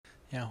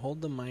Yeah,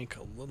 hold the mic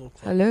a little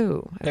closer.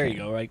 Hello. There you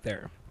go, right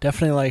there.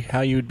 Definitely like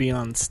how you would be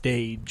on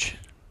stage.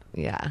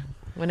 Yeah.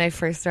 When I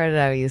first started,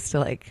 I used to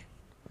like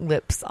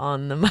lips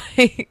on the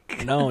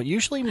mic. No,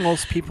 usually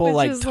most people Which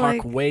like is talk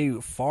like- way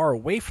far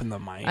away from the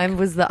mic. I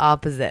was the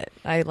opposite.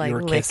 I like You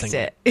were licked kissing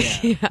it.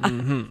 it. Yeah.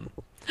 Mm-hmm.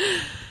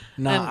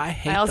 No, And I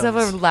hate I also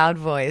those. have a loud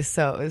voice,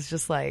 so it was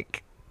just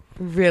like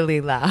really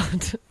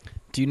loud.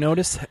 Do you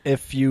notice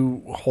if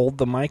you hold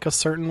the mic a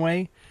certain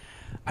way?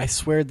 I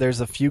swear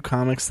there's a few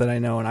comics that I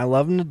know, and I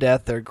love them to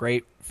death. They're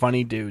great,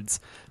 funny dudes.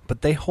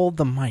 But they hold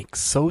the mic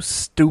so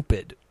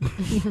stupid.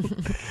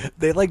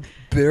 They like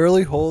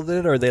barely hold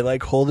it, or they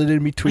like hold it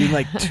in between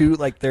like two,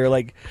 like they're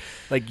like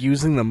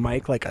using the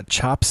mic like a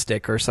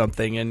chopstick or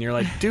something. And you're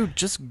like, dude,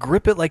 just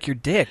grip it like your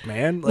dick,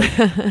 man. Like,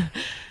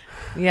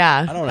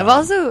 Yeah. I don't I've know.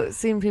 also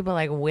seen people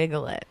like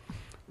wiggle it.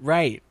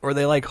 right. Or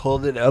they like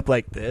hold it up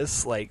like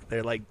this, like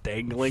they're like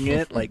dangling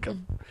it like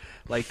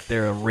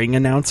they're a ring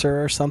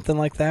announcer or something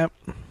like that.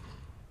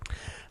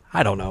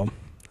 I don't know.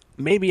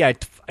 Maybe I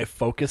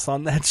focus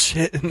on that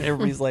shit and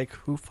everybody's like,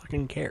 who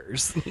fucking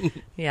cares?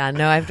 Yeah,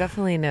 no, I've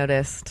definitely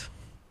noticed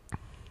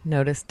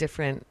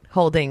different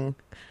holding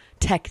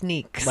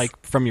techniques. Like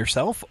from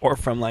yourself or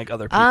from like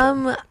other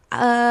people?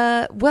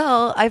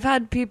 Well, I've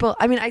had people,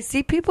 I mean, I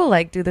see people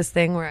like do this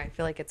thing where I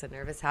feel like it's a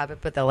nervous habit,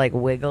 but they'll like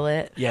wiggle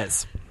it.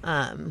 Yes.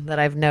 That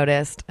I've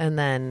noticed. And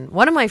then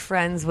one of my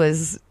friends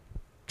was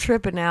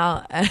tripping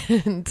out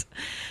and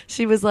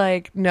she was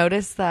like,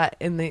 noticed that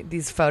in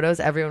these photos,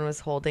 everyone was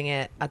holding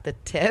it at the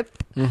tip.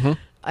 Mm-hmm.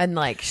 And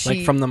like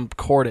Like from the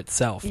cord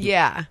itself.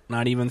 yeah.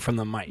 Not even from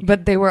the mic.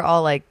 But they were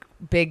all like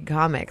big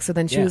comics. So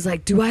then she Yeah. was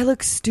like, do I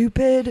look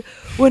stupid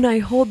when I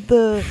hold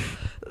the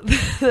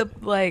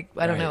like,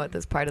 I don't know Right. what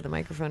this part of the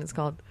microphone is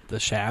called. The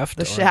shaft?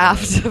 The or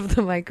shaft of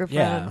the microphone.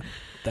 Yeah.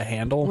 The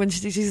handle? When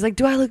she's like,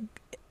 do I look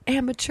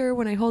amateur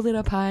when I hold it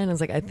up high? And I was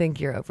like, I think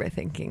you're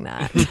overthinking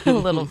that a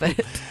little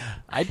bit.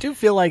 I do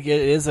feel like it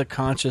is a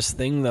conscious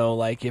thing, though,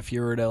 like if you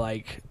were to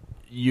like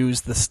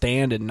use the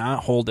stand and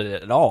not hold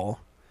it at all.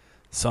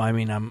 So, I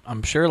mean,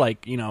 I'm sure,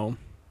 like, you know,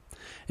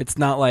 it's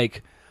not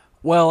like,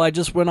 well, I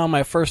just went on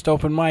my first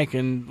open mic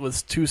and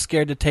was too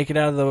scared to take it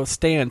out of the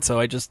stand, so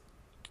I just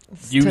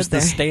use the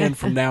there. stand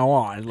from now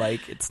on.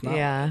 Like, it's not.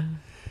 Yeah.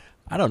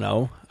 I don't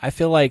know. I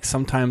feel like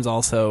sometimes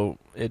also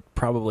it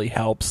probably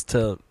helps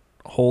to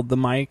hold the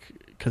mic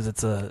because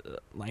it's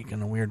like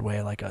in a weird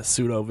way, like a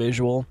pseudo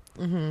visual.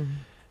 Mm-hmm.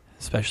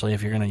 Especially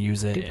if you're going to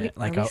use it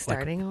like are we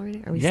starting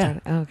already? Are we Yeah.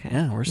 starting? Okay.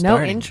 Yeah, we're No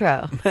starting.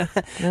 intro. No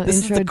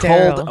This intro, is the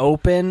cold Daryl.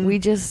 open. We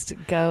just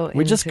go.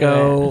 We just into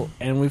go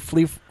it. and we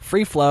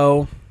free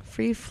flow.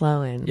 Free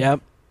flowing.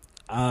 Yep.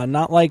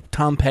 Not like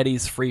Tom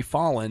Petty's Free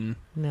Fallin'.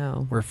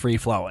 No. We're free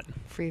flowing.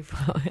 Free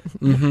flowing.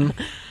 Mm-hmm.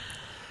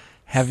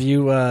 Have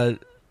you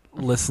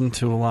listened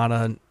to a lot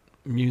of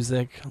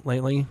music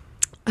lately?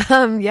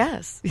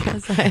 Yes,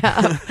 I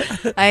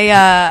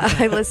have.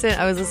 I was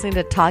listening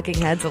to Talking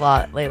Heads a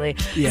lot lately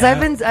because Yeah.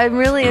 I'm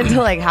really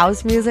into like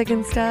house music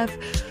and stuff,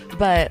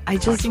 but I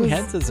just Talking was,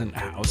 Heads isn't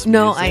house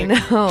no, music. I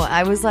know.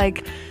 I was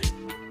like,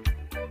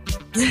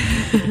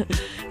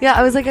 yeah,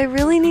 I was like, I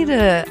need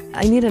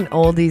an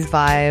oldies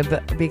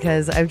vibe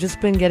because I've just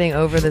been getting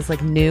over this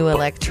like new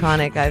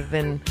electronic.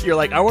 You're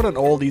like, I want an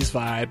oldies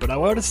vibe, but I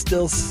want to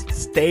still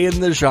stay in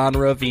the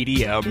genre of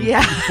EDM.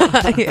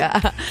 Yeah,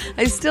 yeah.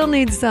 I still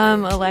need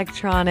some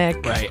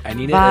electronic. Right. I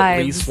need it vibes.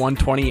 at least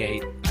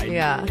 128.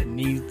 Yeah. It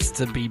needs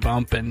to be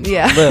bumping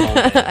Yeah. a little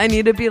bit. I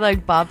need to be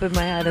like bopping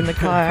my head in the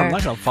car. I'm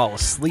not going to fall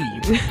asleep.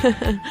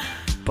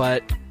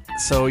 But,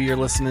 so you're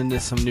listening to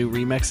some new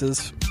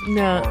remixes?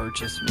 No. Or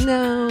just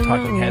No.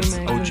 Talking not Heads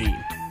remixes.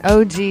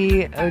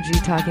 OG?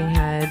 OG Talking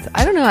Heads.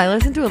 I don't know. I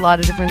listen to a lot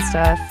of different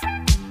stuff.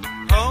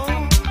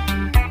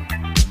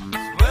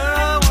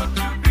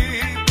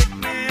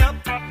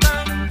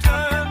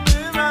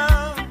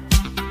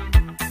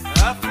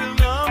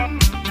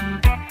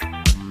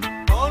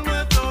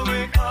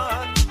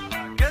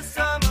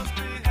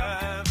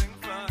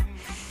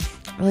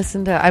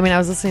 I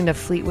was listening to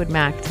Fleetwood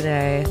Mac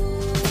today.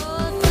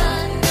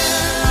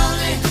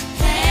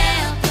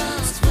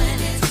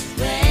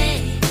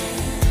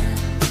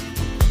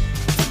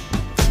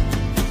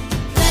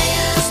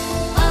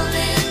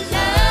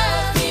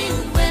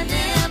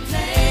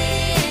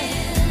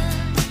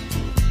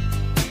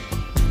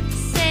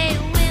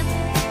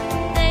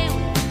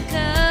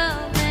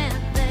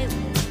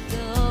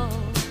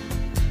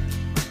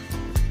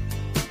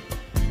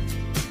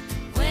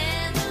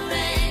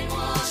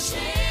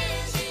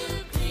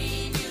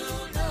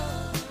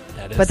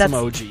 But that's some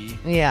OG.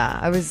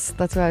 Yeah,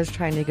 that's why I was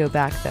trying to go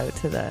back though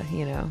to the,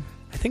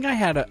 I think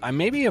I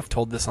maybe have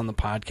told this on the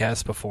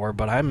podcast before,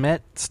 but I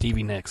met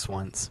Stevie Nicks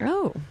once.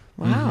 Oh,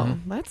 wow.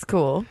 That's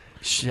cool.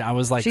 I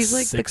was like She's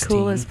like 16. the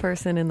coolest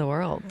person in the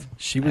world.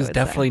 She I was would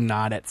definitely say.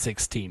 not at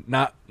 16.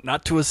 Not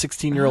to a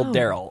 16-year-old Oh.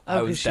 Daryl. Oh, I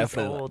 'cause was she's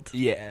definitely old.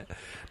 Yeah.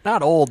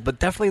 Not old, but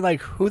definitely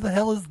like, who the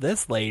hell is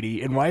this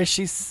lady? And why is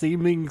she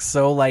seeming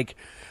so like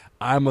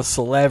I'm a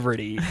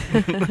celebrity?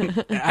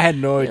 I had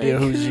no idea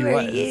who she Who are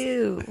was.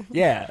 you?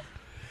 Yeah.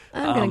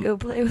 I'm gonna go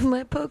play with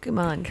my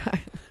Pokemon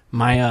card.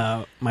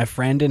 My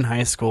friend in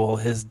high school,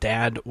 his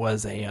dad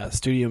was a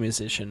studio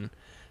musician,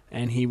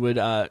 and he would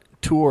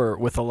tour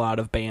with a lot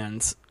of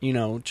bands,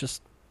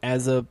 just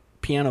as a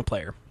piano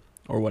player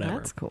or whatever.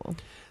 That's cool.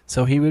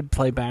 So he would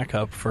play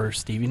backup for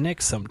Stevie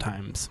Nicks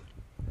sometimes.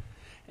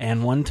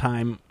 And one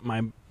time,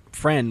 my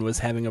friend was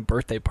having a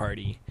birthday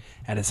party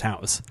at his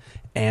house,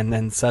 and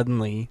then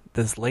suddenly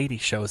this lady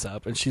shows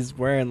up, and she's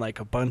wearing like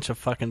a bunch of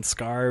fucking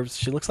scarves.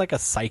 She looks like a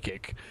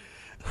psychic.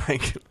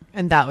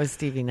 And that was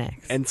Stevie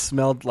Nicks. And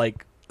smelled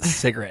like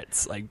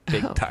cigarettes, like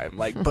big time,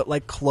 but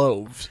like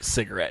clove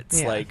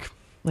cigarettes, Yeah.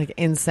 Like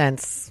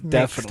incense mixed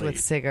Definitely. with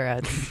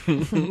cigarettes.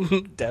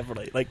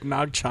 definitely like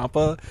Nag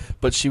Champa,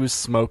 but she was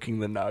smoking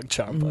the Nag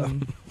Champa.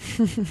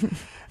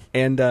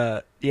 And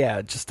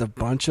just a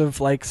bunch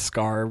of like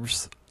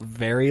scarves,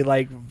 very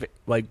like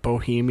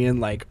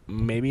bohemian, like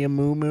maybe a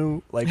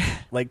muumuu,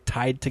 like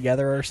tied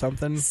together or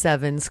something.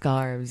 7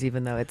 scarves,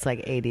 even though it's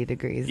like 80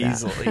 degrees out.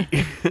 Easily.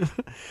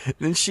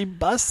 Then she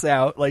busts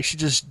out, like she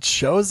just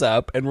shows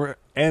up,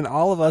 and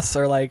all of us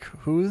are like,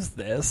 "Who's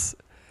this?"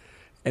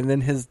 And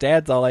then his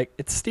dad's all like,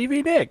 "It's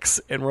Stevie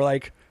Nicks," and we're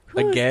like,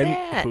 Who's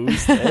that?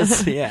 "Who's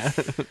this?" Yeah,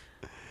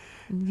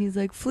 And he's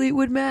like,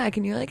 Fleetwood Mac.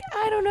 And you're like,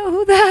 I don't know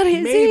who that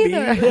is maybe.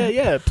 either.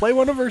 Yeah. Play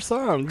one of her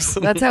songs.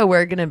 That's how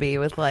we're going to be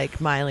with like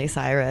Miley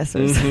Cyrus or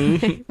Mm-hmm.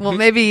 something. Well,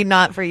 maybe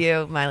not for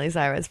you, Miley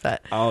Cyrus,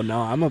 but. Oh no,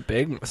 I'm a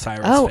big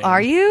Cyrus Oh, fan.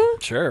 are you?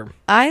 Sure.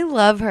 I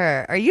love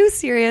her. Are you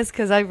serious?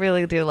 Because I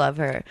really do love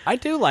her. I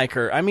do like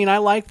her. I mean, I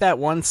like that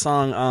one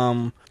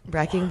song.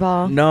 Wrecking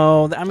Ball.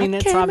 No, I mean,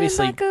 it's came in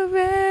obviously like a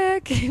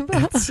wrecking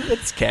ball.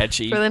 it's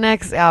catchy. For the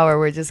next hour,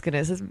 we're just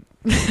gonna do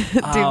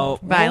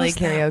what Miley was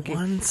that karaoke.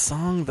 one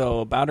song though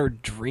about her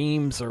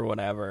dreams or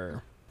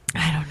whatever.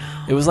 I don't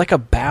know. It was like a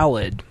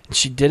ballad.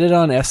 She did it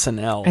on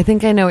SNL. I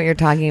think I know what you're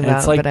talking And about.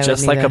 it's like but I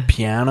just would like need a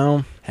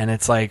piano, and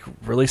it's like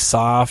really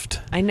soft,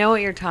 I know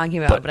what you're talking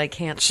about, But but I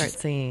can't start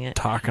singing it.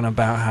 talking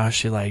about how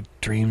she like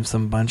dreams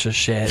some bunch of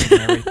shit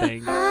and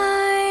everything.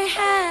 I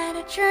had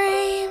a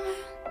dream.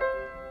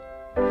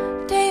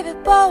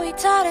 David Bowie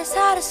taught us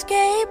how to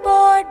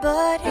skateboard,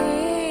 but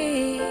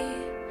he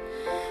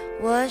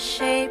was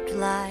shaped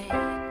like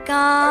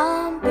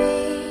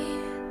Gumby.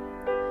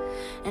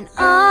 And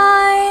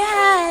I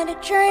had a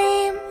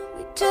dream.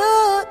 We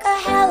took a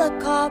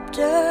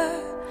helicopter,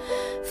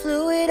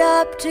 flew it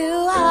up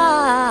too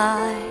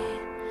high,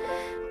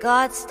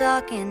 got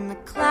stuck in the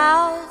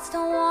clouds,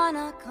 don't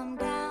wanna come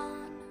down.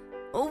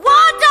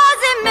 What does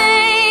it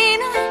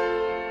mean?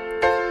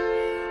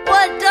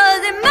 What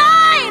does it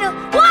mean?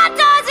 What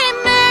does it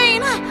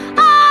mean? I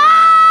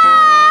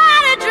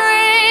had a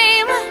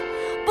dream,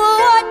 but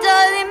what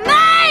does it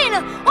mean?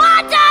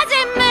 What does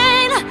it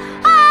mean?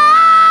 I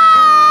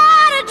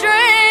had a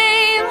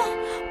dream,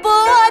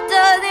 but what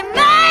does it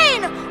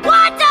mean?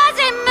 What does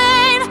it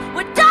mean?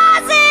 What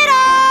does it all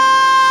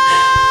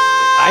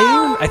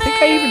I think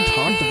I even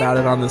talked about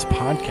it on this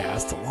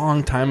podcast a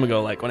long time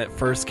ago, like when it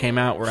first came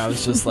out, where I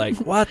was just like,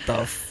 what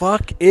the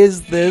fuck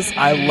is this?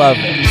 I love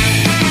it.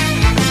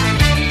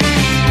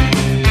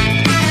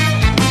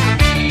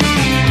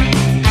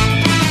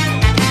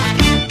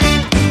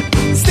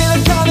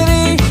 Stand-up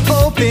comedy,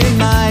 open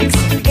mics,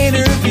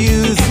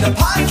 interviews, and a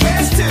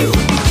podcast too.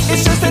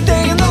 It's just a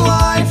day in the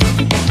life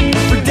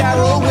for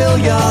Daryl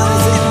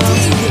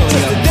Williams.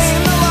 Just a day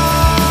in the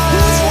life.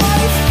 Whose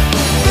wife?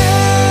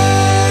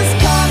 This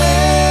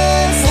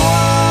comic's life.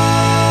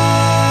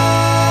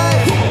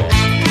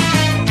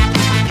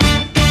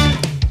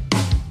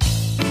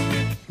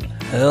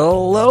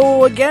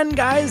 Hello again,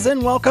 guys,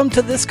 and welcome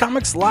to This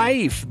Comics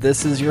Life.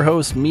 This is your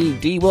host, me,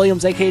 D.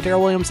 Williams, a.k.a.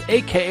 Daryl Williams,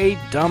 a.k.a.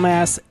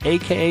 Dumbass,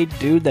 a.k.a.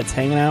 Dude that's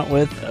hanging out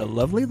with a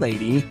lovely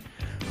lady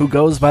who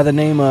goes by the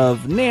name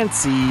of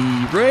Nancy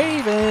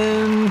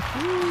Raven.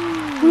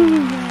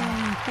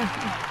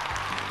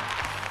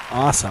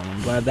 Awesome.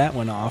 I'm glad that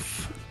went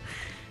off.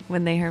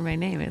 When they heard my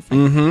name, it's like,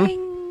 Mhm.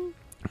 ding.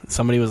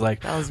 Somebody was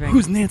like, Bells ring.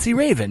 who's Nancy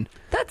Raven?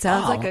 That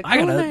sounds like a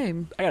cool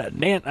name. I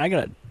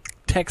gotta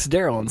text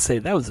Daryl and say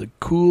that was a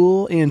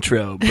cool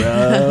intro,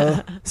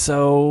 bro.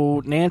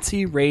 So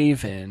Nancy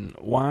Raven,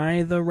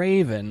 why the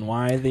Raven?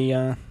 Why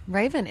the?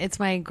 Raven, it's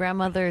my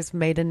grandmother's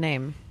maiden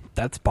name.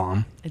 That's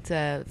bomb. It's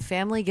a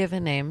family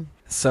given name.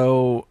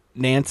 So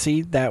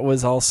Nancy, that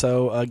was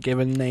also a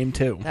given name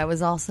too. That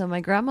was also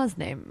my grandma's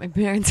name. My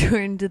parents were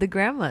into the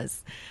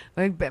grandmas.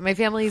 My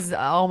family's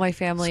all my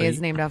family So is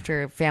you- named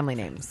after family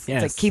names.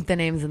 Yes. It's like keep the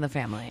names in the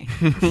family.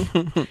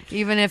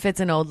 Even if it's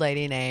an old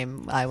lady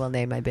name, I will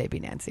name my baby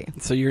Nancy.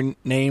 So your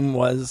name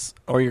was,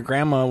 or your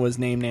grandma was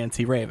named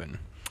Nancy Raven.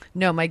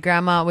 No, my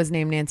grandma was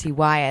named Nancy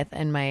Wyeth,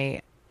 and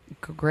my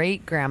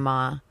great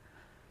grandma's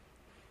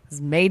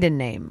maiden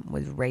name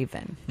was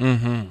Raven.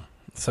 Mm-hmm.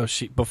 So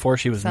before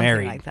she was Something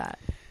married, like that.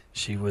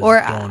 she was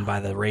Or, going by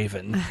the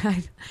Raven.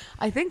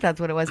 I think that's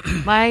what it was.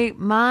 My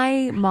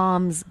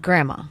mom's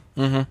grandma.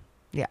 Mm-hmm.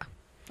 Yeah,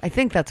 I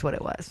think that's what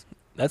it was.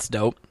 That's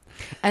dope.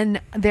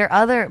 And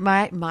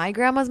my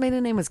grandma's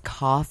maiden name was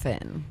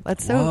Coffin.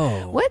 That's so.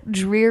 Whoa. What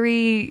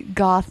dreary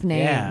goth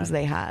names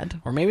they had.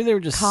 Or maybe they were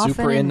just Coffin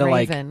super and into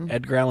Raven. like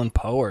Edgar Allan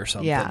Poe or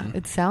something. Yeah,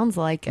 it sounds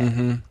like it.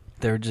 Mm-hmm.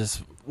 They're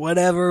just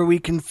whatever we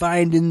can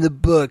find in the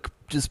book,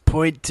 just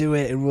point to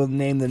it and we'll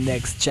name the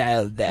next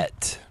child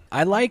that.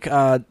 I like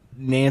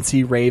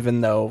Nancy Raven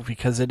though,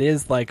 because it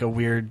is like a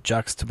weird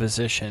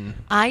juxtaposition.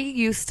 I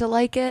used to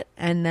like it,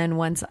 and then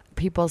once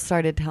people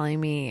started telling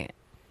me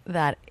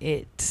that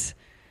it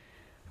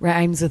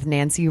rhymes with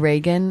Nancy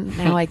Reagan,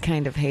 now I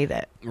kind of hate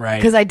it. Right.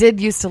 Because I did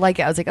used to like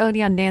it. I was like, oh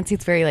yeah,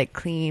 Nancy's very like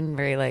clean,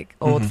 very like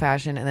old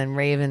fashioned, and then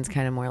Raven's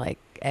kind of more like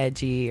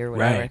edgy or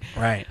whatever.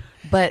 Right.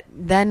 But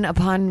then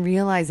upon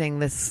realizing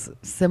this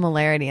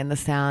similarity in the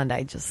sound,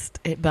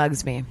 it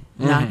bugs me.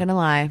 Not gonna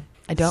lie.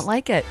 I don't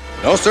like it.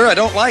 No, sir, I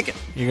don't like it.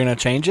 You're gonna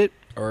change it,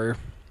 or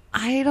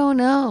I don't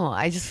know.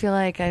 I just feel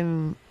like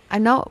I'm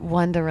not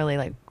one to really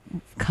like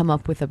come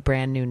up with a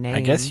brand new name.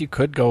 I guess you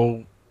could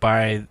go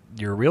by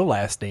your real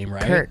last name,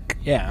 right? Kirk.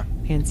 Yeah.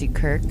 Fancy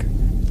Kirk.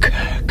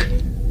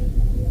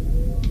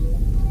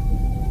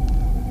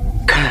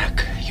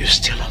 Kirk, you're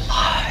still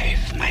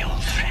alive, my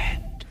old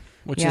friend.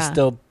 Which is Yeah.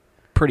 still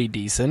pretty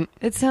decent.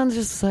 It sounds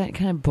just like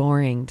kind of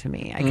boring to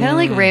me. I kind of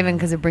like Raven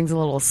because it brings a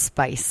little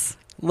spice.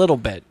 Little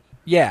bit.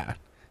 Yeah.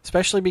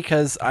 Especially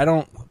because I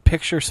don't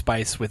picture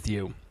spice with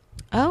you.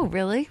 Oh,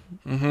 really?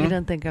 Mm-hmm. You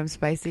don't think I'm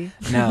spicy?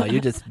 No,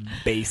 you're just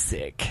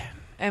basic.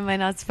 Am I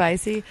not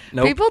spicy?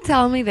 Nope. People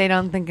tell me they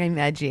don't think I'm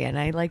edgy, and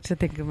I like to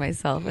think of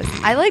myself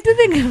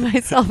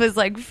as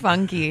like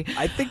funky.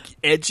 I think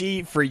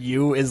edgy for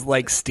you is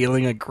like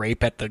stealing a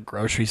grape at the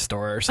grocery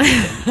store or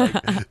something.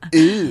 Like,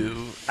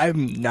 ooh,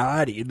 I'm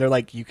naughty. They're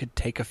like, you could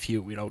take a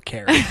few. We don't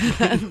care.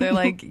 They're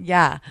like,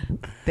 yeah,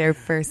 they're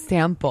for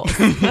samples.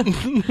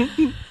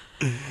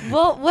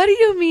 Well, what do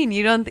you mean?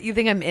 You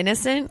think I'm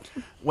innocent?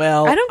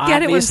 Well, I don't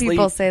get it when obviously,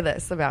 people say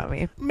this about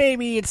me.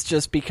 Maybe it's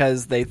just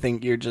because they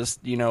think you're just,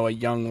 a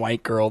young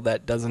white girl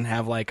that doesn't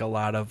have like a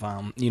lot of,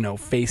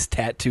 face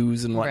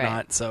tattoos and whatnot.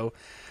 Right. So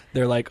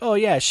they're like, oh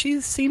yeah,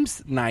 she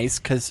seems nice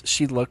because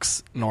she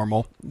looks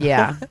normal.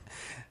 Yeah.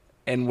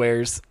 And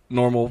wears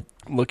normal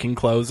looking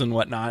clothes and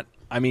whatnot.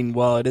 I mean,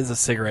 well, it is a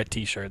cigarette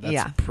T-shirt. That's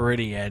Yeah.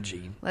 pretty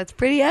edgy. That's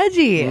pretty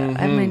edgy. Mm-hmm.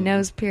 I have my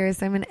nose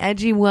pierced. I'm an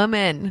edgy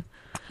woman.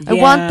 I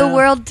want the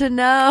world to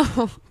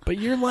know. But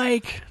you're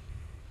like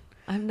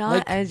I'm not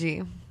Like-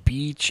 edgy.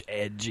 beach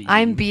edgy.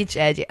 I'm beach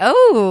edgy.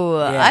 Oh,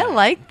 Yeah. I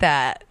like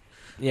that.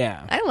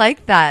 Yeah. I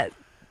like that.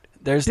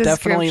 There's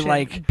definitely description.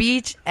 like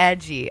beach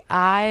edgy.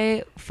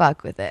 I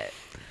fuck with it.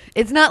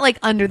 It's not like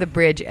under the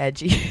bridge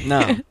edgy.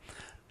 no.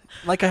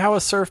 Like how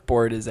a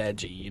surfboard is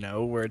edgy,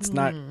 where it's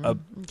not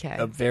okay.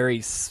 a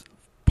very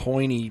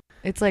pointy.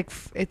 It's like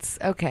it's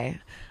okay.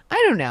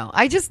 I don't know.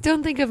 I just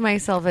don't think of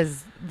myself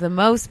as the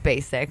most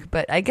basic,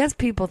 but I guess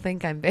people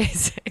think I'm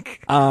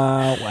basic.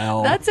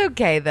 Well, That's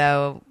okay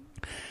though.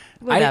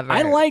 Whatever.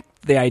 I like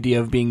the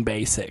idea of being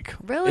basic.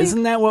 Really?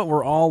 Isn't that what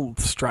we're all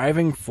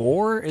striving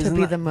for? to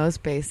be the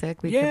most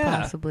basic we Yeah.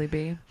 could possibly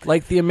be.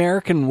 Like the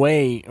American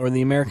way or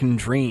the American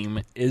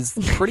dream is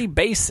pretty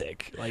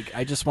basic. Like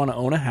I just want to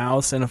own a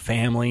house and a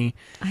family,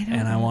 I don't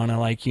and I know.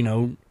 want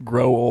to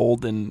grow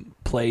old and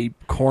play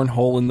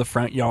cornhole in the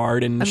front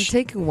yard and I'm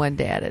taking one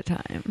day at a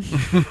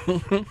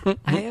time.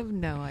 I have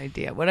no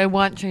idea. What I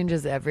want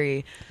changes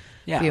every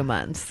few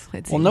months.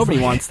 It Well, seems nobody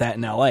like. wants that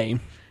in LA.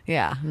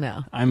 Yeah,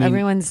 no. I mean-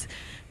 everyone's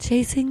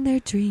chasing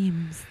their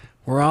dreams.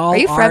 We're all Are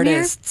you from here?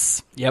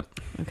 artists. Yep.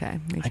 Okay,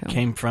 me I too.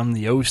 came from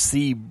the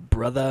OC,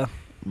 brother.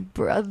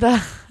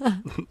 Brother,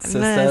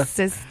 Sister.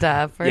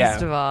 sister. First Yeah.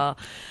 of all,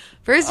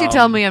 first you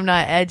tell me I'm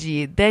not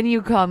edgy, then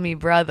you call me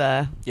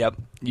brother. Yep.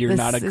 You're this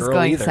not a is girl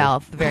going either.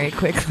 south very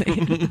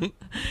quickly.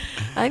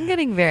 I'm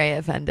getting very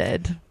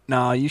offended.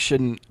 No, you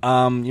shouldn't.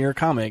 You're a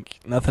comic.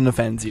 Nothing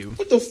offends you.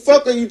 What the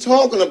fuck are you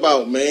talking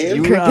about,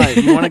 man? You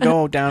want to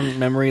go down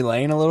memory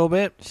lane a little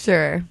bit?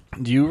 Sure.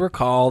 Do you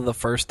recall the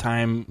first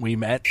time we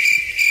met?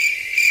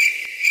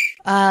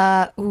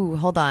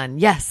 Hold on.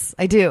 Yes,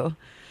 I do.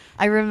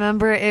 I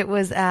remember it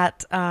was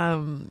at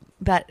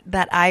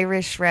that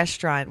Irish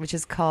restaurant, which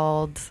is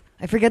called,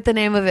 I forget the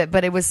name of it,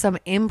 but it was some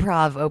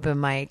improv open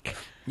mic.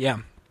 Yeah.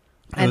 It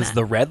And- was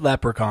the Red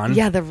Leprechaun.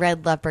 Yeah, the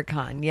Red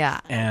Leprechaun. Yeah.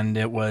 And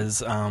it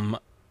was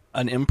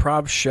an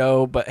improv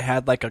show, but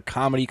had like a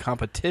comedy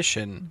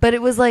competition. But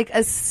it was like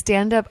a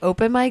stand-up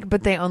open mic,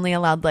 but they only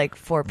allowed like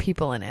 4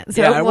 people in it.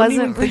 So Yeah, it I wouldn't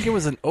wasn't even think it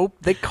was an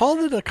they called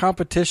it a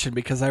competition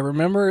because I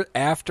remember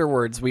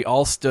afterwards we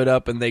all stood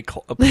up and they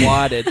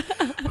applauded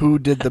who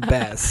did the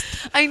best.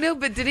 I know,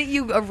 but didn't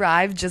you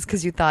arrive just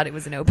because you thought it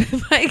was an open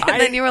mic?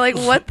 And then you were like,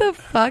 what the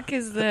fuck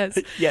is this?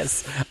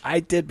 Yes, I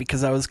did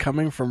because I was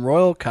coming from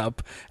Royal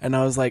Cup and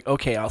I was like,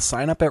 okay, I'll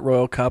sign up at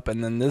Royal Cup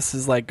and then this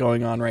is like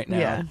going on right now.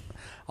 Yeah.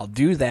 I'll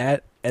do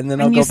that and then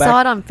And I'll you go back. saw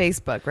it on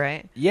Facebook,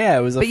 right? Yeah,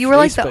 it was But you were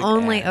like the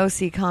only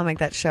OC comic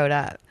that showed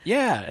up.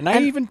 Yeah, and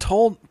I even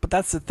told, but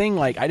that's the thing,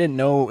 like I didn't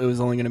know it was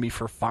only going to be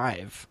for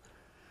 5.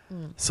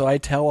 So I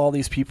tell all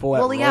these people at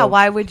Well, yeah. Rogue-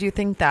 Why would you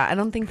think that? I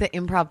don't think the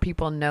improv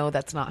people know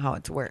that's not how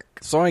it's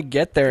works. So I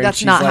get there, and That's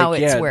she's not like, how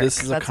it's "Yeah, works.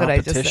 this is That's a what I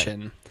just said.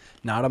 competition,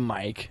 not a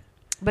mic."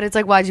 But it's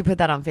like, why'd you put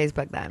that on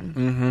Facebook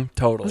then? It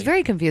Totally. was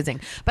very confusing.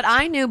 But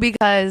I knew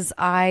because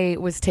I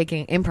was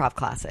taking improv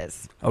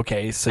classes.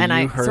 Okay, so And you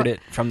I- heard so-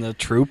 it from the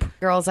troupe.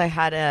 Girls I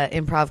had an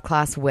improv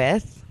class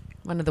with,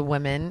 one of the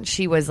women,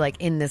 she was like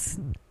in this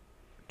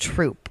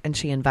troupe and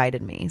she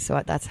invited me.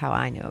 So that's how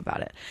I knew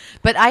about it.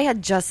 But I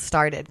had just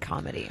started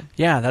comedy.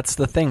 Yeah, that's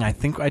the thing. I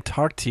think I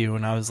talked to you,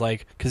 and I was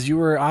like, because you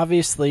were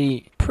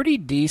obviously pretty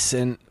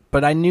decent,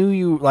 but I knew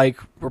you like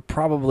were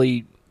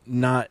probably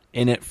not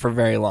in it for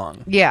very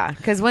long. Yeah,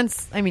 because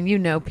once, I mean, you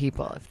know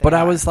people. If they But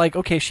I are. was like,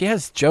 okay, she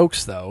has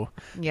jokes though.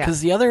 Yeah. Because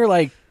the other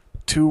like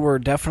two were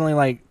definitely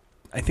like,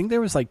 I think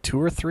there was like 2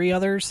 or 3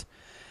 others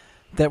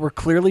that were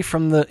clearly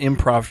from the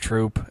improv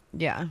troupe,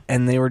 Yeah.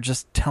 and they were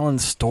just telling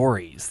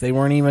stories. They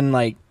weren't even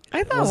like.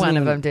 I thought wasn't one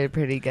of even- them did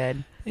pretty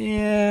good.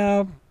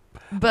 Yeah,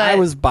 But I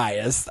was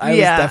biased. I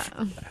Yeah.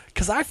 was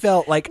because I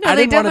felt like no, I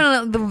they didn't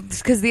want to. definitely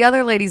because the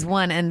other ladies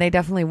won, and they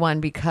definitely won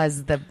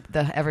because the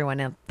everyone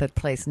at the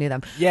place knew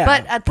them. Yeah,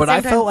 but at the same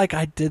I time, felt like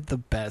I did the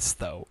best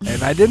though,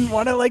 and I didn't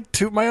want to like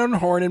toot my own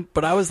horn.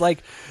 But I was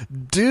like,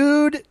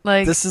 dude,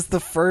 Like- this is the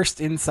first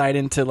insight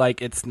into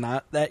like it's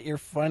not that you're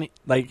funny.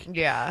 Like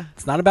yeah,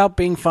 it's not about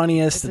being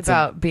funniest. it's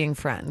about being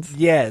friends.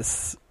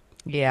 Yes,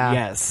 Yeah,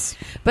 yes.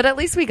 But at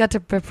least we got to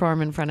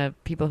perform in front of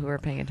people who were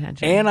paying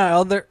attention. And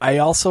I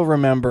also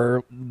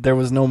remember there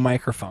was no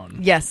microphone.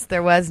 Yes,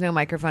 there was no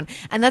microphone.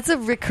 And that's a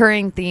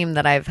recurring theme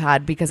that I've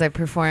had because I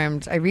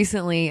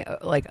recently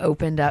like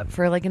opened up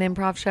for like an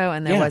improv show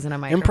and there Yeah. wasn't a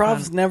microphone.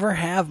 Improvs never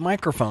have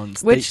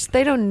microphones, Which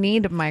they don't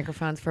need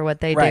microphones for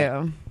what they Right.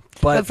 do.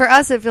 but But for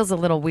us, it feels a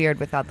little weird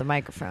without the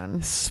microphone.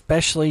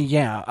 especially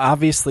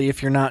obviously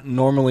if you're not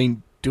normally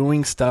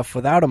doing stuff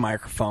without a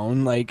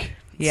microphone, like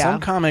Yeah.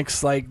 some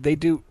comics like they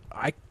do.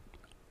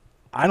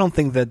 I don't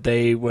think that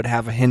they would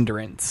have a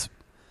hindrance,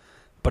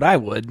 but I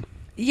would.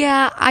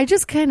 Yeah, I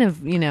just kind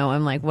of,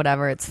 I'm like,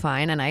 whatever, it's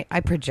fine. And I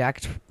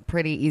project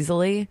pretty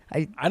easily.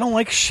 I don't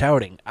like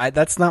shouting.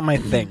 That's not my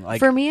thing. Like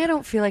For me, I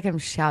don't feel like I'm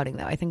shouting,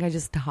 though. I think I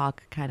just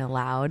talk kind of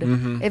loud.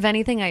 Mm-hmm. If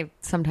anything, I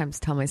sometimes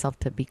tell myself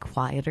to be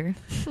quieter.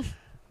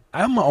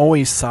 I'm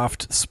always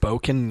soft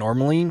spoken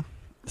normally,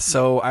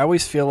 so I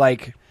always feel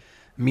like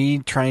me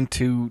trying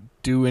to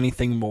do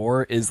anything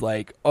more is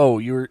like, oh,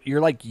 you're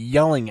like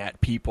yelling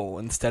at people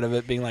instead of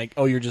it being like,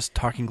 oh, you're just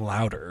talking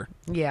louder.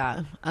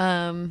 Yeah.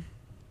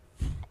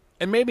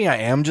 And maybe I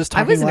am just I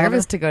talking was louder.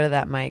 nervous to go to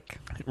that mic.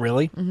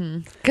 Really?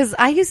 Because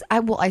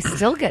I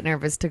still get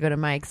nervous to go to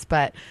mics,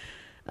 but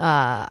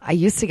I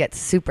used to get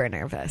super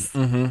nervous.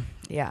 Mm-hmm.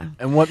 Yeah.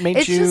 And what made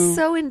It's you just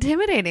so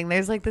intimidating.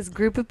 There's like this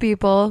group of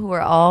people who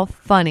are all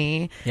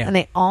funny Yeah. and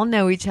they all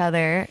know each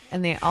other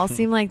and they all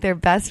seem like they're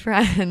best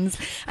friends.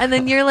 And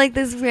then you're like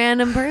this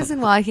random person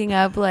walking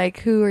up like,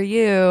 who are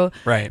you?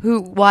 Right.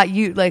 Who are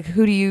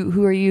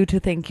you to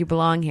think you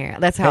belong here?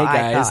 That's how hey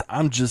I guys, thought.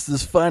 I'm just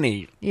as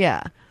funny.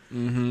 Yeah.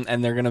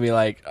 And they're gonna be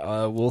like,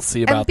 we'll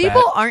see about And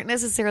people that. aren't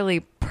necessarily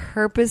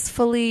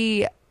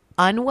purposefully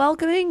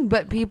unwelcoming,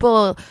 but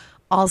people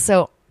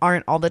also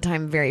aren't all the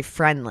time very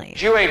friendly.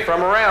 You ain't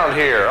from around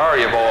here, are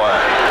you,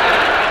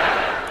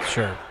 boy?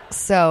 Sure.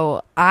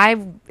 So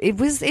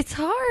it's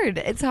hard.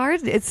 It's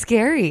hard. It's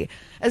scary,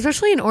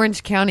 especially in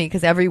Orange County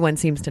because everyone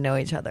seems to know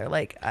each other.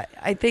 Like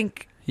I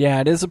think. Yeah,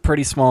 it is a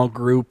pretty small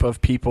group of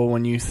people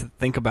when you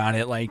think about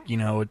it. Like,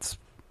 it's,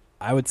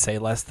 I would say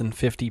less than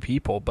 50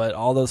 people, but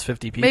all those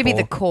 50 people. Maybe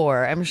the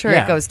core. I'm sure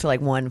Yeah. it goes to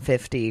like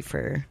 150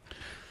 for.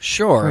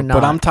 Sure, or but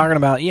not. I'm talking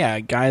about,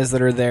 guys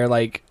that are there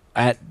like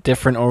at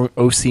different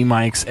OC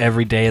mics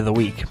every day of the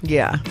week.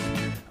 Yeah.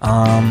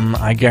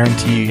 I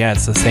guarantee you,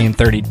 it's the same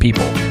 30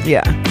 people.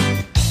 Yeah.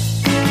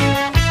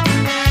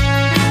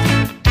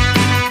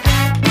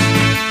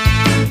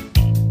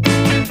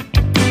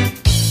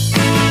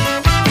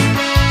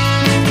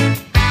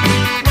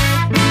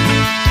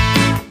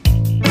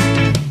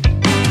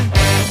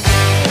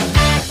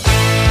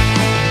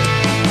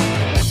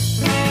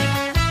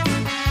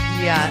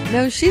 Yeah,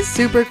 no, she's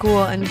super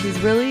cool and she's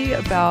really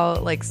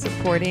about like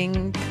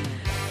supporting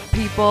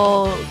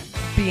people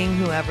being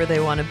whoever they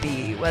want to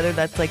be, whether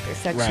that's like their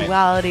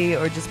sexuality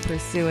or just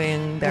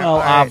pursuing their Well,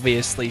 art.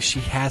 obviously, she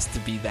has to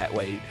be that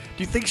way.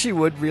 Do you think she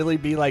would really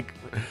be like,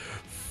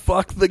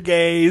 fuck the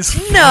gays?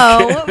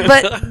 No,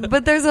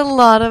 but there's a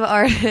lot of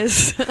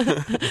artists. Do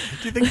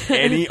you think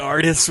any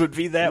artist would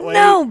be that way?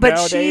 No, but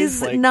nowadays?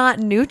 she's Like, not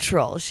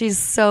neutral. She's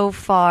so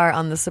far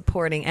on the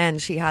supporting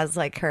end. She has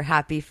like her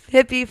Happy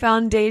Hippie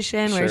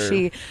Foundation where Sure.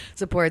 she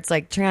supports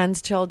like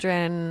trans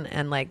children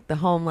and like the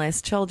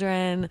homeless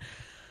children.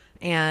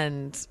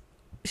 And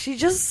she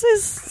just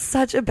is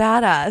such a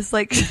badass.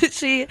 Like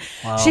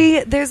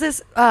there's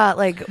this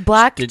like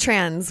black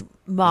trans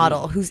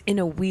model who's in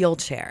a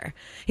wheelchair.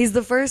 He's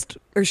the first,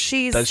 or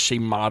she's Does she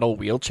model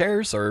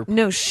wheelchairs or?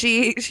 no,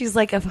 she's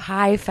like a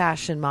high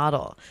fashion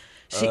model.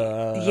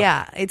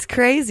 Yeah, it's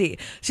crazy.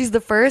 She's the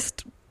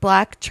first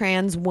black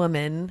trans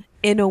woman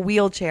in a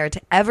wheelchair to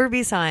ever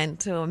be signed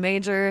to a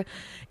major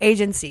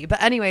agency.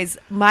 But anyways,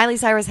 Miley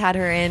Cyrus had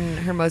her in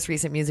her most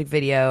recent music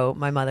video,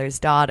 My Mother's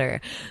Daughter.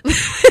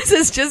 This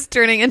is just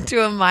turning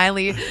into a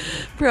Miley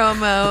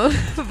promo.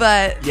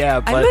 But Yeah,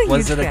 I'm but a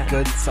was huge it a fan.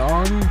 good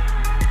song?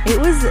 It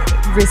was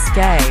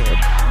risque.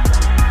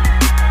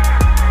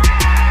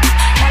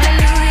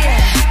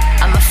 Hallelujah.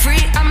 I'm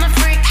a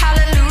freak,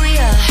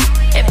 hallelujah.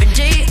 Every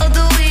day of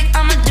the week,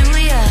 I'ma do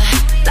ya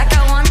like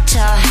I want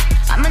ya.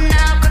 I'm a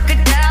now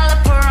crocodile, a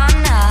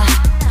piranha.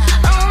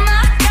 Oh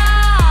my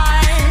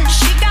God,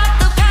 she got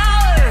the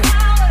power.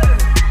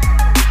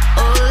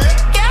 Oh,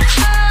 look at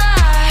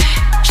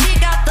her, she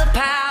got the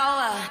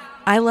power.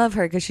 I love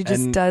her because she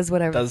just And does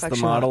whatever Does the fuck the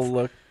she model wants.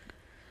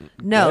 look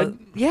No, good?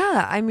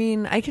 yeah. I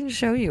mean, I can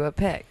show you a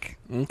pic.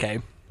 okay?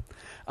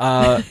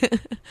 I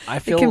It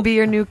feel can be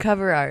your new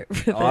cover art.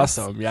 For this.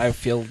 awesome. Yeah, I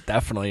feel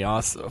definitely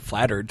awesome,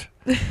 flattered.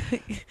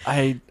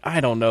 I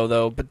don't know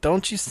though, but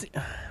don't you see?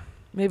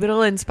 Maybe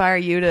it'll inspire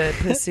you to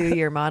pursue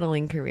your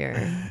modeling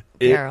career,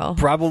 It Carol.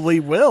 probably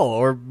will,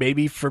 or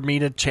maybe for me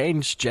to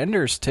change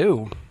genders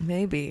too.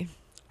 Maybe.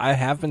 I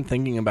have been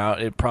thinking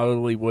about it.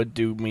 Probably would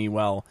do me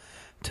well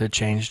to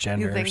change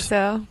genders. You think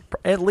so?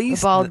 At A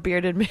least, bald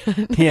bearded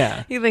man.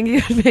 yeah. You think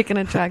you would make an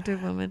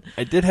attractive woman?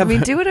 I did I have. mean,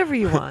 do whatever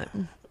you want.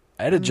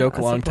 I had a joke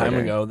a a long time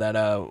supporter. ago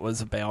that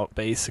was about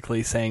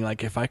basically saying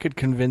like if I could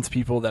convince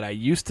people that I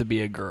used to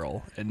be a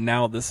girl and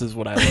now this is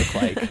what I look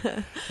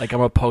like I'm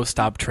a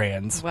post-op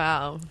trans.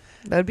 Wow.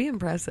 That'd be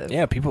impressive.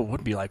 Yeah, people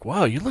would be like,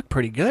 "Wow, you look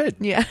pretty good.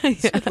 Yeah. You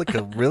look like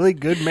a really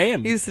good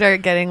man." You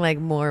start getting like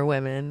more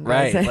women.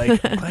 Right?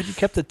 Like, I'm glad you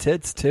kept the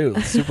tits too.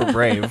 Super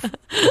brave.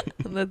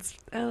 that's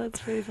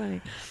pretty funny.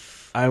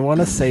 I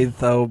want to say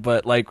though,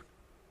 but like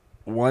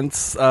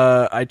once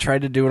I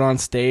tried to do it on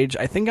stage,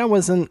 I think I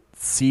wasn't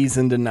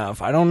seasoned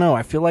enough. I don't know.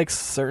 I feel like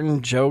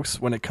certain jokes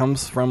when it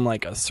comes from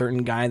like a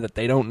certain guy that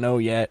they don't know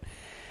yet,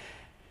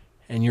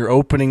 and you're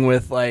opening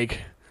with like,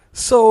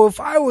 "So if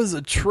I was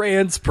a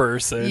trans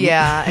person,"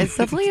 Yeah, it's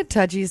definitely a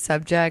touchy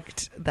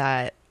subject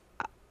that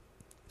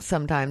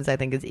sometimes I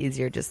think is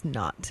easier just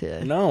not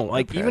to. no,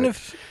 like even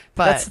if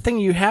But- that's the thing,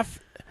 you have.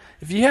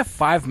 If you have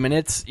 5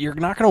 minutes, you're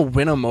not going to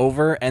win them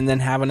over and then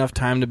have enough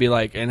time to be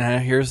like, and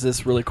here's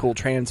this really cool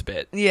trans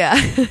bit. Yeah.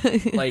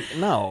 Like,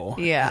 no.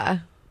 Yeah.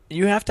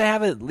 You have to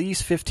have at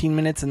least 15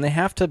 minutes, and they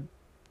have to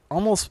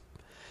almost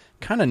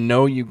kind of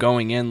know you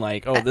going in,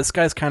 like, oh, this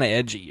guy's kind of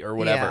edgy or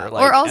whatever. Yeah.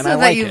 Like, or and also I that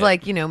like you've it.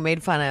 like,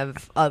 made fun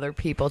of other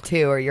people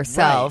too or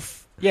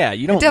yourself. Yeah,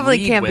 you don't It definitely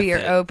lead can't with be your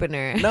it.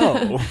 opener.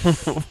 No.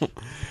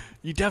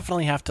 You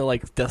definitely have to,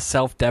 like,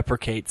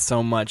 self-deprecate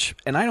so much.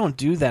 And I don't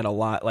do that a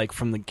lot, like,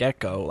 from the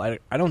get-go.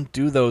 I don't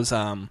do those,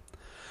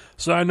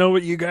 so I know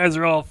what you guys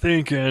are all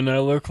thinking. I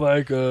look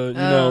like a,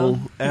 out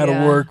yeah.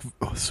 of work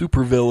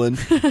supervillain.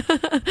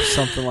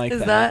 Something like Is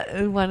that.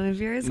 that one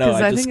of yours? No,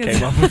 'Cause I just think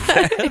came up with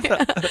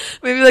that.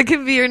 maybe that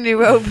could be your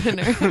new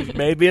opener.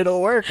 Maybe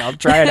it'll work. I'll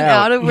try it An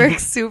out. out of work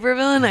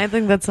supervillain. I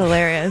think that's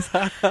hilarious.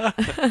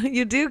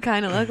 You do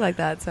kind of look like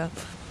that, so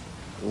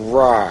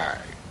Right.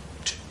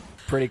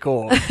 Pretty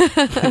cool.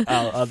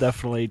 I'll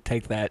definitely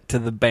take that to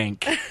the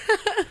bank.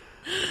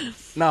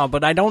 No,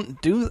 but I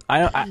don't do.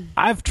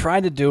 I've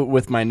tried to do it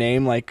with my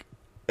name. Like,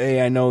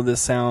 hey, I know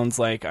this sounds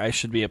like I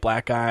should be a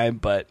black guy,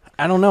 but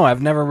I don't know.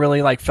 I've never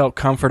really like felt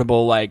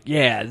comfortable. Like,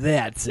 yeah,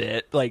 that's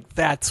it. Like,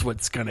 that's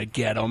what's gonna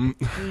get them.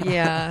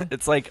 yeah.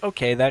 It's like,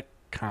 okay, that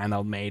kind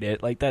of made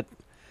it. Like that.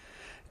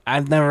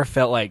 I've never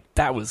felt like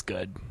that was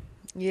good.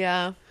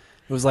 Yeah.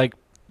 It was like,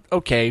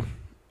 okay,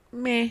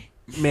 Meh.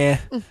 meh.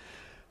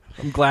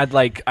 I'm glad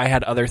like I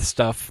had other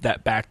stuff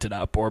that backed it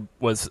up or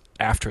was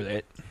after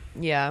it.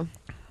 Yeah.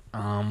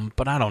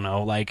 But I don't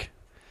know, like,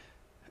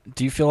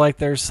 do you feel like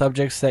there's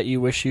subjects that you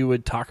wish you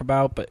would talk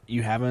about but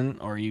you haven't,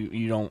 or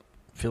you don't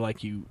feel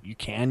like you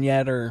can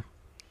yet, or?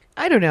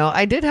 I don't know.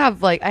 I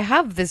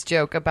have this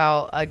joke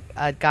about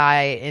a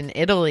guy in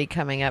Italy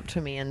coming up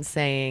to me and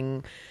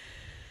saying,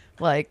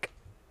 like,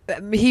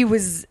 he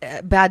was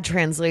bad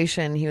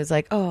translation. He was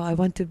like, "Oh, I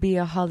want to be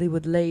a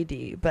Hollywood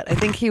lady," but I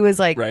think he was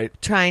like Right.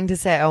 trying to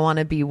say, "I want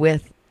to be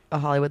with a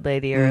Hollywood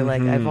lady," or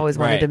like, "I've always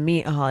wanted right. to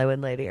meet a Hollywood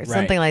lady," or Right.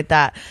 something like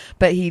that.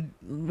 But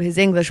his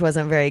English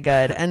wasn't very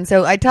good, and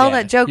so I tell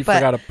Yeah, that joke, you but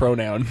forgot a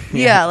pronoun.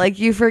 yeah, like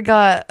you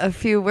forgot a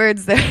few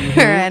words there,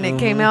 and it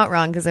came out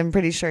wrong because I'm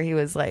pretty sure he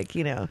was like,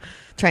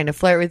 trying to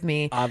flirt with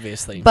me.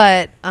 Obviously.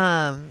 But he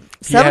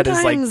had sometimes,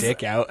 his like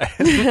dick out.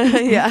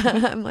 yeah,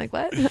 I'm like,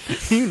 what?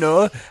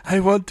 I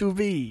want to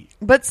be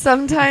But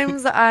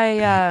sometimes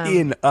I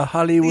in a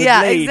Hollywood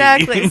yeah, lady.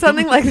 exactly,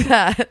 something like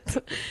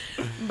that.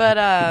 But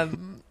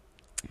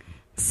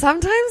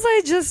sometimes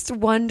I just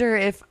wonder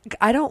if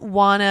I don't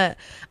want to.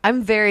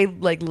 I'm very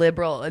like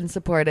liberal and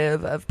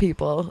supportive of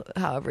people,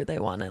 however they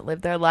want to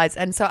live their lives,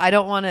 and so I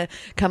don't want to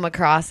come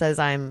across as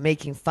I'm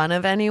making fun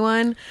of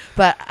anyone.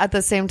 But at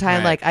the same time,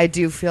 Right. like I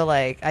do feel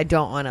like I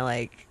don't want to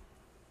like.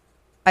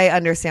 I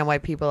understand why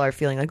people are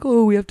feeling like,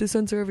 oh, we have to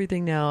censor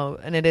everything now,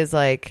 and it is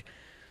like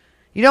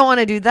you don't want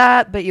to do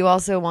that, but you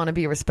also want to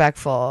be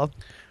respectful.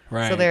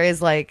 Right. So there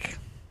is like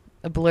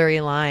a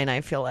blurry line,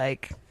 I feel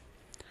like.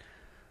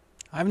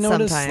 I've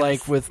noticed, Sometimes.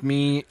 like, with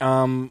me,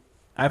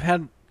 I've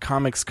had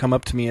comics come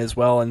up to me as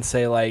well and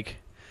say, like,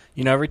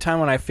 you know, every time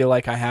when I feel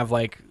like I have,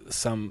 like,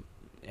 some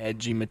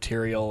edgy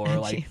material or,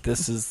 like,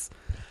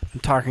 I'm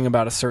talking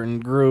about a certain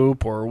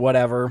group or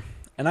whatever,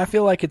 and I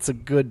feel like it's a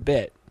good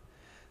bit.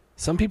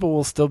 Some people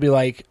will still be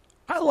like,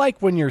 I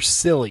like when you're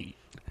silly,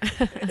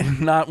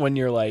 and not when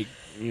you're, like,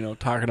 you know,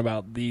 talking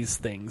about these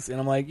things. And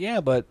I'm like,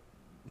 yeah, but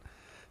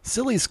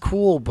silly's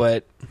cool,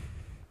 but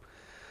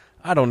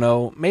I don't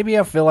know. Maybe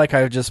I feel like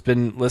I've just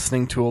been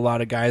listening to a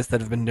lot of guys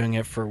that have been doing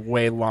it for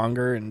way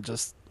longer, and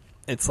just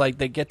it's like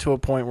they get to a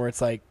point where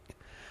it's like,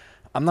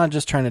 I'm not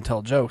just trying to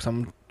tell jokes.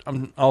 I'm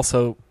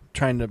also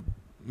trying to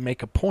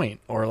make a point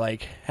or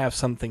like have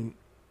something,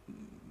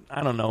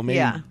 I don't know,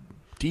 maybe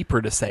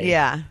deeper to say.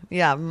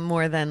 Yeah,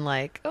 more than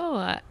like, oh,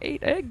 I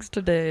ate eggs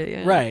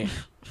today. Right.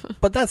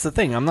 But that's the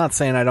thing. I'm not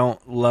saying I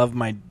don't love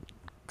my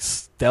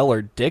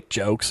stellar dick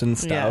jokes and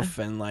stuff,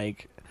 and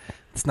like,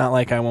 it's not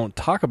like I won't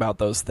talk about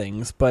those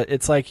things, but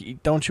it's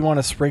like, don't you want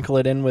to sprinkle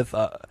it in with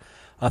a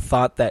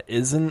thought that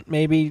isn't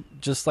maybe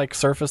just like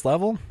surface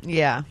level?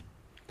 Yeah.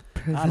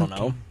 I don't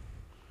know.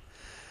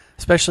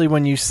 Especially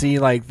when you see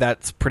like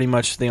that's pretty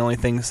much the only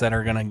things that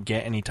are going to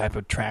get any type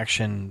of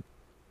traction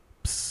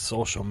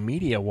social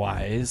media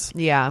wise.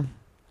 Yeah.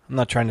 I'm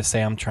not trying to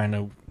say I'm trying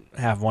to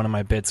have one of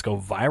my bits go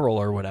viral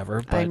or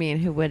whatever, but I mean,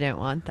 who wouldn't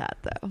want that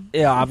though?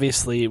 Yeah,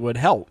 obviously it would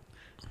help.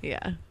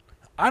 Yeah.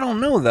 I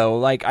don't know though.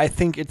 Like, I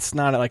think it's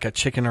not like a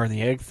chicken or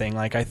the egg thing.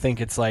 Like, I think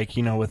it's like,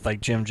 you know, with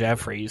like Jim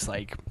Jeffries,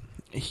 like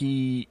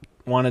he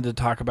wanted to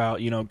talk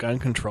about, you know, gun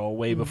control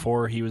way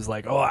before he was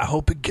like, oh, I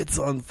hope it gets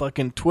on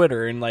fucking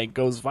Twitter and like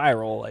goes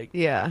viral. Like,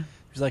 yeah,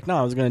 he's like, no,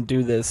 I was going to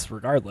do this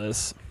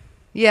regardless.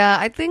 Yeah,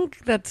 I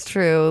think that's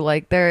true.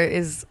 Like, there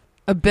is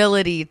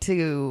ability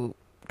to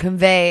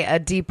convey a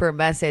deeper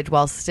message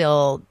while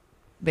still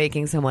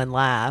making someone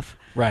laugh.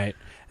 Right.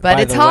 But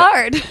By it's the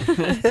hard.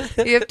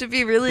 You have to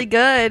be really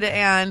good.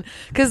 And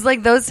because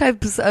like those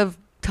types of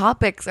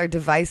topics are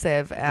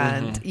divisive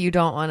and you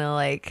don't want to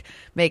like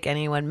make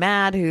anyone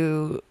mad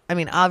who, I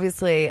mean,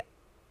 obviously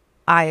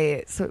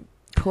I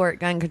support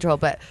gun control,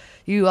 but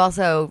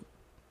you're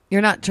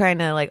not trying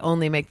to like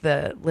only make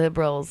the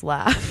liberals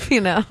laugh,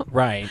 you know?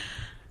 Right.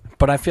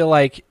 But I feel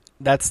like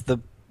that's the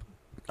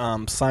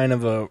sign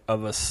of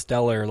a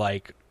stellar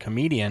like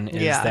comedian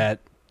is that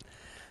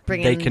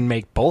they can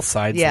make both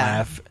sides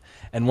laugh.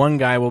 And one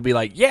guy will be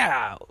like,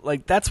 yeah,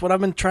 like that's what I've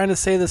been trying to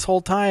say this whole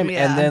time.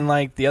 Yeah. And then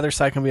like the other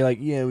side can be like,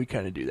 yeah, we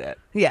kind of do that.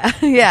 Yeah.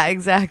 Yeah,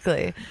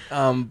 exactly.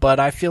 But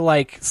I feel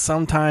like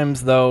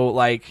sometimes though,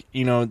 like,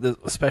 you know,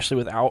 especially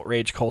with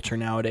outrage culture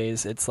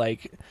nowadays, it's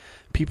like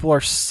people are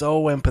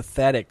so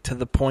empathetic to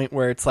the point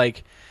where it's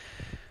like,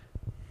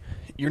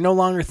 you're no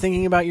longer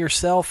thinking about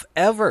yourself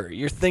ever.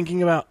 You're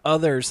thinking about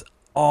others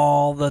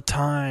all the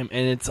time.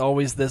 And it's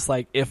always this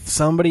like, if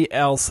somebody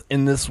else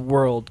in this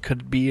world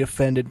could be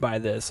offended by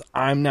this,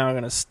 I'm now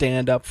going to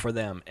stand up for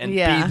them and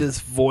be this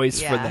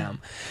voice for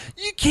them.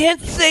 You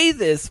can't say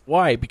this.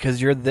 Why?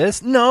 Because you're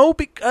this? No,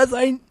 because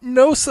I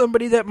know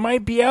somebody that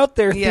might be out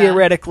there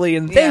theoretically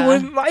and they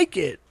wouldn't like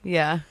it.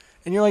 Yeah.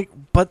 And you're like,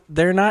 but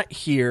they're not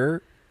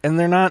here and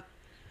they're not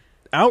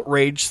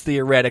outraged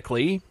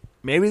theoretically.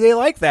 Maybe they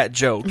like that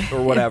joke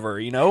or whatever,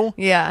 you know?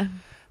 Yeah.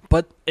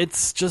 But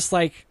it's just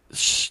like,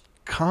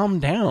 calm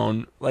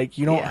down. Like,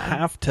 you don't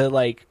have to,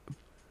 like,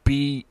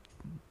 be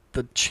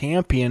the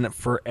champion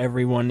for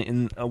everyone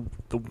in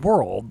the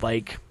world.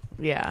 Like,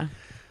 yeah.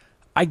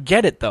 I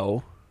get it,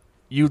 though.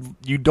 You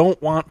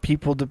don't want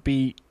people to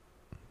be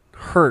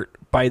hurt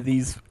by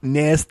these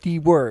nasty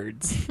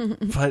words.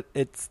 But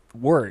it's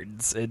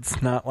words.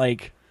 It's not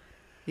like...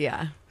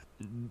 Yeah.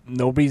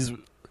 Nobody's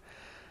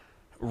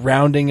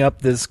rounding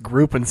up this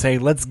group and saying,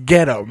 let's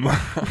get them.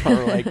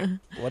 Or like,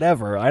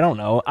 whatever. I don't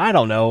know.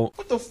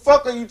 What the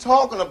fuck are you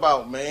talking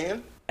about,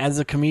 man? As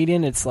a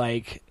comedian, it's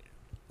like,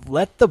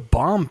 let the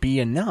bomb be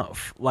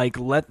enough. Like,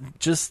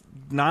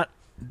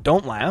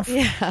 don't laugh.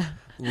 Yeah.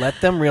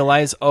 Let them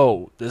realize,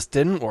 oh, this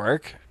didn't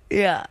work.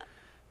 Yeah.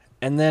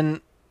 And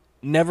then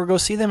never go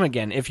see them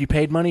again if you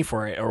paid money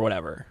for it or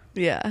whatever.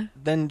 Yeah.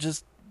 Then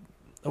just,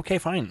 okay,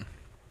 fine.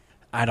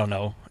 I don't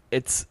know.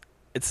 It's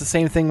the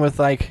same thing with,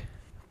 like,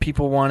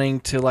 people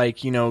wanting to,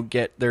 like, you know,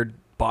 get their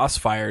boss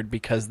fired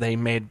because they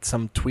made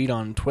some tweet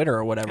on Twitter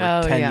or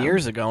whatever 10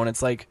 years ago. And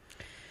it's like,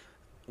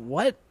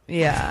 what?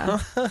 Yeah.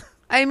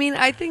 I mean,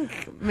 I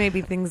think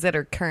maybe things that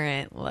are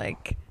current,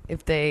 like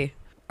if they're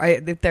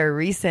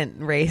recent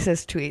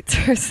racist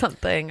tweets or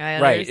something. I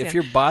understand. If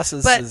your boss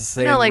is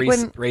saying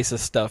racist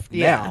stuff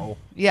now,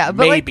 but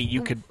maybe like,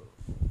 you could.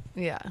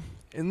 Yeah.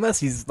 Unless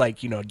he's,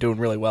 like, you know, doing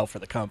really well for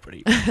the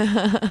company.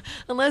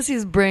 Unless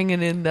he's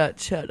bringing in that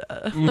cheddar.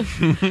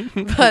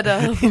 But,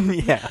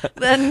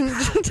 then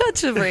a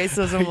touch of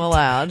racism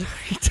allowed.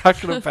 You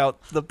talking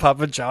about the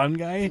Papa John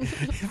guy?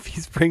 If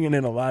he's bringing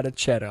in a lot of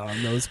cheddar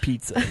on those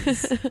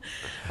pizzas,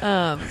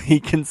 he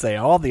can say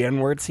all the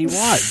N-words he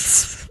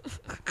wants.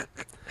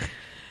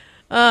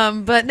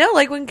 But no,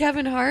 like when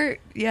Kevin Hart,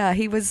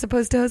 he was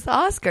supposed to host the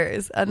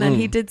Oscars, and then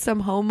he did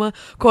some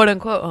quote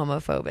unquote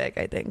homophobic,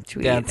 I think,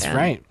 tweet. That's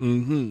right.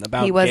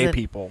 About He gay wasn't-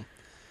 people.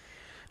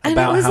 And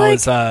About it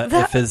was how like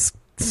if his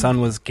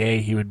son was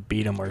gay, he would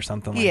beat him or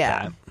something like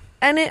that.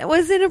 And it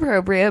was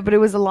inappropriate, but it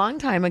was a long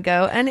time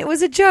ago, and it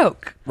was a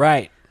joke.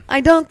 Right.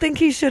 I don't think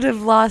he should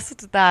have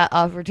lost that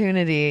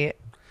opportunity.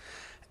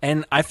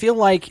 And I feel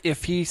like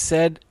if he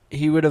said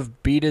he would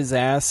have beat his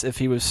ass if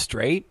he was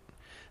straight,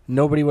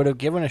 nobody would have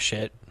given a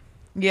shit.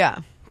 Yeah.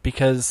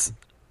 Because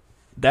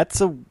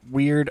that's a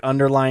weird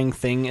underlying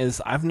thing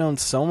is I've known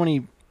so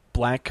many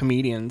black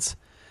comedians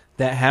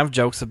that have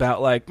jokes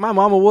about like, my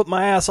mom will whoop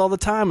my ass all the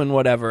time and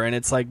whatever. And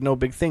it's like no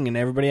big thing. And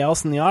everybody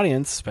else in the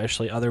audience,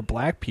 especially other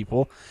black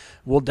people,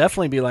 will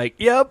definitely be like,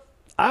 yep,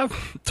 I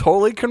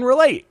totally can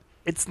relate.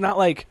 It's not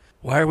like,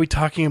 why are we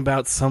talking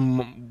about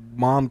some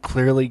mom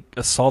clearly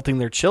assaulting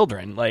their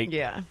children? Like,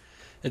 Yeah.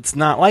 it's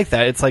not like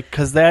that. It's like,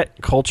 because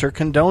that culture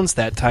condones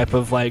that type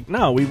of like,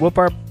 no, we whoop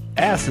our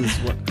asses.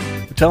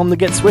 We tell them to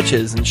get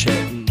switches and shit.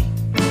 And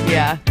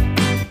Yeah.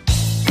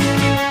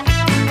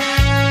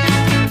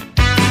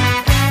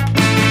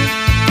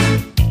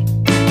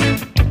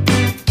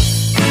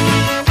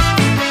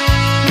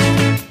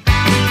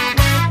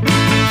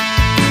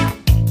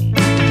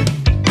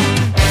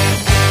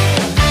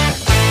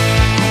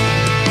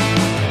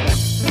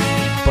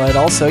 but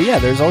also, yeah,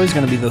 there's always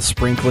going to be the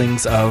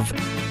sprinklings of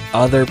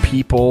other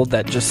people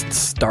that just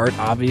start,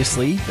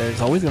 obviously.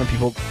 There's always going to be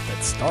people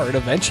that start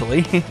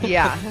eventually.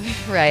 Yeah.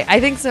 Right. I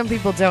think some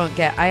people don't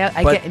get.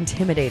 I But- get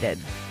intimidated.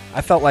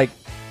 I felt like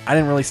I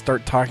didn't really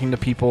start talking to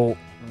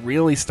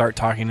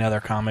other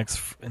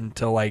comics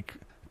until like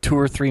 2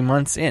 or 3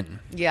 months in.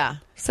 Yeah.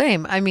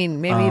 Same. I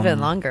mean, maybe even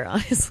longer.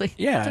 Honestly.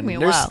 Yeah, Took me a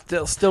there's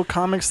while. still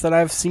comics that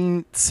I've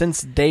seen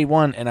since day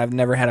one, and I've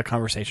never had a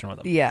conversation with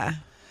them. Yeah.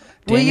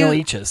 Daniel Will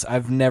you- Eaches,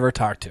 I've never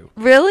talked to.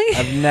 Really?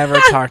 I've never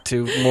talked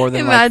to more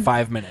than like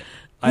 5 minutes.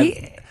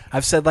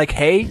 I've said like,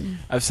 hey,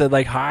 I've said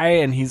like, hi,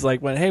 and he's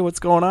like, went, hey, what's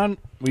going on?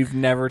 We've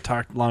never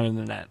talked longer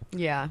than that.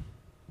 Yeah.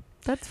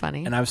 That's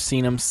funny. And I've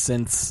seen him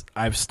since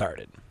I've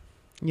started.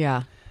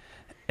 Yeah.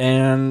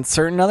 And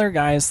certain other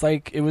guys,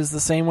 like, it was the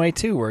same way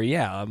too, where,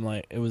 yeah, I'm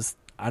like, it was,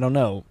 I don't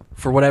know,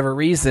 for whatever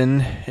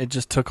reason, it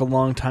just took a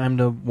long time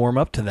to warm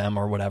up to them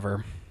or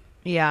whatever.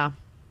 Yeah.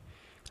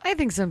 I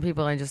think some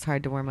people are just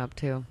hard to warm up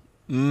to.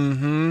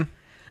 Mm-hmm.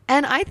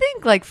 And I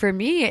think, like, for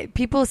me,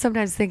 people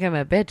sometimes think I'm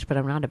a bitch, but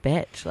I'm not a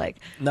bitch. Like,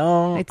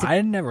 No,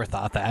 I never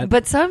thought that.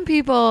 but some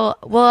people,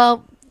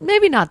 well,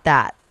 maybe not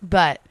that,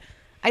 but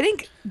I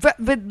think, but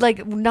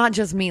like, not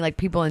just me, like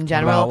people in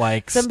general, About,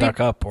 like, some stuck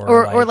peop- up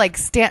or like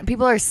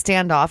people are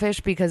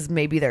standoffish because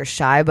maybe they're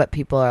shy, but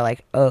people are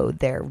like, oh,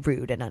 they're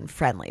rude and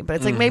unfriendly. But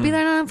it's like, maybe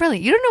they're not unfriendly.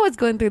 You don't know what's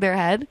going through their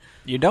head.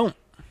 You don't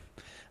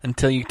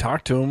until you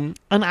talk to them.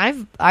 And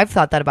I've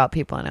thought that about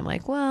people, and I'm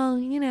like, well,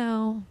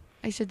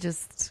 I should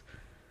just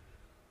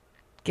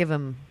give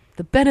them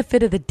the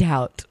benefit of the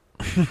doubt.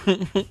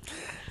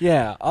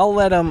 Yeah, I'll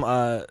let them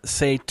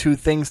say 2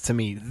 things to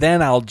me,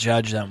 then I'll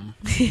judge them.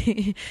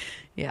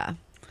 Yeah.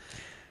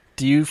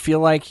 Do you feel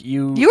like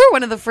you were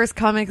one of the first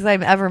comics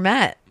I've ever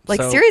met.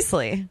 Like, So-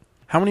 seriously.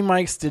 How many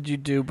mics did you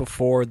do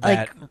before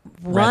that? Like,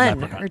 Red 1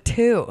 Leprechaun? or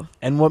 2.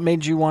 And what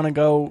made you want to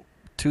go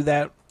to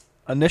that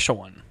initial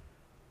one?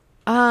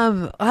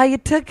 I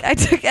took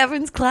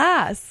Evan's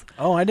class.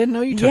 Oh, I didn't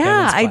know you took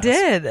Yeah, Evan's I class.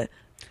 did.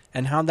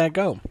 And how'd that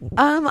go?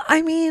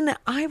 I mean,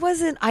 I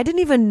didn't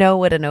even know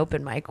what an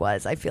open mic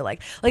was. I feel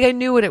like I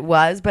knew what it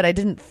was, but I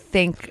didn't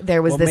think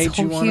there was What this made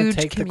you whole wanna huge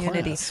take the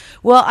community. class?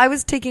 Well, I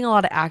was taking a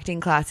lot of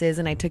acting classes,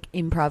 and I took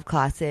improv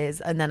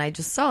classes, and then I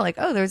just saw like,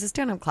 oh, there's a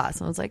stand-up class,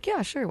 and I was like,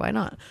 yeah, sure, why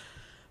not?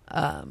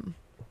 And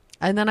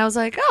then I was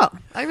like, oh,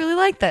 I really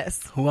like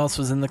this. Who else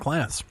was in the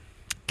class?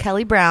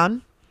 Kelly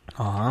Brown.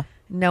 Uh-huh.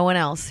 No one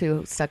else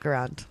who stuck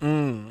around.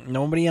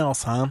 Nobody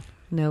else, huh?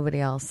 Nobody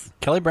else.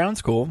 Kelly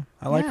Brown's cool.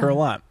 I like her a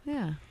lot.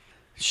 Yeah.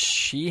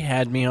 She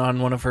had me on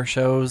one of her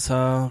shows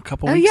a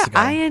couple Oh weeks yeah, ago.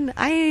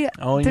 I.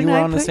 You didn't were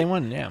I on the put- same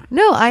one, yeah.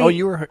 No, Oh,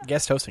 you were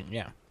guest hosting,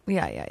 yeah.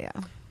 Yeah.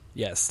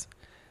 Yes.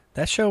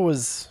 That show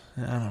was,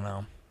 I don't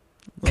know,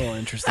 a little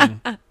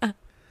interesting. A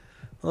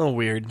little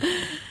weird.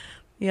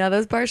 Yeah,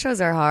 those bar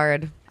shows are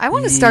hard. I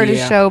want to start a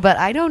Yeah. show, but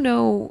I don't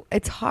know.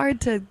 It's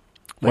hard to.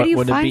 Where What do you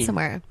would it find be?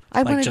 somewhere? I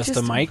Like wanna just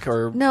a mic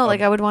or no? a-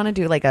 Like I would want to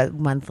do like a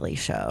monthly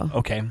show,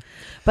 Okay.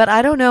 but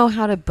I don't know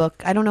how to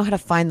book. I don't know how to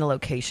find the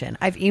location.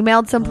 I've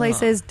emailed some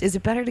places. Is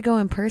it better to go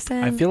in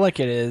person? I feel like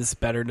it is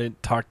better to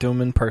talk to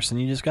him in person.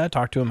 You just got to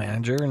talk to a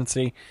manager and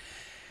see,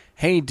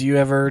 hey, do you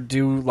ever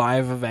do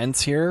live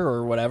events here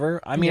or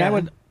whatever? I mean, I Yeah.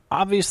 would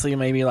obviously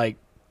maybe like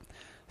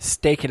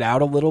stake it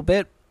out a little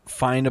bit,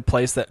 find a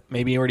place that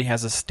maybe already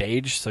has a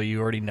stage so you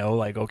already know,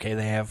 like, okay,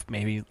 they have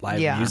maybe live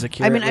music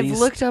here. I mean, at I've least.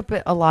 looked up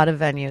at a lot of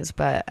venues,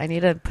 but I need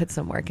to put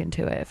some work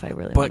into it if I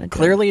really want to. But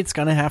clearly it's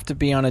going to have to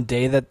be on a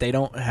day that they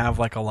don't have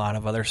like a lot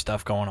of other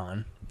stuff going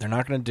on. They're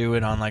not going to do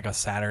it on like a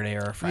Saturday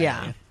or a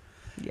Friday.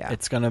 Yeah.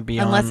 It's going to be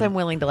Unless on... I'm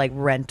willing to like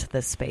rent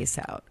the space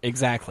out.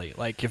 Exactly.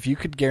 Like if you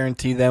could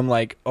guarantee them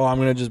like, oh, I'm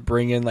going to just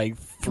bring in like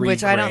 $3,000.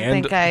 Which I don't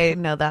think I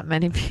know that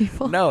many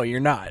people. No, you're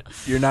not.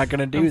 You're not going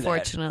to do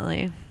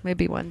Unfortunately.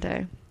 Maybe one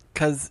day.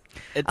 Because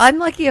I'm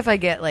lucky if I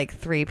get like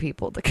 3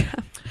 people to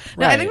come.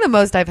 No, I Right. think the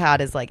most I've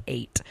had is like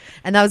 8.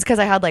 And that was because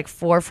I had like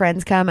 4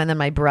 friends come and then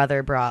my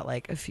brother brought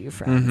like a few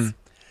friends. Mm-hmm.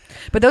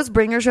 But those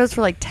bringer shows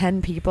for like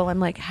 10 people, I'm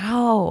like,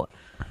 how?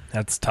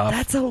 That's tough.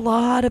 That's a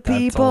lot of That's a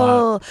people.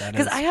 lot. That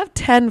Because is. I have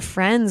 10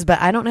 friends,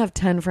 but I don't have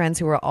 10 friends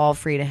who are all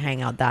free to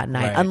hang out that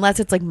night. Right. Unless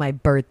it's like my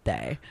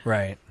birthday.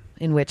 Right.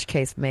 In which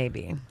case,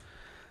 maybe.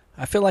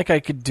 I feel like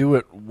I could do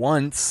it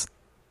once,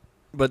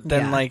 but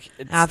then Yeah. like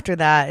it's, After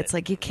that, it's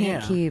like you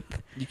can't Yeah. keep.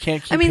 you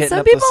can't keep I mean, hitting some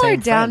up the people are same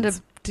down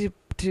friends.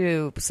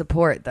 to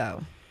support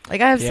though.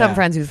 Like I have Yeah. some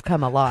friends who've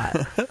come a lot.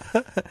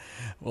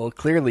 Well,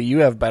 clearly you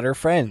have better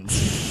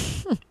friends.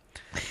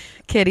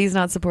 Kitty's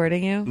not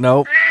supporting you.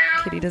 Nope.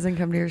 Kitty doesn't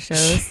come to your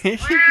shows.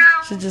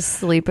 She's just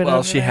sleeping. Well,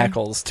 over she there.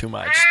 heckles too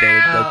much. They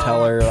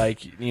tell her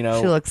like, you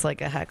know, She looks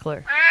like a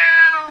heckler.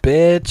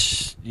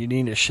 bitch, you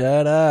need to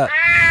shut up.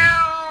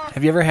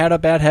 Have you ever had a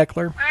bad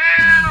heckler?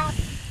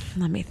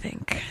 Let me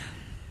think.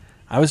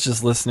 I was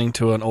just listening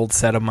to an old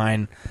set of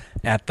mine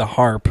at the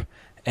harp,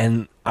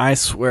 and I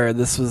swear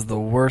this was the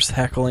worst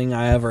heckling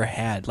I ever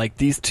had. Like,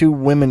 these 2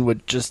 women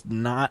would just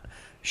not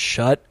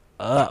shut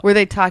up. Were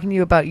they talking to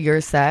you about your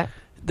set?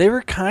 They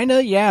were kind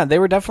of, yeah, they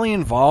were definitely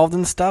involved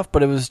and stuff,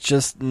 but it was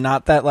just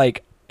not that,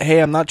 like, hey,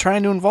 I'm not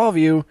trying to involve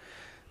you,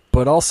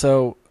 but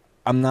also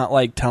I'm not,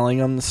 like, telling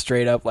them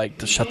straight up, like,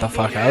 to shut the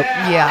fuck up.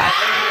 Yeah.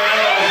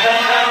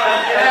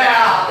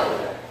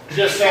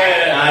 Just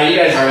saying. You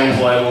guys are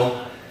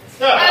unemployable.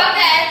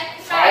 Okay.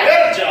 I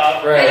got a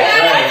job. Right. I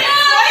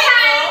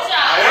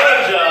got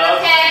a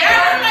job.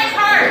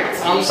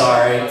 I'm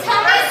sorry. Guess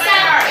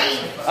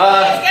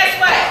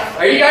what?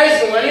 Are you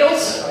guys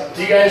millennials?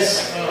 Do you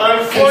guys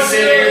Unfortunately,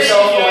 consider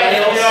yourself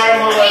millennials? we are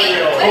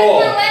millennials. Cool.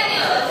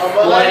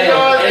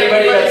 Millennials.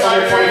 Anybody that's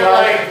under 25?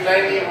 Like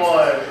 91.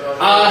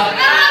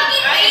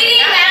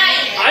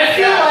 I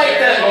feel like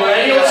that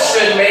millennials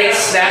should make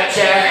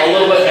Snapchat a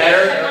little bit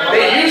better.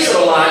 They use it a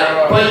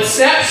lot, but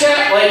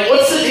Snapchat, like,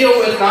 what's the deal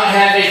with not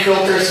having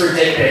filters for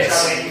dick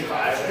pics?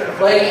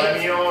 Like,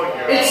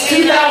 it's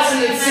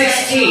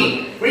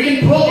 2016. We can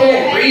put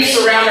little wreaths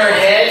around our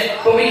head,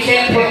 but we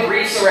can't put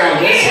wreaths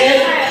around this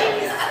head?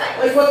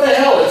 Like, what the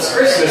hell? It's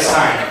Christmas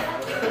time.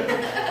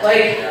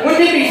 Like,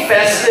 wouldn't it be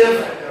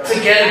festive to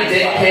get a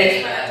dick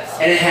pic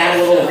and it had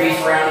a little wreath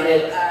around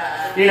it?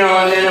 You know,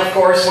 and then, of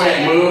course, when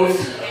it moved,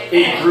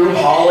 it grew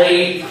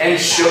holly and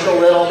shook a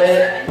little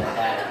bit.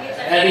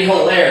 That'd be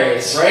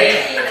hilarious, right?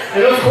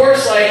 And of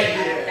course, like,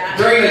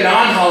 during the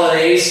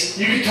non-holidays,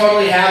 you could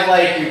totally have,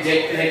 like, your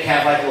dick pic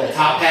have, like, a little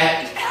top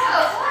hat.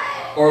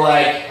 Or,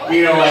 like,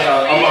 you know, like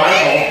a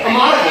monocle. A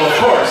monocle, of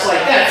course.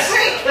 Like, that's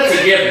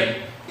a given.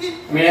 I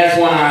mean, it has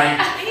one eye.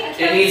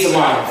 It needs a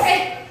monocle.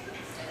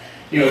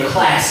 You know,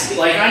 classy.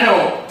 Like, I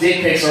know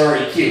dick pics are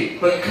already cute,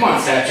 but come on,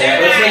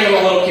 Snapchat, let's make them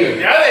a little cuter.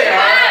 Yeah, they are.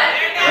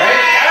 Right?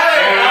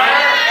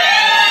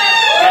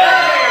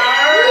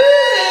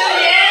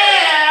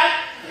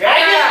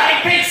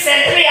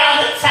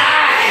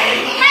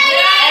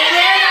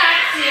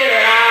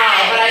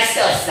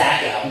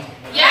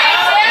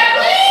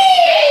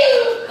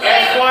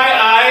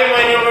 FYI,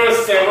 my number is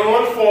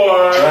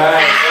 714.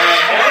 Right.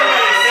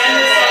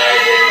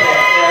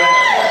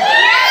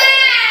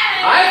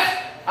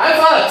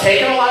 I've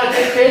taken a lot of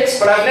dick pics,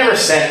 but I've never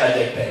sent a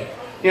dick pic.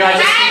 You know, I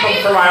just keep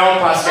them for my own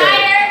posterity.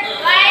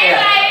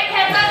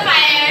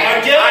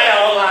 I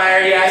know,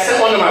 liar. Yeah, I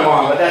sent one to my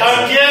mom, but that's...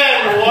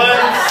 Again, what?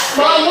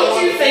 Mom, what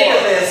do you think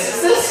of this?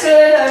 Is this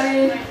good? I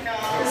mean,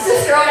 is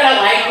this girl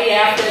gonna like me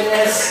after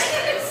this?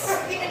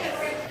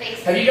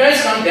 Have you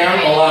guys gone down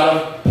a lot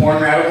of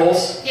porn rabbit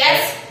holes?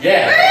 Yes.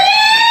 Yeah.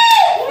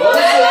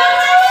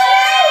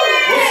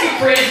 What's the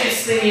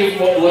craziest thing you've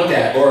looked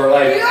at or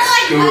like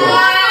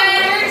Googled?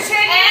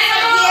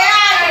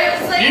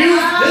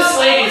 This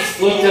lady's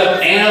looked up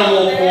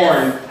animal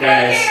porn,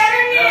 guys.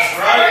 That's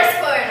right.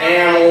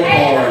 Animal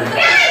porn.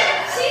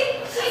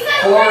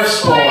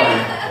 Horse porn.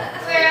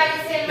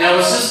 Now,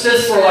 was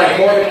this for like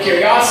morbid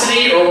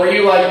curiosity, or were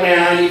you like, man,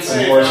 I need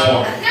some horse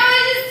porn?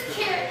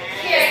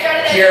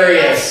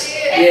 Curious.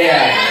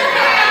 Yeah.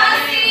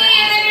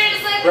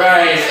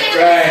 Right.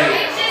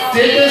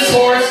 Did this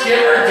horse give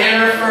her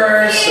dinner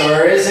first,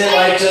 or is it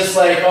like just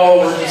like, oh,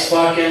 we're just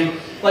fucking?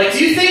 Like,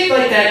 do you think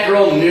like that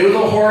girl knew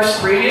the horse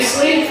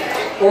previously?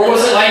 Or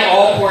was it like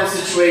all porn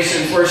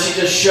situations where she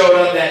just showed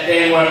up that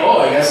day and went,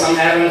 oh, I guess I'm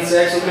having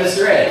sex with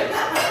Mr. Ed?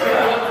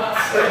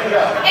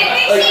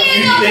 Like,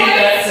 you think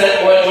that's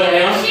what went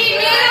down? She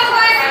knew the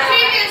horse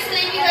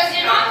previously because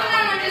you're not the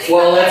one who just.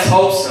 Well, let's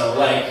hope so.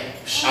 Like,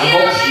 I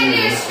hope she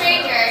knew knew. a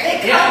stranger.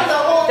 Yeah,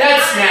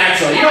 that's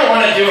natural. You don't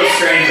want to do a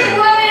stranger.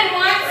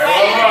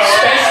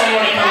 Especially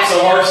when it comes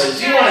to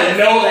horses. You want to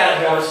know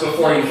that horse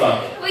before you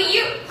fuck it. Well,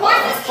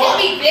 horses can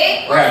be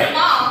big or Right.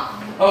 small.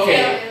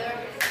 Okay.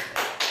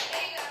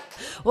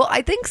 Well,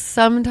 I think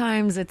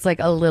sometimes it's like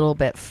a little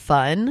bit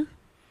fun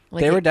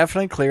Like they were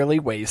definitely clearly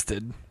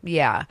wasted.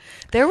 Yeah.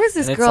 There was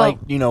this And girl.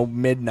 it's like,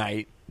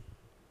 midnight.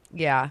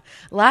 Yeah.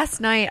 Last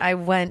night I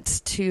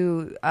went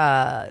to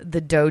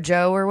the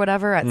dojo or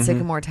whatever at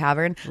Sycamore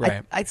Tavern.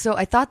 Right. So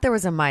I thought there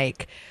was a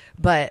mic,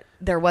 but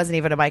there wasn't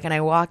even a mic. And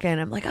I walk in,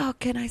 I'm like, oh,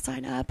 can I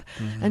sign up?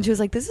 And she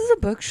was like, this is a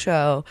book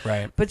show.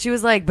 Right. But she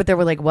was like, but there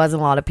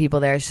wasn't a lot of people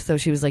there. So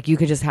she was like, you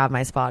could just have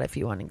my spot if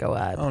you want to go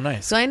up. Oh,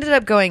 nice. So I ended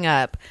up going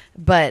up.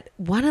 But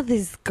one of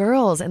these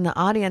girls in the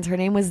audience, her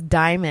name was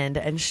Diamond.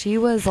 And she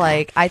was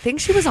like, I think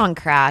she was on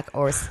crack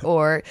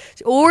or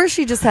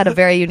she just had a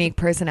very unique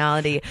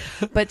personality.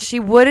 But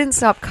she wouldn't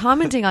stop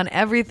commenting on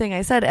everything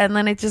I said. And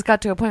then it just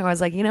got to a point where I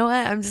was like, you know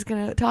what? I'm just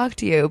going to talk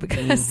to you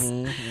because,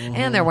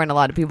 and there weren't a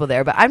lot of people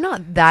there, but I'm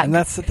not that. And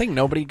that's the thing.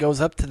 Nobody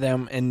goes up to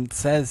them and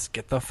says,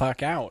 get the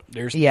fuck out.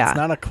 It's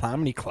not a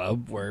comedy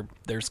club where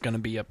there's going to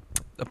be a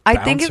I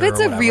think if it's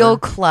a real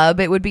club,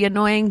 it would be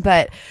annoying,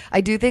 but I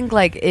do think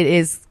like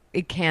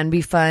it can be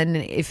fun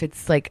if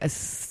it's like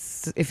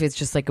if it's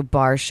just like a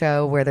bar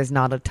show where there's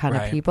not a ton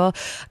of people.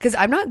 Because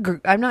I'm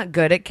not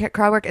good at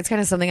crowd work. It's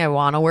kind of something I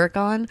want to work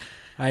on.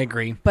 I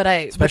agree. But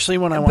especially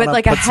when I want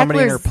to put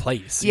somebody in their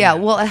place. Yeah,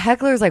 well, a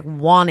heckler is like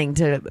wanting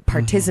to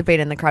participate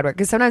in the crowd work.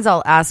 Because sometimes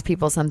I'll ask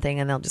people something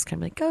and they'll just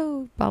kind of like,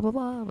 oh, blah, blah,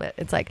 blah. But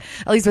it's like,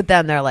 at least with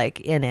them, they're like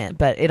in it.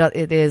 But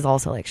it is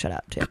also like, shut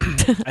up, too.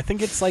 I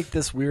think it's like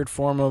this weird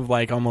form of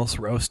like almost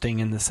roasting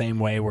in the same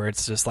way where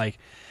it's just like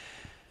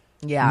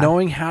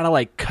knowing how to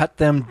like cut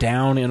them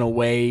down in a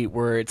way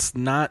where it's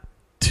not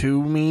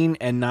too mean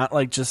and not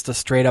like just a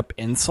straight up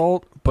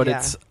insult. But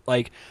it's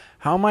like,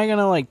 how am I going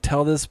to like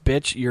tell this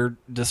bitch you're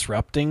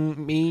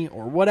disrupting me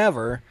or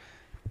whatever,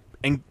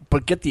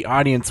 but get the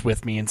audience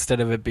with me instead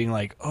of it being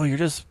like, oh, you're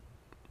just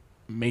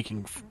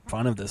making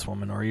fun of this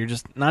woman, or you're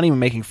just not even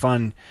making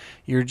fun,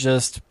 you're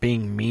just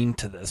being mean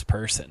to this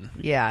person.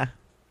 Yeah.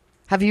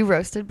 Have you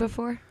roasted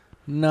before?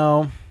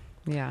 No.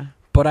 Yeah.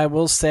 But I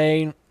will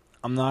say,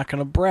 I'm not going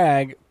to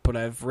brag, but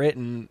I've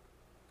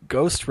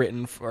ghost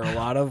written for a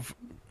lot of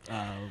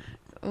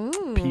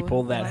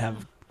people that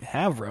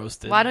have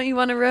roasted. Why don't you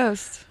want to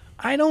roast?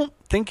 I don't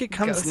think it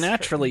comes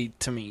naturally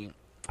to me.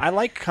 I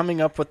like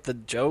coming up with the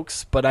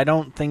jokes, but I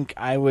don't think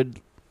I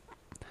would.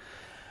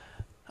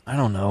 I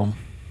don't know.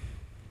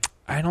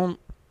 I don't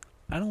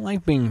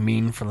like being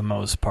mean for the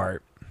most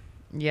part.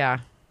 Yeah.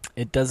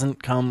 It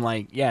doesn't come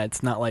like,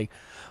 it's not like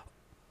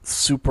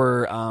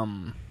super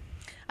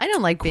I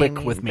don't like being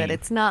mean, with me. But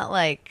it's not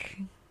like,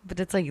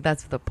 but it's like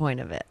that's the point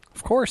of it.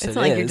 Of course, it's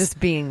not like you're just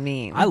being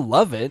mean. I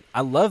love it.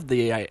 I love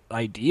the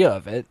idea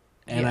of it.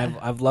 And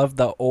I've loved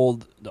the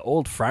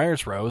old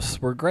Friars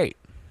roasts were great,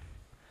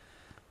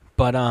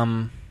 but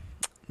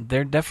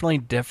they're definitely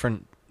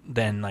different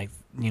than like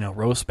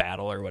roast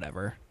battle or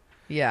whatever.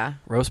 Yeah,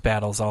 roast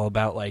battle's all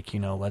about like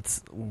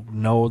let's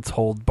no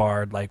hold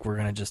barred, like we're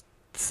gonna just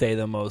say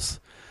the most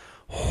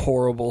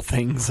horrible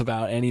things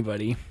about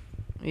anybody.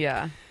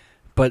 Yeah,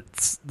 but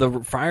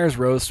the Friars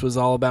roast was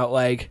all about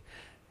like,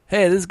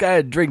 hey, this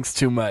guy drinks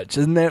too much.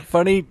 Isn't that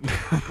funny?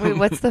 Wait,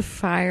 what's the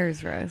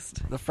Friars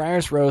roast? The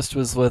Friars roast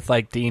was with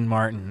like Dean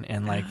Martin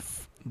and like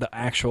the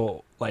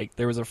actual like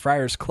there was a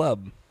Friars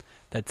club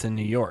that's in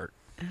New York.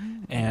 Oh.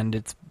 And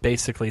it's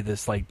basically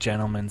this like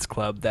gentleman's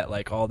club that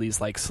like all these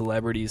like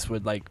celebrities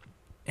would like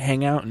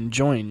hang out and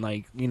join,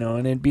 like,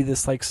 and it'd be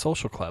this like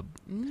social club.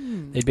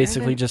 They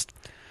basically just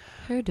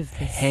heard of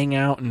this. Hang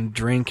out and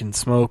drink and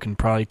smoke and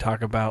probably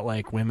talk about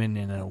like women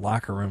in a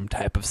locker room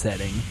type of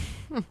setting.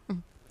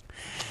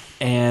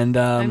 And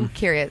I'm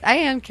curious. I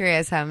am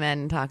curious how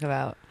men talk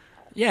about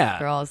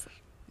girls.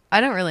 I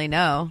don't really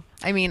know.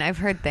 I mean, I've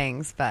heard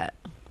things, but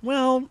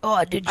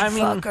did you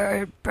fuck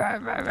her? Blah,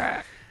 blah,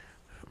 blah.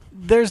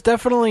 There's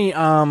definitely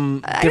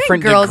different I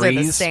think girls degrees.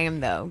 Are the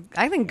same though.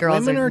 I think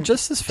girls women are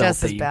just as filthy.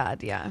 Just as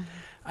bad. Yeah.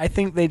 I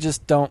think they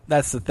just don't.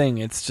 That's the thing.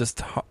 It's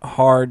just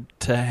hard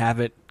to have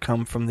it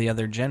come from the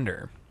other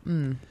gender.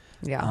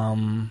 Yeah.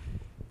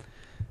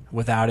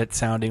 Without it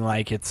sounding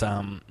like it's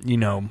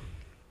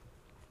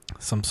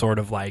some sort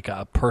of like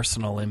a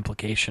personal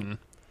implication.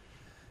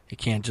 It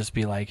can't just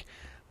be like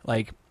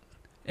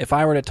if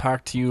I were to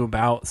talk to you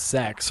about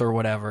sex or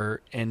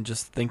whatever and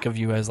just think of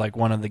you as like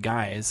one of the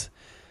guys,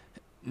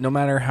 no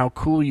matter how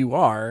cool you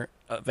are,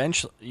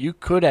 eventually you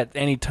could at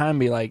any time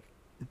be like,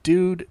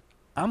 dude,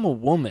 I'm a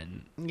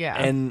woman. Yeah.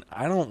 And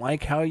I don't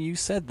like how you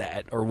said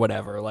that or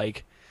whatever.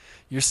 Like,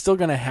 you're still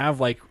going to have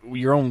like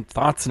your own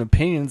thoughts and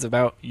opinions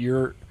about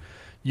you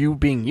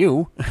being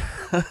you.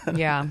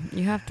 Yeah,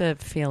 you have to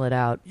feel it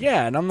out.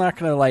 Yeah, and I'm not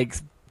going to like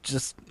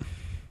just...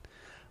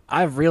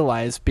 I've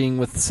realized being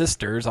with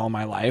sisters all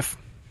my life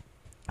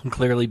and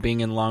clearly being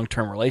in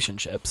long-term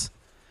relationships,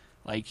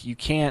 like you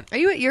can't...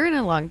 You're in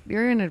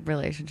a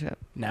relationship.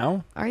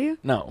 Now? Are you?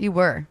 No. You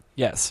were?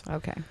 Yes.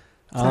 Okay.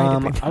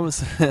 I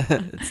was...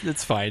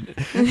 it's fine.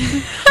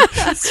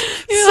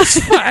 It's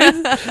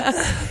fine.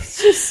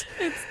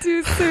 It's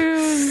too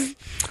soon.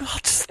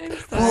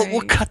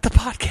 We'll cut the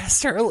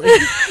podcast early.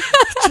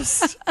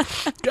 Just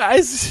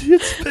guys,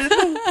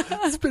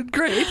 it's been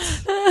great.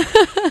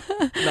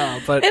 No,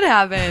 but it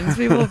happens.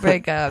 People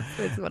break up.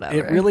 It's whatever.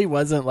 It really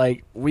wasn't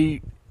like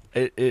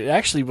it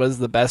actually was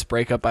the best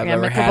breakup I've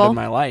ever had Amicable? in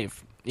my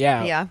life.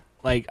 Yeah. Yeah.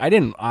 Like I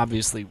didn't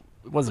obviously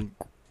it wasn't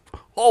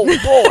oh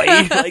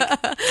boy,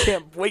 like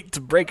can't wait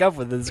to break up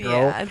with this girl.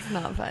 Yeah, it's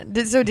not fun.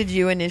 So did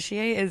you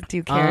initiate? Do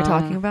you care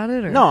talking about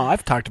it? Or? No,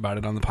 I've talked about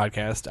it on the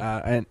podcast.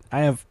 And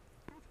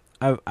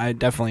I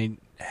definitely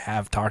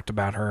have talked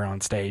about her on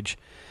stage.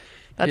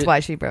 That's why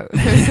she broke. She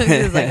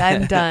was like,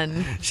 I'm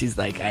done. She's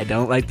like, I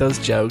don't like those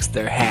jokes.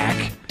 They're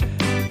hack.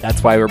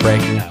 That's why we're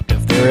breaking up.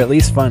 If they were at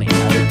least funny,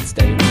 I would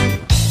stay with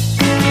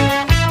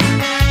you.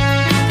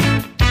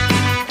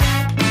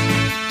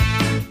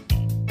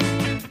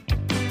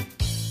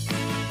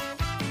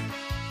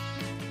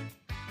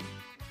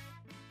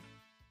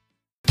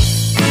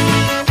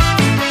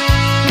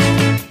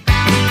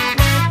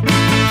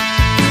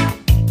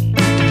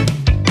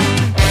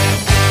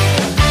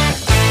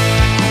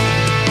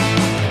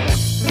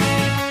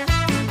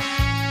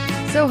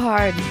 So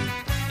hard.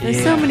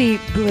 There's so many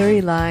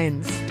blurry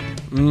lines.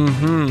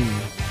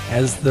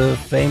 As the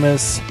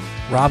famous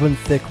Robin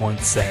Thicke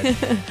once said.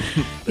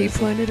 He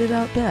pointed it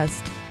out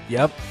best.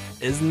 Yep.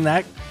 Isn't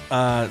that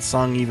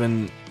song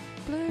even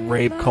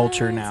rape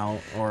culture now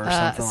or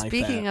something like that?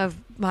 Speaking of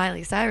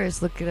Miley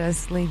Cyrus, look at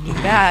us leaning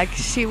back.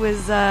 She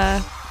was,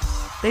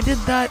 they did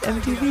that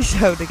MTV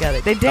show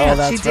together. They danced.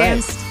 that's she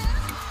danced.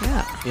 right.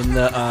 Yeah. In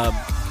the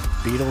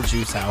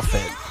Beetlejuice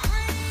outfit.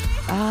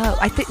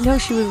 I think, no,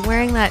 she was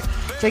wearing that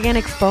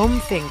gigantic foam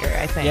finger,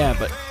 I think. Yeah,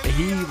 but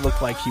he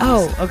looked like he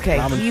was. Oh, okay.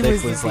 Robin He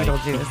Thicke was the like, he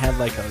Beetlejuice. had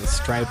like a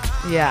striped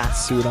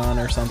suit on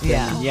or something.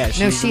 Yeah. And yeah.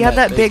 No, was she in had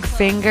that big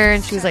finger,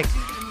 and she was like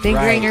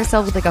fingering Right.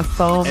 herself with like a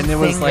foam And it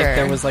was finger. like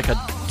there was like a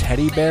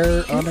teddy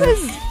bear on It her.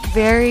 was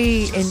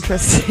very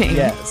interesting.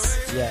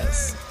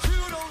 Yes.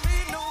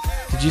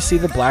 Did you see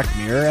the Black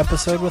Mirror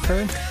episode with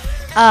her?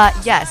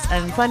 Yes,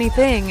 and funny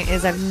thing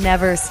is I've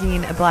never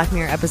seen a Black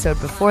Mirror episode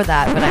before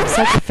that, but I'm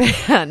such a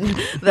fan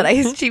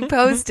that she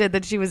posted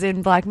that she was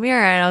in Black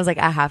Mirror, and I was like,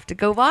 I have to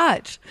go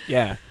watch.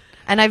 Yeah.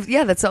 And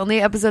that's the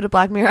only episode of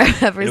Black Mirror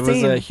I've ever It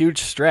seen. was a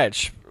huge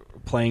stretch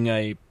playing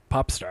a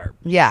pop star.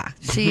 Yeah,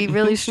 she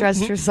really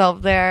stressed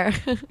herself there.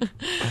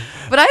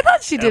 But I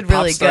thought she did a pop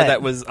really star good.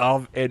 that was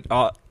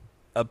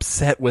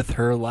upset with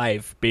her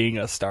life being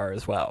a star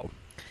as well.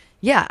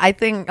 Yeah, I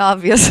think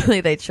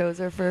obviously they chose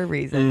her for a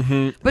reason.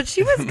 Mm-hmm. But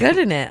she was good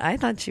in it. I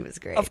thought she was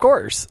great. Of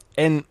course.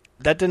 And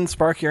that didn't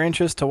spark your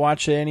interest to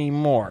watch it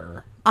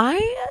anymore.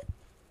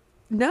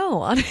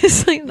 No,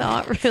 honestly,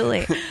 not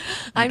really.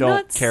 You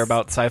don't care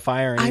about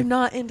sci-fi or anything? I'm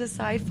not into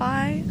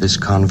sci-fi. This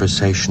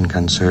conversation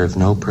can serve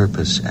no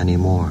purpose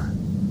anymore.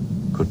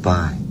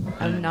 Goodbye.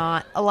 I'm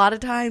not. A lot of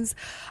times,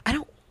 I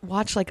don't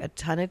watch like a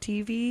ton of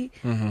TV,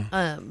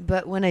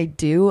 but when I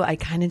do, I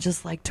kind of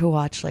just like to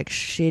watch like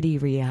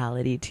shitty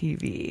reality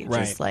TV, Right.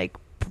 just like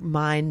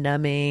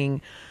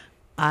mind-numbing.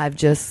 I've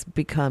just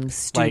become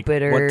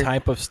stupider. Like, what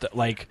type of stuff?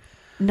 Like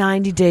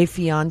 90 Day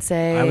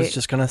Fiance. I was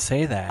just gonna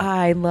say that.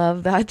 I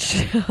love that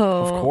show.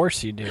 Of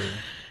course you do.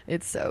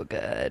 It's so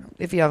good.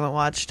 If you haven't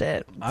watched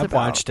it, I've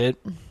watched it.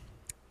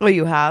 Oh,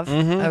 you have?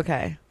 Mhm.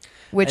 Okay.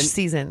 Which And,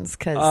 seasons?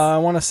 Because I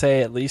want to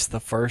say at least the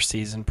first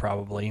season,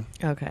 probably.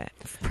 okay,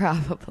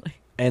 probably.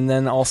 And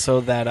then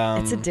also that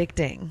It's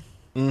addicting.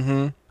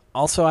 Mm-hmm.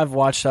 Also, I've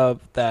watched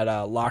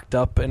that Locked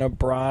Up in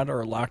Abroad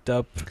or Locked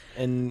Up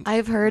in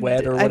I've heard.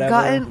 Wed or I've whatever.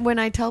 gotten when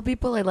I tell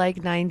people I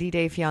like 90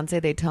 Day Fiance,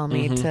 they tell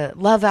me to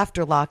Love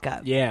After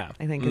Lockup. Yeah,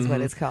 I think is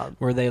what it's called.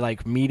 Where they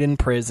like meet in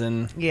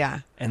prison. Yeah.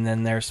 And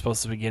then they're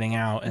supposed to be getting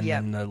out, and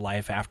Yep. then the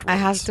life afterwards. I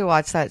have to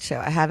watch that show.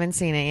 I haven't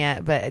seen it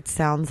yet, but it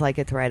sounds like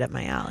it's right up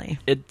my alley.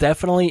 It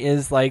definitely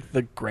is like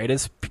the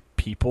greatest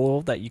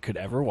people that you could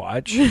ever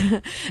watch.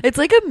 It's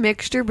like a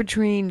mixture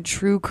between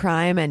true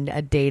crime and a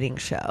dating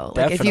show.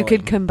 Like if you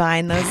could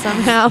combine those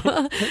somehow,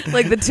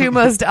 like the two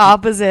most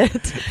opposite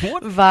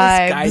What if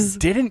vibes. This guy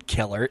didn't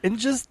kill her and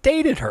just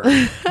dated her,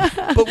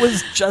 but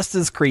was just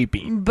as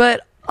creepy.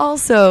 But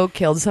also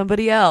killed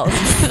somebody else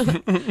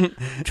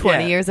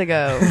 20 years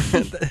ago.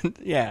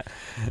 Yeah.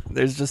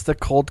 There's just a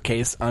cold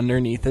case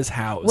underneath his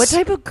house. What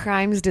type of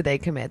crimes do they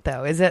commit,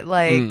 though? Is it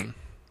like...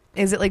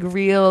 Is it like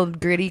real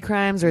gritty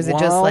crimes, or is it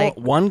just like...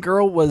 One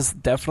girl was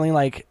definitely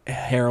like a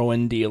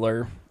heroin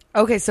dealer.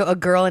 Okay, so a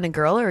girl and a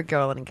girl, or a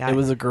girl and a guy? It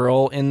was a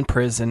girl in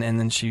prison, and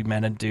then she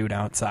met a dude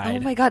outside. Oh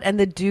my god, and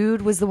the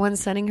dude was the one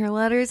sending her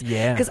letters?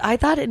 Yeah. Because I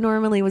thought it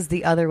normally was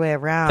the other way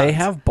around. They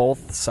have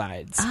both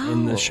sides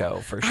in the Oh. show,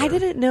 for sure. I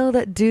didn't know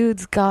that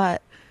dudes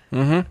got...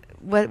 Mm-hmm.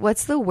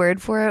 What's the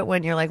word for it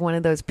when you're like one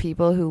of those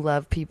people who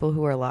love people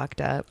who are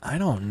locked up? I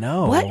don't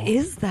know. What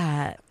is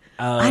that?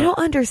 I don't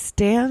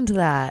understand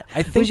that.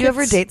 I think Would you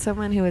ever it's- date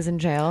someone who was in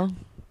jail?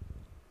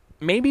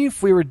 Maybe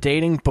if we were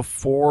dating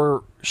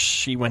before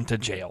she went to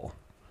jail.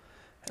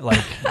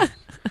 Like,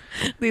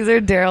 These are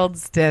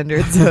Daryl's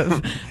standards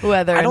of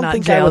whether I or don't not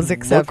think I jail would is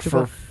acceptable.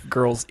 look for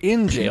girls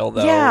in jail,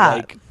 though. Yeah.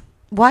 Like,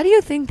 Why do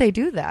you think they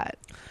do that?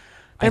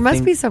 There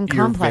must be some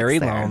you're complex very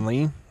there.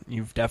 lonely.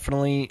 You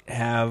definitely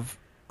have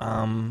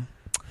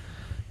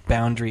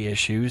boundary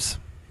issues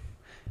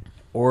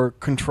or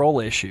control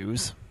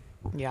issues.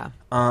 Yeah.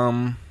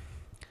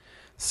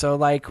 So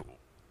like,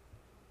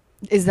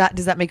 does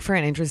that make for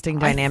an interesting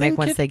I dynamic think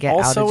once it they get out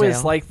of also jail?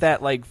 is like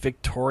that, like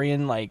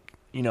Victorian, like,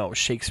 you know,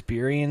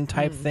 Shakespearean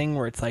type thing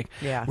where it's like,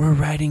 Yeah. we're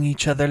writing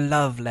each other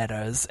love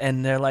letters,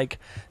 and they're like,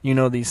 you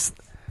know, these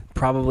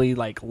probably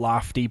like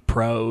lofty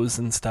prose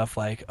and stuff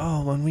like,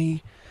 oh, when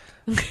we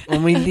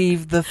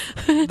leave the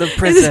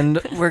prison,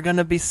 we're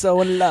gonna be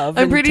so in love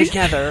and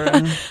together.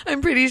 And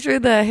I'm pretty sure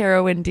the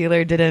heroin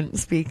dealer didn't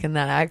speak in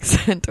that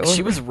accent. Or...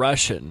 She was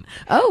Russian.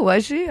 Oh,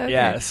 was she? Okay.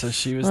 Yeah, so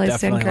she was well, I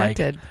stand definitely like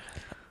corrected.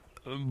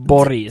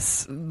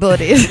 Boris.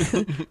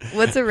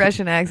 What's a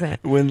Russian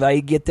accent? When I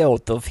get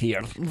out of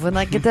here. When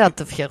I get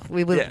out of here,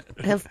 we will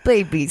have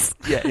babies.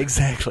 Yeah,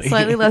 exactly.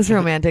 Slightly less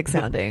romantic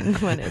sounding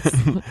when it's.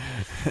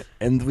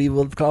 And we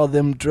will call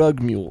them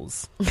drug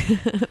mules.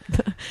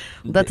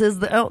 That is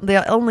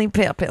the only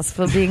purpose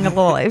for being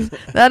alive.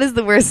 That is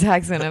the worst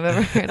accent I've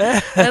ever heard.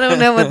 I don't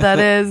know what that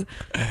is.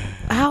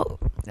 How?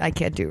 I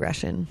can't do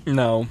Russian.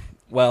 No.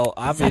 Well,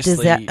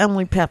 obviously. That is the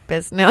only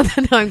purpose. Now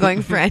I'm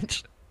going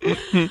French.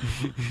 Okay,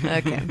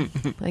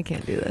 I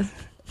can't do this.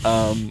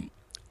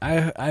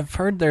 I've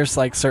heard there's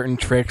like certain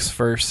tricks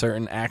for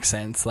certain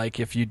accents. Like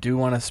if you do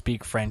want to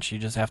speak French, you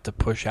just have to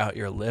push out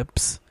your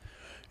lips,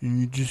 and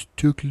you just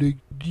talk like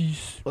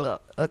this. Well,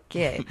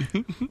 okay.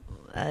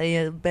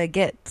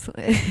 Baguette.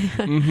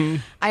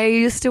 I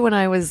used to, when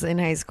I was in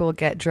high school,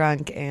 get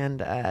drunk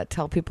and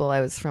tell people I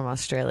was from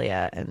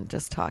Australia and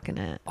just talking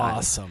it.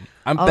 Awesome.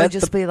 I would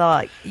just be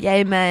like,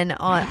 "Yeah, man,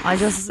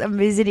 I'm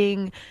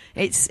visiting.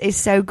 It's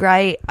so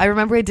great." I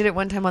remember I did it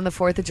one time on the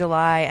 4th of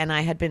July, and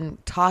I had been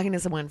talking to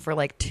someone for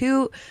like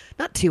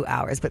not 2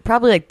 hours, but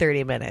probably like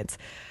 30 minutes.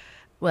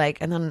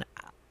 And then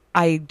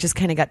I just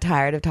kind of got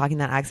tired of talking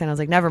that accent. I was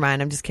like, never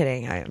mind, I'm just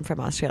kidding. I'm from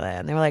Australia.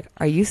 And they were like,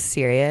 are you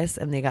serious?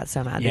 And they got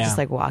so mad. They just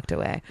like walked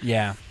away.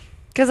 Yeah.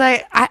 Because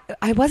I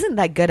wasn't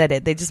that good at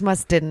it. They just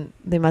must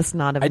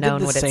not have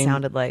known what it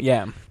sounded like.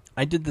 Yeah.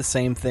 I did the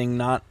same thing,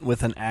 not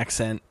with an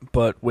accent,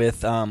 but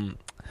with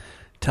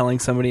telling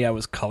somebody I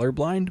was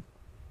colorblind.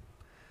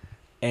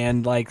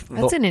 And like...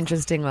 That's an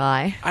interesting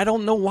lie. I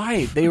don't know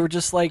why. They were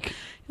just like...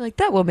 You're like,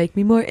 that will make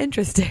me more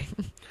interesting.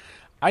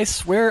 I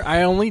swear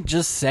I only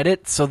just said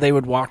it so they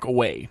would walk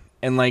away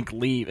and like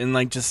leave and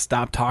like just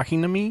stop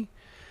talking to me,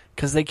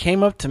 because they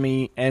came up to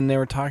me and they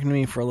were talking to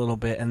me for a little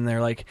bit and they're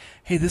like,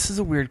 hey, this is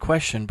a weird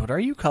question, but are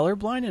you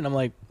colorblind? And I'm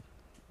like,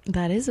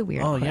 that is a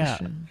weird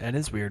question. Yeah, that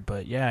is weird,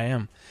 but yeah, I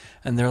am.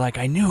 And they're like,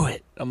 I knew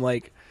it. I'm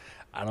like,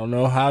 I don't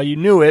know how you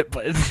knew it,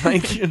 but it's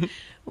like...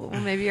 Well,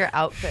 maybe your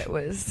outfit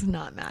was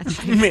not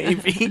matching.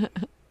 Maybe.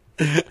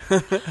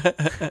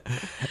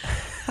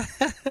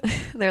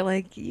 They're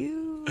like,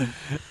 you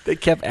They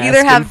kept asking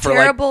either have for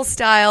terrible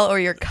style or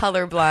you're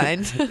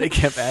colorblind. They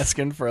kept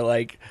asking for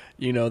like,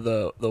 you know,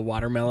 the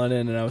watermelon,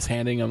 and I was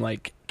handing them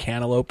like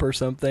cantaloupe or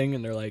something,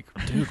 and they're like,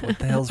 dude, what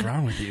the hell's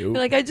wrong with you? You're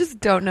like, I just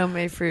don't know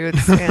my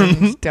fruits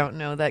and don't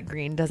know that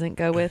green doesn't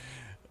go with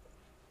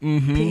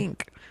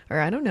pink, or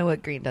I don't know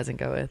what green doesn't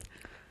go with.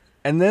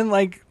 And then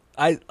like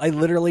I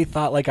literally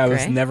thought like I was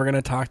Gray? never going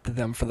to talk to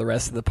them for the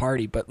rest of the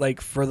party. But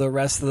like for the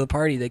rest of the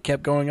party, they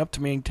kept going up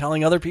to me and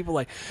telling other people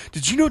like,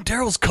 did you know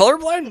Daryl's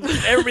colorblind? And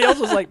everybody else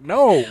was like,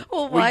 no,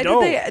 well, why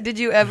did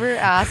you ever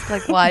ask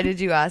like, why did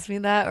you ask me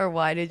that? Or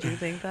why did you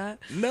think that?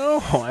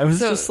 No, I was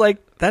just like,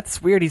 that's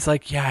weird. He's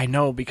like, yeah, I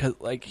know, because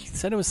like he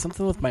said it was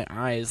something with my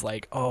eyes.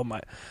 Like,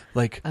 my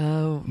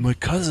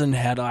cousin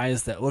had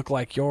eyes that look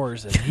like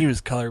yours and he was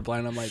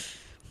colorblind. I'm like,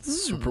 this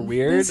is super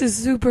weird. This is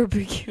super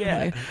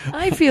peculiar. Yeah.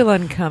 I feel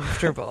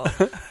uncomfortable.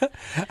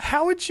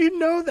 How would you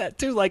know that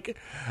too? Like,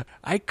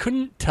 I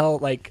couldn't tell.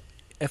 Like,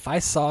 if I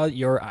saw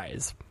your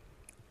eyes,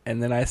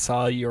 and then I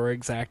saw your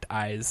exact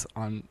eyes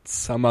on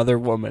some other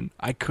woman,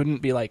 I couldn't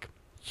be like,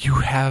 you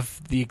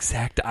have the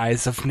exact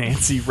eyes of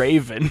Nancy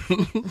Raven.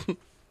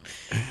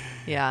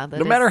 Yeah.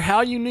 No matter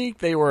how unique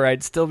they were,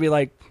 I'd still be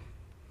like,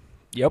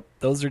 yep,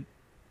 those are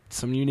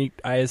some unique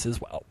eyes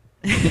as well.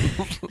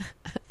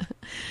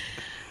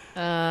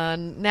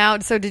 Now,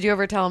 so did you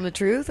ever tell him the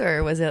truth,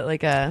 or was it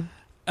like a...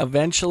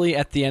 Eventually,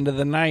 at the end of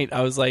the night,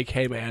 I was like,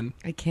 hey, man,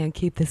 I can't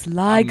keep this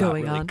lie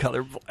going I'm on. not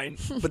really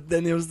colorblind. But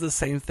then it was the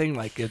same thing.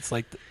 Like, it's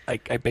like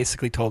I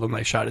basically told him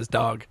I shot his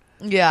dog.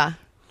 Yeah.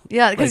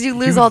 Yeah, because Like, you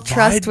lose you all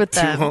trust lied with to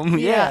them. him,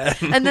 yeah.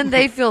 And then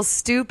they feel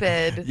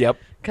stupid. Yep.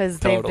 Because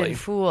Totally. they've been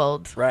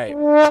fooled. Right.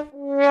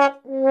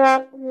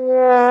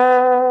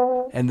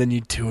 And then you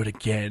do it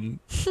again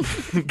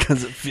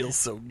because it feels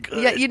so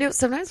good. Yeah, you know,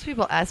 sometimes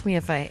people ask me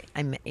if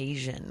I'm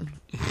Asian.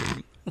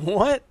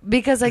 What?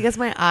 Because I guess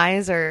my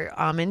eyes are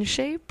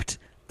almond-shaped.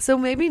 So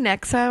maybe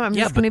next time I'm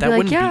just going to that be like,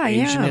 wouldn't yeah, be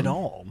Asian I am. at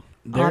all.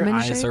 Their Almond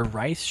eyes shape? are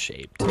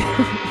rice-shaped.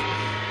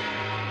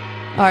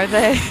 Are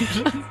they?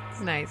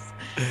 Nice.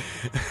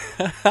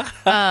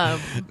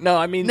 No,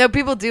 I mean... No,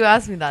 people do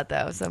ask me that,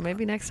 though. So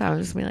maybe next time I'm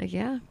just going to be like,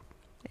 yeah,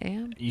 I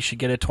am. You should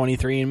get a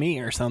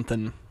 23andMe or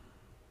something.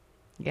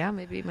 Yeah,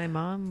 maybe my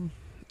mom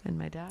and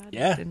my dad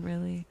Yeah. didn't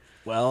really.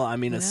 Well, I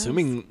mean, Who knows?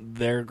 assuming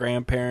their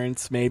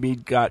grandparents maybe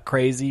got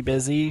crazy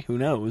busy, who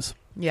knows?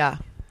 Yeah.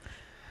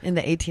 In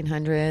the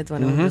 1800s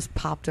when it just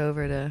popped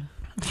over to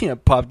Yeah,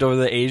 popped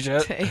over to Asia,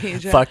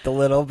 fucked a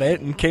little bit,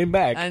 and came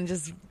back. and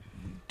just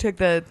took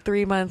the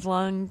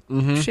 3-month-long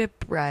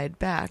ship ride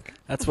back.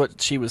 That's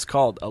what she was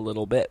called, a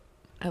little bit.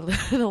 A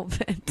little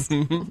bit.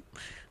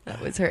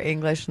 That was her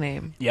English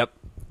name. Yep.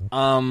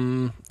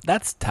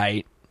 That's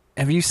tight.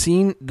 Have you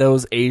seen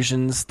those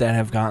Asians that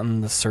have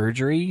gotten the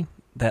surgery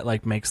that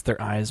like makes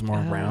their eyes more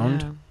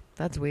round? Yeah.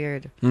 That's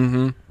weird.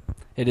 Mm-hmm.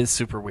 It is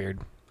super weird.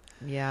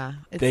 Yeah.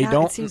 It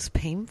seems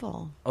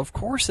painful. Of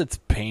course it's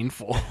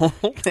painful.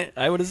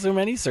 I would assume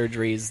any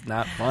surgery is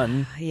not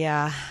fun.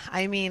 Yeah.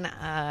 I mean,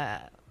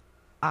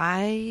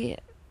 I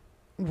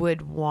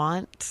would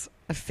want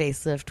a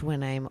facelift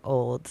when I'm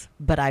old,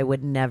 but I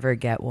would never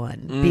get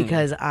one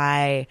because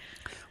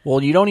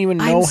Well, you don't even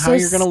know how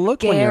you're going to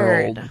look when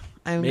you're old. scared.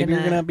 Maybe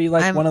you're going to be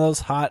like one of those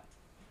hot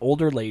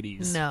older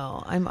ladies.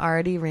 No, I'm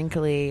already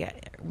wrinkly,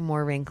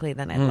 more wrinkly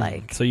than I'd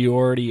like. So you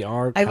already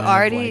are kind of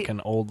like an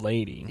old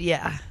lady.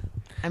 Yeah.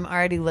 I'm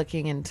already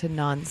looking into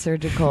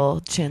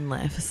non-surgical chin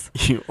lifts.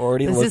 You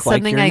already This look is like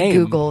something your I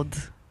name.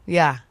 Googled.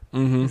 Yeah,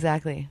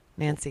 exactly.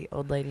 Nancy,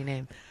 old lady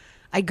name.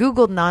 I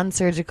Googled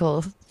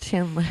non-surgical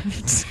chin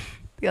lifts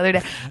the other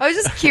day. I was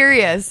just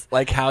curious.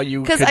 Like how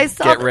you could I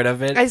saw get rid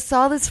of it. I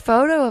saw this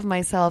photo of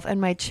myself and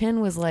my chin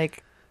was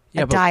like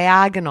Yeah, a but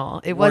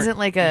diagonal. It wasn't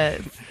like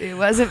it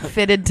wasn't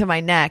fitted to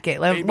my neck.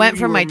 It Maybe went you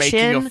from were my making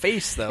chin. a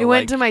face, though, it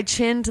went like- to my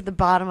chin to the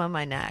bottom of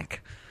my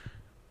neck.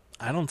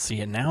 I don't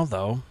see it now,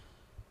 though.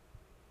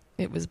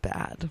 It was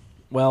bad.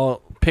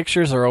 Well,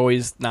 pictures are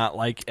always not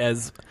like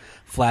as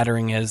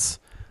flattering as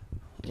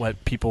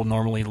what people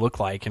normally look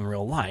like in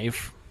real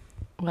life.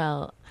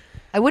 Well,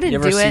 I wouldn't You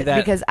ever do see it that-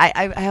 because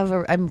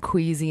I'm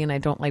queasy and I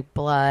don't like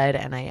blood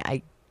and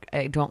I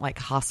don't like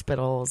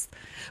hospitals.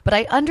 But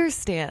I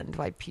understand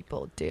why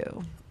people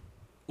do.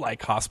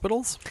 Like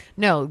hospitals?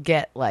 No,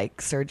 get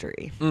like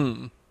surgery.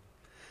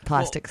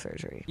 Plastic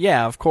surgery.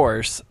 Yeah, of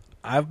course.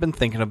 I've been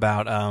thinking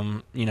about,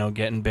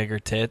 getting bigger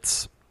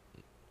tits.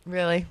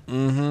 Really?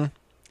 Mm-hmm.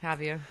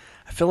 Have you?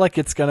 I feel like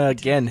it's gonna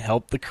again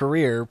help the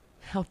career.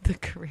 Help the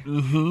career.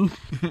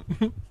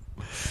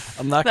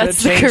 I'm not gonna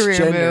That's the change career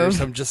genders.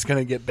 move. I'm just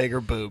gonna get bigger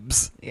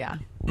boobs. Yeah.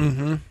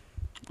 Mm-hmm.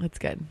 That's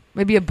good.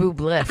 Maybe a boob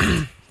lift.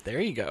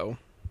 There you go.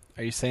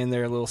 Are you saying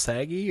they're a little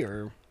saggy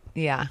or?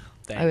 Yeah.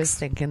 Thanks. I was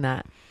thinking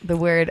that. The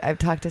word, I've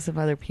talked to some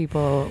other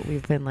people.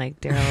 We've been like,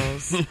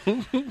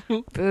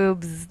 Daryl's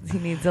boobs, he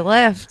needs a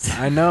lift.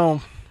 I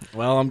know.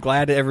 Well, I'm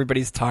glad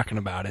everybody's talking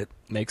about it.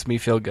 Makes me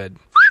feel good.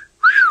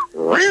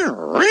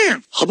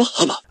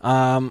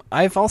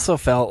 I've also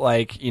felt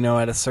like,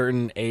 at a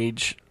certain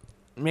age,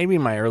 maybe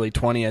in my early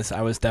 20s,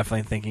 I was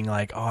definitely thinking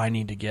like, oh, I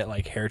need to get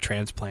like hair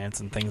transplants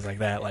and things like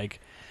that. Like,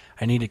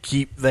 I need to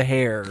keep the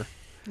hair.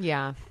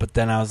 Yeah. But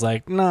then I was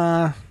like,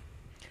 nah.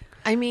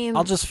 I mean,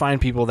 I'll just find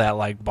people that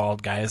like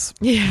bald guys.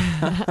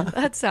 Yeah,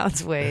 that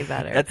sounds way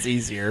better. That's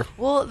easier.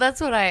 Well,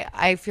 that's what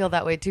I feel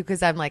that way too,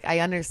 because I'm like, I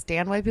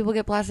understand why people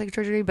get plastic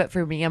surgery, but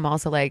for me, I'm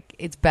also like,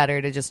 it's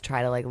better to just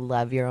try to like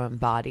love your own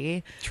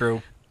body.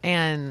 True.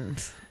 And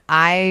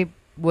I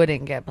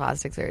wouldn't get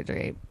plastic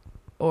surgery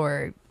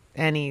or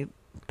anything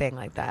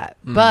like that.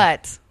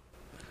 But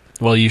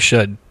Well, you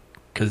should,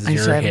 because I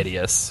you're should.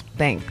 hideous.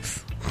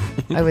 Thanks.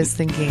 I was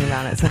thinking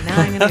about it, so now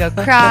I'm gonna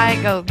go cry,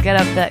 go get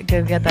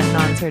that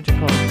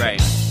non-surgical. Right.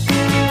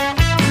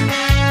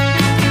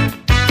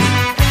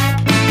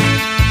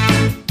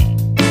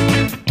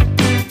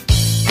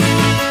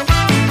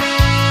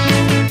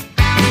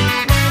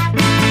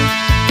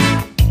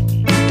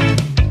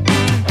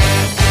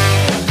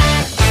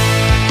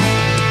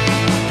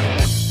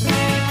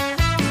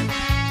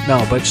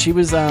 No, but she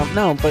was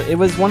but it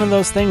was one of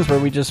those things where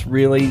we just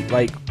really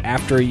like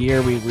after a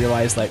year we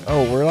realized like,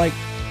 oh, we're like,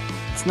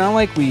 it's not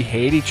like we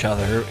hate each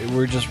other.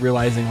 We're just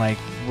realizing like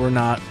we're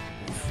not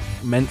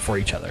meant for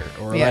each other,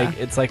 or Yeah. like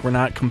it's like we're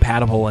not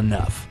compatible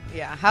enough.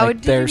 Yeah. How Like,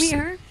 did you there's- meet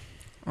her?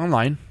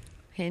 Online.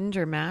 Hinge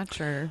or Match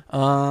or? I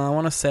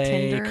want to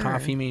say Tinder or-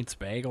 Coffee Meets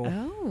Bagel.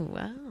 Oh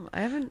wow,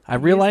 I haven't. I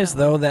realized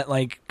though that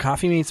like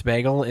Coffee Meets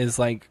Bagel is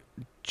like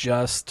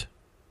just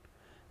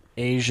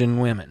Asian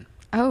women.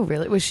 Oh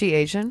really? Was she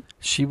Asian?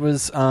 She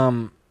was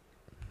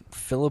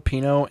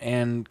Filipino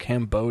and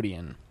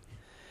Cambodian.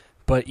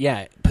 But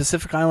yeah,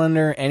 Pacific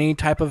Islander, any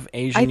type of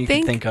Asian you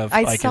can think of.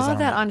 I like, saw is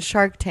that on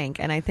Shark Tank,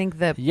 and I think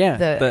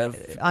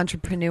the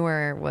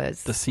entrepreneur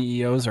was the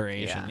CEOs are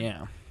Asian. Yeah.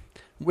 Yeah,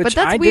 which But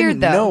that's I weird,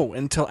 didn't though. know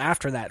until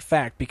after that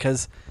fact,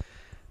 because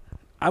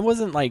I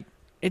wasn't like,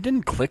 it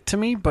didn't click to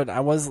me, but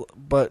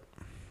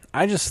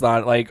I just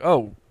thought like,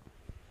 oh,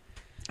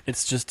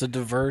 it's just a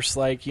diverse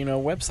like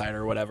website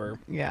or whatever.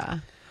 Yeah.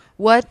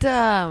 What's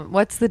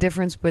the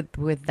difference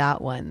with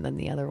that one than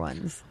the other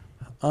ones?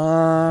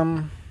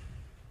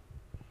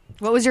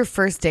 What was your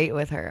first date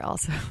with her?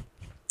 Also,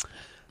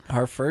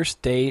 our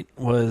first date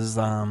was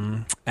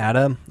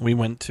we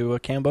went to a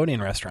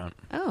Cambodian restaurant.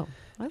 Oh,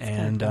 that's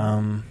and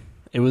kinda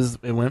cool.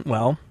 it went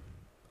well.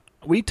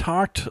 We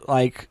talked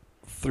like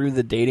through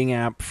the dating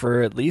app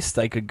for at least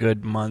like a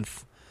good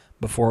month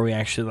before we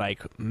actually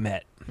like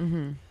met.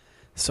 Mm-hmm.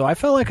 So I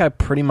felt like I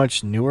pretty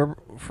much knew her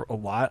for a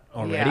lot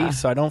already. Yeah.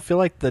 So I don't feel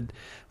like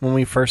when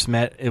we first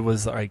met, it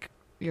was like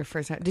Your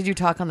first time. Did you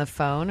talk on the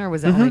phone or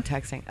was it only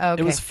texting? Oh,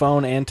 okay. It was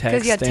phone and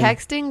texting. Because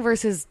texting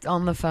versus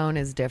on the phone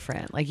is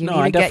different. Like you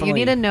No, need to you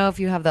need to know if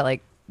you have that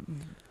like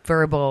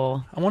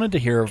verbal. I wanted to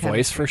hear her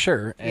voice for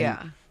sure.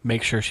 And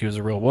make sure she was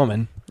a real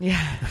woman.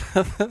 Yeah.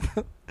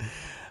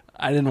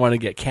 I didn't want to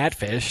get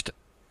catfished.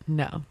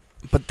 No.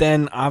 But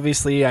then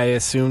obviously I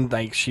assumed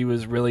like she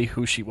was really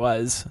who she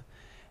was.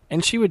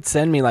 And she would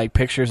send me like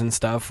pictures and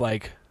stuff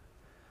like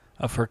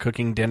of her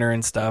cooking dinner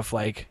and stuff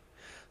like.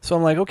 So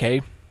I'm like,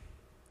 okay.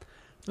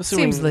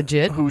 Seems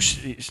legit. Who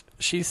she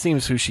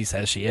seems who she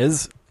says she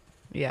is.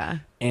 Yeah.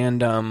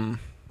 And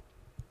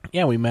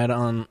yeah, we met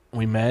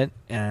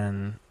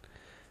and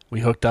we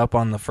hooked up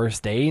on the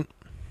first date.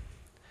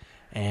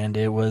 And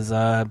it was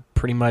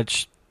pretty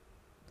much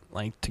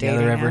like together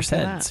Dating ever after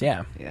since. that.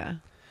 Yeah. Yeah.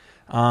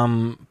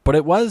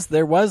 But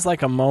there was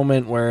like a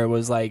moment where it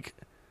was like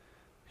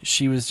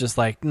she was just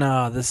like,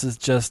 no, this is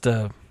just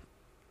a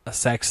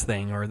sex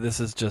thing, or this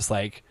is just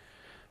like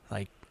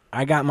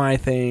I got my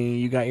thing,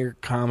 you got your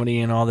comedy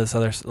and all this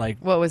other like.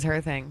 What was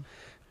her thing?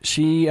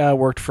 She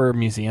worked for a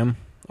museum,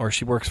 or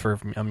she works for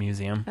a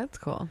museum. That's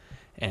cool.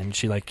 And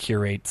she like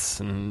curates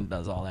and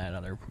does all that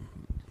other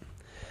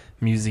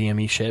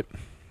museum-y shit.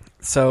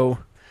 So,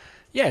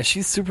 yeah,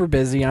 she's super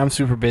busy. I'm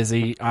super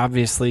busy.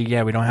 Obviously,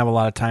 yeah, we don't have a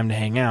lot of time to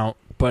hang out.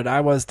 But I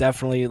was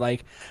definitely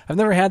like, I've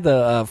never had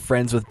the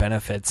friends with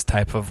benefits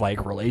type of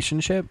like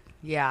relationship.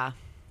 Yeah.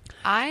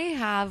 I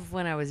have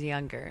when I was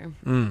younger.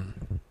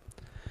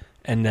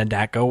 And did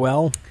that go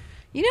well?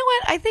 You know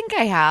what? I think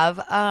I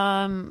have.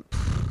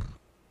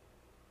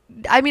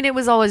 I mean, it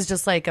was always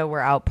just like a we're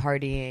out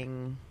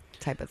partying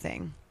type of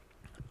thing.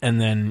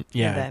 And then,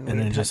 yeah, and then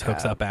we'd it just hook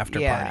hooks up. up after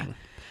Yeah. partying.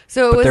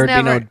 So it but was there'd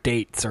never be no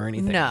dates or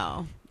anything.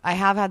 No. I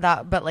have had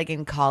that, but like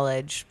in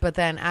college. But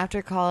then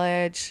after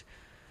college,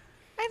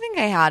 I think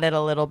I had it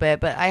a little bit.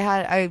 But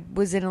I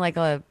was in like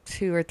a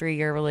 2 or 3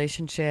 year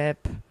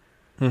relationship.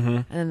 Mm-hmm.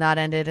 And then that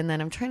ended. And then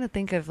I'm trying to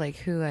think of like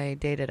who I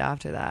dated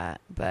after that.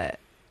 But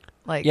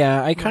like,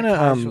 yeah, I kind of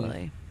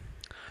casually.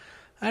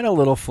 I had a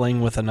little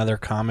fling with another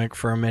comic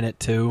for a minute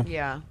too.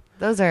 Yeah,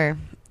 those are.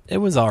 It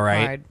was all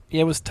right. Hard.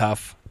 Yeah, it was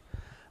tough.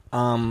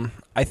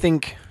 I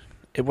think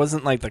it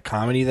wasn't like the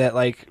comedy that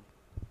like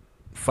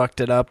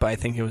fucked it up. I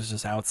think it was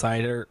just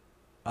outside or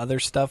other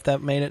stuff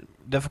that made it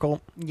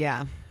difficult.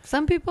 Yeah,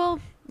 some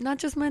people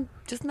not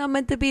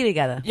meant to be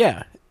together.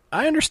 Yeah,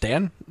 I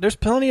understand. There's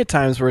plenty of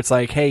times where it's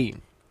like, hey,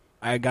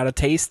 I got a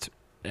taste.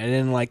 I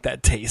didn't like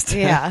that taste.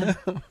 Yeah,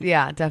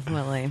 yeah,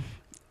 definitely.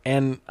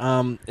 And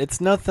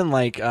it's nothing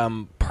like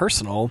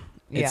personal.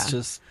 It's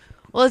just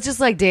well, it's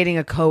just like dating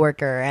a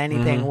coworker or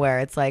anything where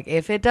it's like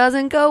if it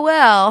doesn't go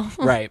well,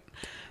 right.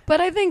 But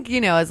I think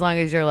as long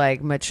as you're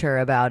like mature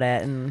about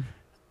it, and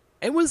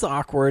it was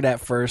awkward at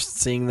first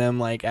seeing them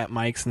like at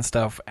mics and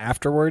stuff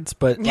afterwards,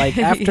 but like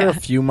after a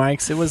few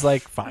mics, it was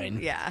like fine.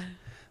 Yeah.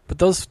 But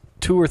those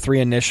 2 or 3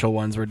 initial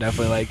ones were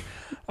definitely like,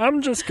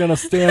 I'm just gonna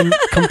stand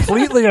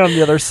completely on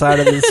the other side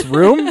of this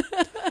room.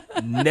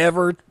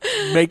 Never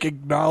make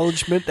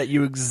acknowledgement that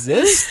you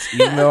exist,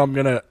 even though I'm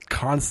gonna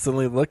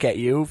constantly look at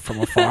you from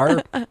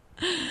afar.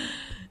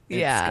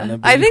 Yeah,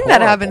 I think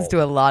that happens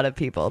to a lot of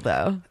people,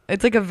 though.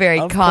 It's like a very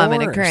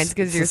common occurrence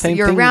because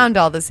you're around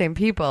all the same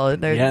people.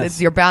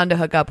 You're bound to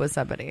hook up with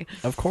somebody.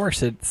 Of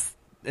course, it's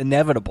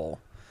inevitable.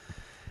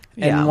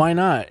 And why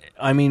not?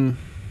 I mean,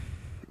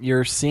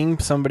 you're seeing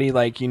somebody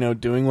like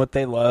doing what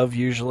they love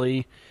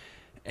usually,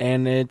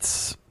 and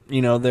it's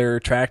they're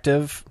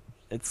attractive.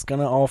 It's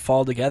gonna all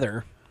fall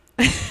together,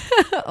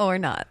 or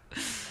not.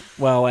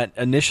 Well,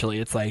 initially,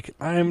 it's like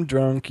I'm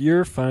drunk,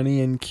 you're funny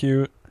and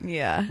cute.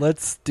 Yeah,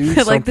 let's do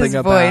something like this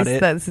about voice,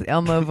 it. That's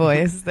Elmo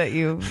voice that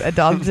you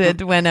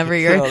adopted whenever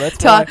you're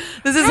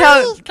This is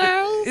how.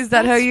 Is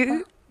that how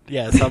you?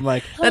 Yes, I'm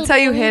like. That's how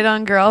you hit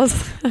on girls.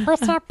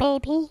 What's up,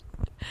 baby?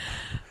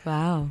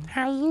 Wow.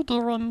 How you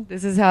doing?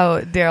 This is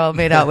how Daryl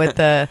made out with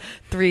the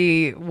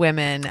 3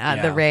 women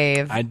at the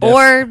rave.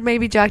 Or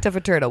maybe jacked up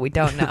a turtle. We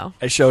don't know.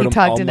 I showed him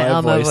talked all in my an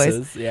Elmo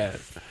voices. voice. Yeah.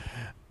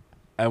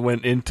 I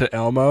went into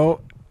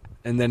Elmo,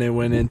 and then it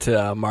went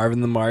into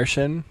Marvin the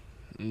Martian,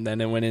 and then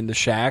it went into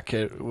Shaq.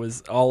 It was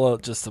all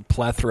just a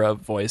plethora of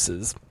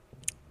voices.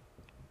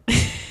 You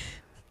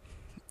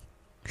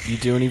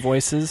do any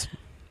voices?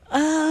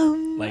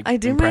 Like I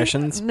do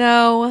impressions?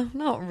 No,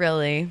 not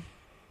really.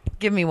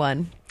 Give me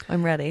one.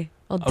 I'm ready.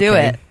 I'll do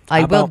Okay. it.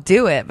 I will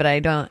do it, but I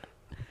don't.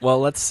 Well,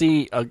 let's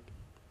see. How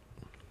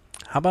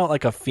about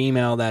like a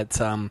female that's,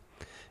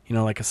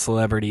 like a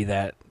celebrity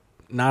that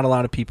not a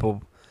lot of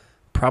people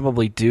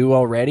probably do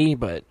already,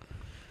 but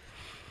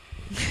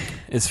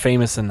is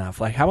famous enough.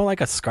 Like, how about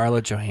like a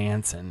Scarlett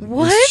Johansson?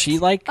 What? Is she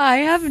like? I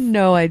have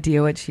no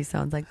idea what she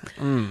sounds like.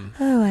 Mm.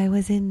 Oh, I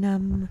was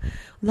in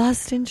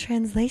Lost in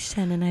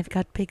Translation, and I've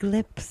got big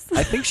lips.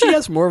 I think she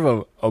has more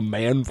of a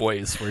man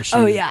voice where she.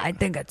 Oh yeah, I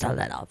think it's a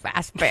little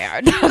raspy.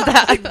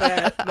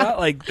 Not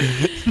like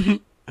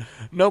that.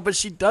 No, but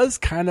she does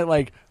kind of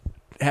like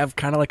have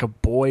kind of like a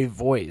boy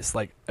voice.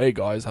 Like, hey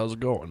guys, how's it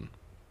going?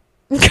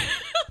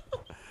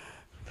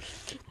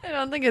 I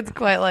don't think it's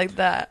quite like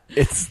that.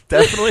 It's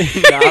definitely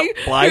not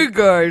like. Hey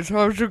guys,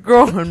 how's it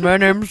going? My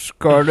name's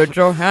Scarlett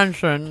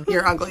Johansson.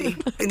 You're ugly.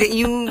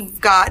 You've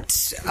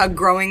got a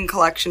growing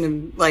collection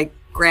of like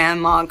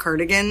grandma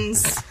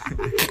cardigans,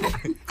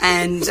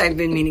 and I've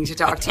been meaning to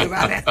talk to you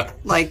about it.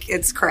 Like,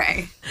 it's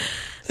cray.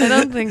 I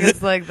don't think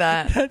it's like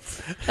that.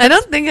 I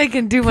don't think I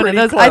can do one of pretty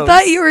those. close. I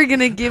thought you were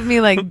going to give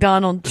me like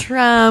Donald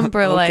Trump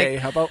or Okay, like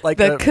how about like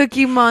the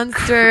Cookie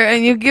Monster,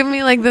 and you give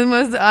me like the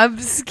most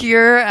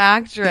obscure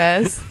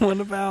actress. What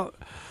about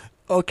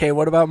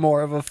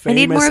more of a famous I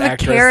need more of a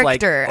actress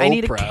character. like I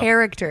need a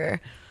Oprah? Can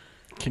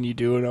Can you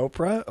do an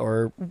Oprah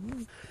or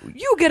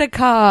you get a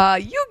car.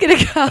 You get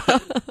a car.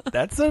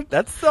 that's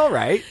all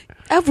right.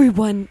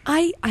 Everyone,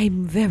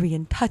 I'm very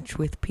in touch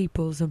with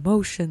people's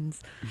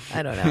emotions.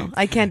 I don't know.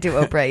 I can't do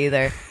Oprah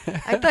either.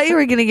 I thought you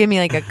were going to give me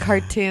like a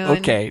cartoon.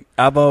 Okay,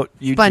 how about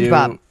you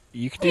SpongeBob.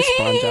 You can do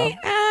SpongeBob.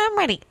 I'm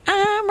ready.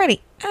 I'm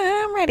ready.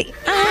 I'm ready.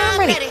 I'm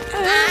ready.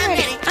 I'm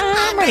ready.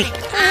 I'm ready.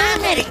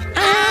 I'm ready.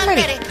 I'm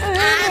ready.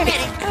 I'm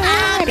ready.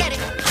 I'm ready.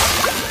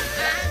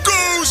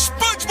 Go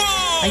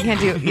SpongeBob!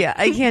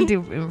 I can't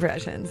do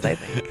impressions, I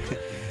think.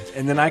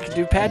 And then I can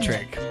do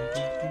Patrick.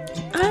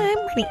 I'm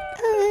ready.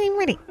 I'm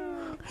ready.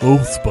 Oh,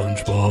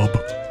 SpongeBob.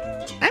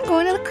 I'm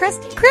going to the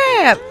Krusty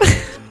Krab.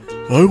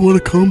 I want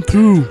to come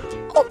too.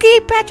 Okay,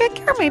 Patrick,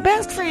 you're my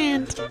best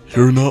friend.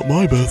 You're not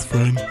my best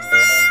friend.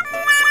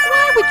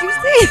 Why would you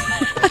say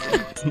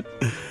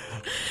that?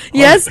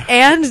 Yes,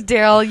 and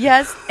Daryl.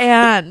 Yes,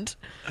 and.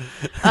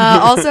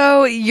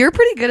 Also, you're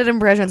pretty good at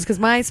impressions because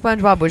my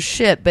SpongeBob was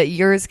shit, but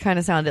yours kind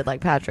of sounded like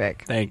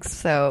Patrick. Thanks.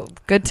 So,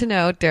 good to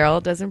know.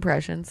 Daryl does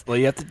impressions. Well,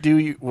 you have to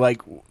do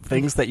like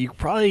things that you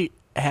probably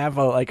have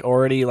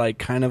already like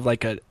kind of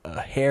like a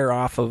hair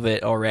off of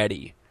it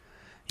already.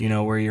 You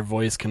know, where your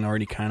voice can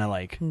already kind of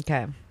like.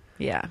 Okay.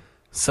 Yeah.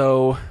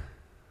 So,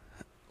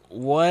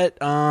 what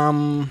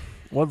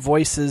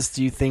voices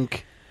do you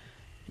think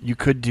you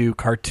could do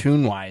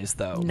cartoon-wise,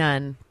 though?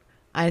 None.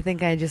 I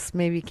think I just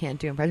maybe can't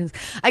do impressions.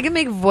 I can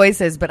make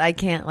voices, but I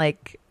can't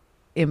like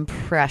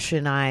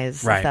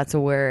impressionize, Right. if that's a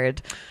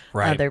word,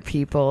 Right. other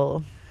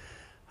people.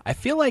 I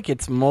feel like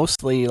it's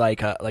mostly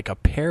like a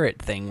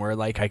parrot thing where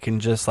like I can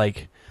just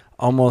like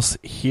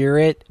almost hear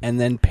it and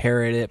then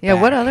parrot it Yeah,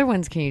 back. what other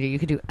ones can you do? You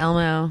could do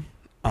Elmo,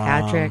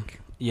 Patrick.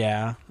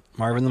 Yeah,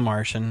 Marvin the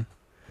Martian,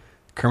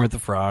 Kermit the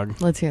Frog.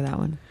 Let's hear that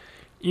one.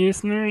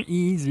 It's not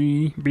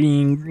easy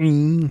being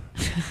green.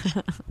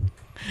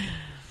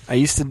 I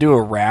used to do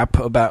a rap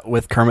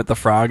with Kermit the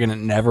Frog and it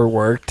never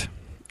worked.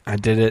 I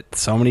did it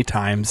so many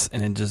times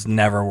and it just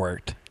never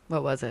worked.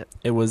 What was it?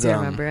 It was Do you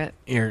remember it?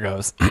 Here it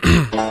goes.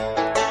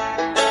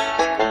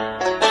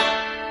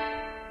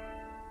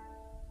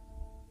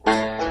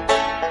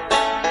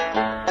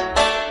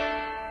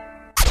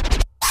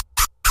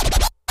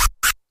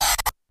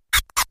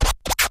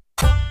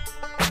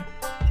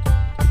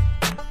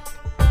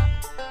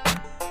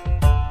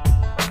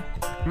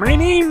 My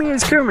name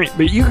is Kermit,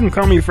 but you can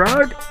call me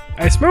Frog.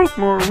 I smoke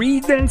more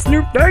weed than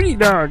Snoop Doggy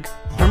Dogg.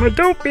 I'm a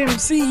dope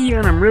MC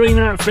and I'm really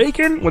not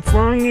faking. What's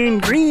long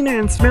and green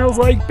and smells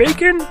like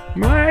bacon?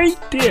 My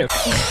diff.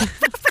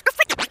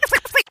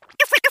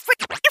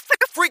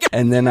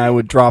 And then I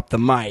would drop the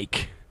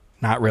mic.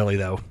 Not really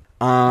though.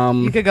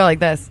 You could go like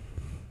this.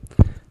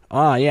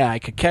 Oh yeah, I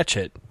could catch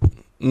it.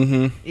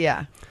 Mm-hmm.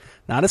 Yeah.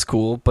 Not as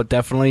cool, but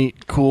definitely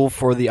cool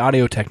for the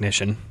audio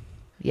technician.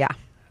 Yeah.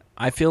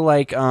 I feel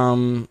like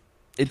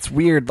it's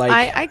weird. Like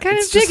I kind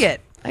of dig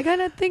it. I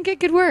kind of think it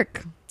could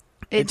work.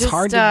 It's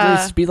hard to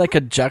just be like a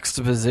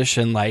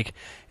juxtaposition. Like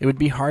it would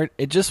be hard.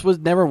 It just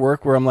would never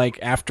work. Where I'm like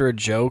after a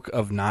joke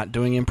of not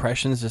doing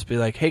impressions, just be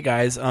like, "Hey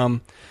guys,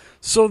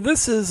 so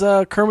this is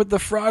Kermit the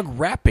Frog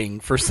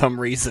rapping for some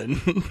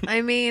reason."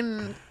 I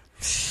mean,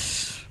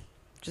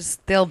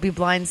 just they'll be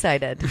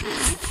blindsided.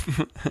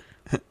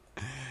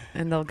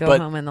 And they'll go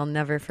home and they'll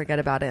never forget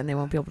about it and they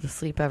won't be able to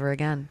sleep ever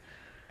again.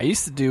 I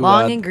used to do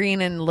long and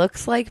green and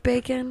looks like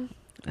bacon.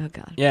 Oh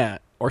god. Yeah,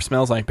 or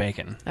smells like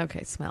bacon.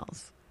 Okay,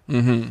 smells.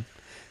 Mm-hmm.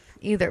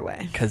 Either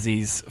way. Because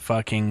he's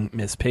fucking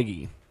Miss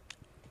Piggy.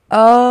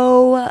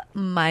 Oh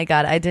my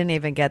god, I didn't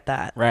even get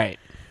that. Right.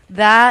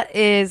 That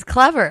is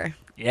clever.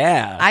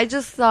 Yeah. I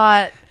just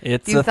thought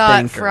it's you a thought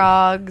thinker.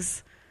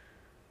 frogs.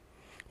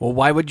 Well,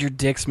 why would your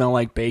dick smell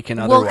like bacon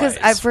Well, otherwise?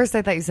 because at first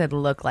I thought you said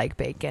look like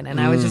bacon, and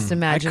I was just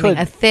imagining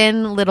a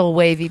thin little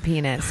wavy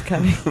penis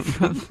coming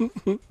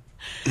from.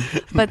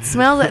 But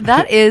smell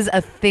that is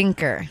a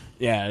thinker.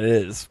 Yeah, it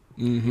is.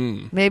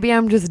 Mm-hmm. Maybe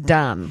I'm just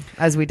dumb,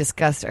 as we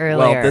discussed earlier.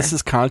 Well, this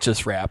is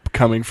conscious rap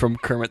coming from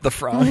Kermit the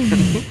Frog.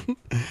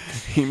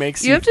 He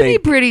makes you have to be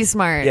pretty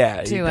smart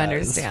to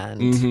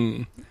understand.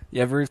 Mm-hmm.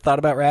 You ever thought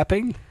about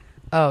rapping?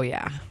 Oh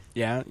yeah.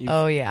 Yeah.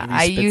 Oh yeah.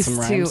 I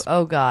used to.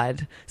 Oh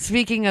god.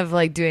 Speaking of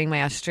like doing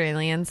my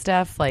Australian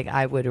stuff, like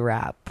I would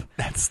rap.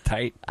 That's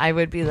tight. I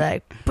would be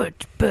like,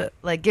 but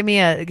like give me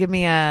a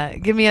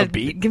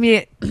beat? give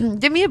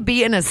me a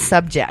beat and a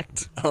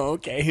subject. Oh,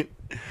 okay.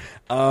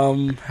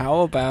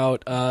 How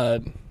about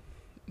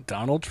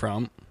Donald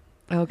Trump?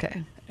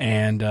 Okay.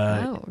 And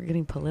we're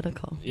getting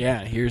political.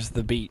 Yeah, here's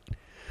the beat.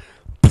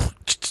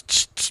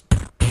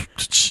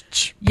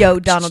 Yo,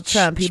 Donald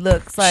Trump, he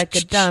looks like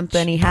a dump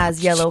and he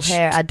has yellow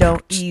hair. I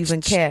don't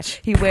even care.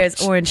 He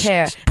wears orange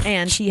hair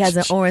and he has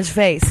an orange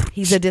face.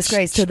 He's a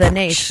disgrace to the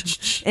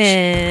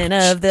nation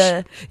of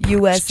the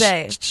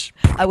USA.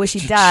 I wish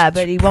he died,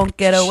 but he won't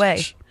get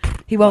away.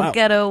 He won't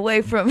get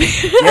away from me.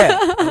 Yeah,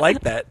 I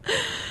like that.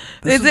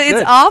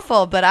 It's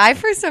awful, but I,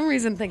 for some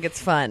reason, think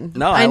it's fun.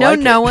 No, I know like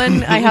no it.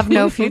 one. I have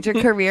no future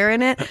career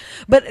in it.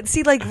 But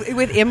see, like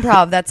with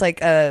improv, that's like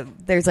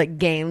there's like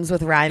games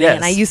with rhyming, Yes.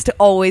 and I used to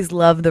always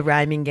love the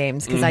rhyming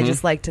games because I Mhm.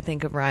 just like to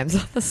think of rhymes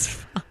on the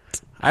spot.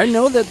 I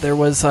know that there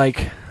was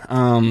like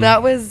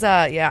That was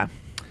yeah.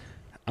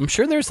 I'm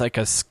sure there's like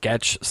a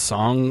sketch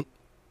song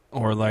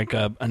or like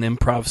an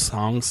improv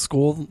song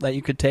school that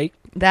you could take.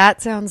 That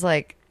sounds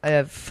like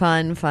a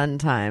fun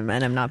time,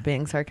 and I'm not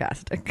being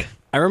sarcastic.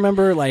 I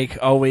remember like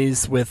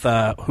always with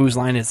Whose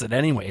Line Is It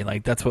Anyway?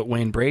 Like that's what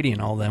Wayne Brady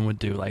and all them would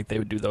do. Like they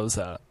would do those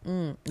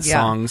Yeah.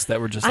 songs that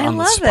were just I on the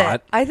love spot.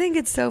 it. I think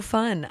it's so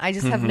fun. I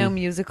just have no Mhm.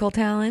 musical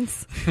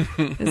talents.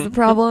 Is the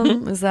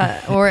problem? Is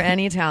that or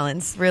any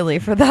talents really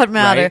for that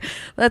matter? Right.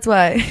 That's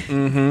why.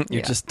 You're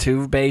Yeah. just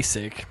too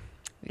basic.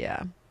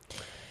 Yeah.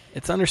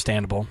 It's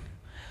understandable.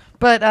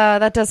 But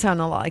that does sound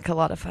like a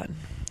lot of fun.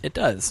 It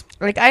does.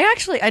 Like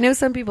I know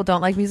some people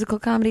don't like musical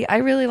comedy. I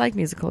really like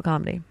musical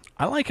comedy.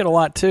 I like it a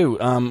lot too.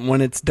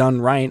 When it's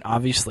done right,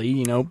 obviously,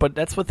 you know, but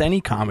that's with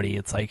any comedy.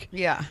 It's like,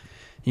 Yeah.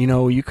 you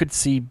know, you could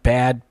see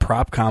bad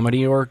prop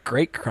comedy or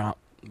great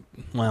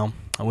well,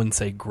 I wouldn't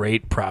say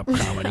great prop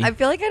comedy. I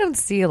feel like I don't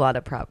see a lot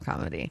of prop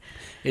comedy.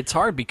 It's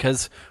hard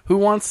because who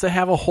wants to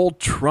have a whole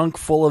trunk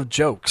full of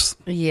jokes?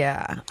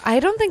 Yeah. I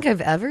don't think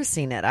I've ever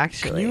seen it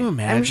actually. Can you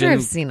imagine? I'm sure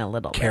I've seen a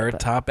little Carrot bit.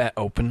 Top at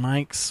open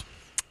mics.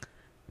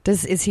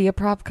 Is he a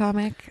prop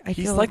comic?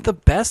 He's like the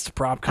best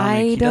prop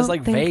comic. He does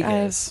like think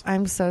Vegas.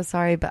 I'm so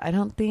sorry, but I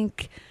don't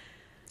think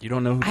You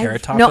don't know who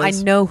Carrot Top No, is?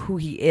 I know who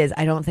he is.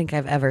 I don't think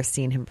I've ever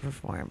seen him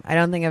perform. I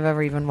don't think I've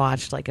ever even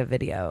watched like a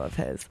video of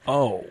his.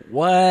 Oh,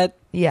 what?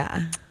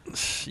 Yeah.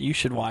 You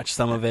should watch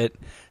some of it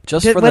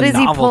just Did- for what the does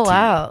he novelty. pull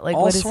out? Like,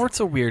 all what is- sorts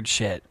of weird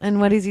shit.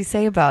 And what does he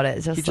say about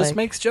it? He just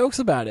makes jokes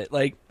about it.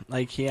 Like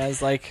he has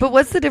like. But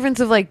what's the difference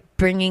of like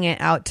bringing it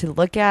out to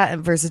look at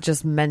versus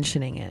just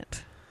mentioning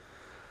it?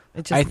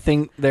 It just, I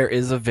think there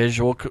is a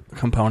visual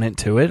component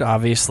to it.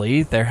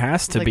 Obviously, there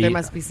has to like be. there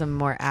must be some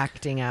more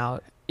acting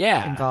out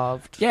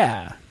involved.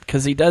 Yeah,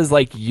 because he does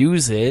like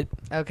use it.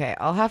 Okay,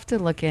 I'll have to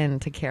look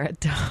into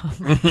Carrot Top.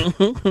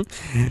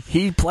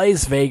 He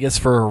plays Vegas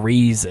for a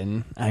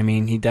reason. I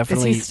mean, he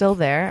definitely Is he still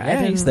there? I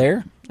Yeah, he's didn't-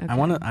 there. Okay. I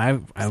want to.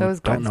 I So is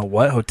don't Gwen. know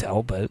what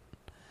hotel, but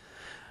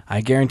I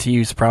guarantee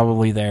you he's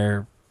probably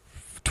there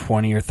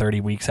 20 or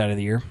 30 weeks out of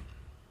the year.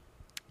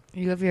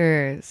 You have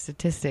your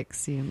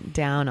statistics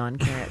down on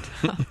Carrot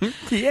Top.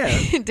 Yeah.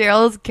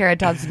 Daryl's Carrot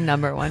Top's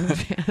 #1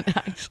 fan,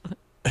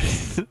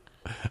 actually.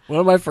 One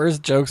of my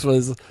first jokes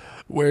was,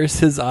 "Where's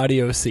his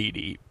audio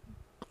CD?"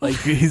 Like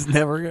he's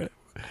never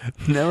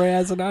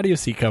has an audio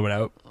CD coming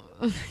out.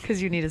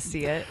 Because you need to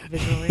see it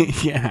visually.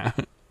 Yeah.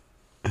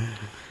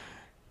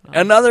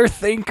 Another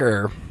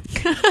thinker.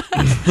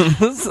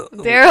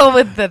 Daryl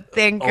with the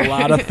thinker. A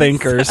lot of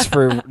thinkers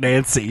for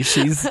Nancy.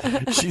 She's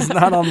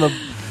not on the.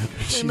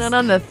 She's not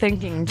on the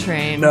thinking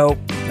train. Nope,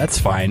 that's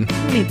fine.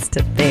 Who needs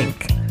to think?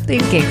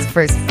 Thinking's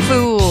for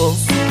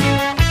fools.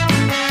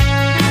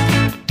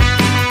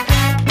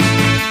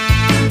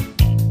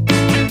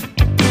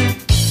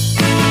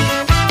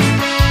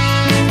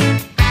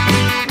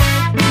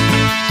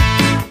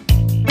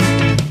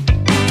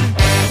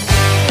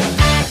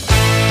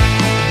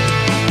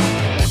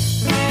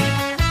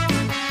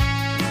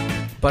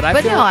 But I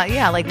But feel no,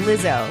 yeah, like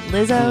Lizzo.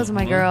 Lizzo's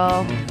my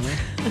girl.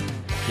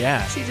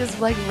 Yeah. She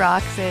just like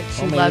rocks it.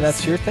 She Well, maybe loves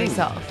that's your thing.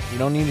 herself. You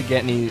don't need to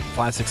get any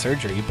plastic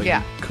surgery, but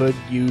Yeah. you could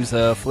use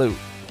a flute.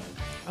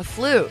 A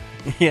flute.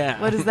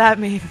 Yeah. What does that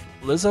mean?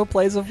 Lizzo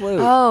plays a flute.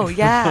 Oh,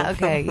 yeah.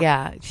 Okay,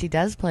 yeah. She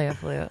does play a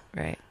flute,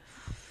 right?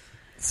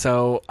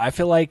 So I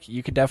feel like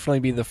you could definitely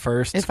be the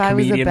first If I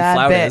was a comedian bad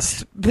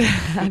flautist.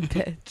 bitch. Bad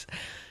bitch.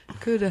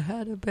 Could have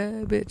had a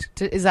bad bitch.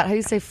 Is that how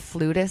you say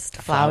flutist?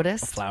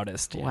 Flautist?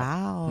 Flautist, yeah.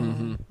 Wow.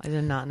 Mhm. I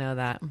did not know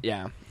that.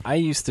 Yeah. I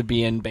used to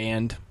be in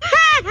band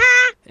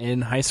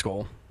in high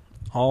school.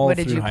 All What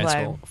did through you high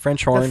play? school.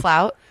 French The horn.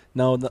 flout?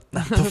 No, not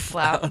the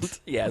Flout. flout.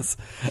 Yes.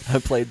 I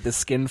played the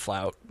skin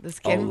flout. The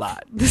skin a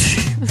lot.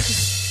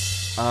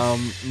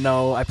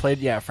 No, I played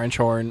French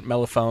horn,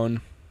 mellophone,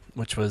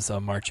 which was a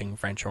marching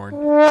French horn. Do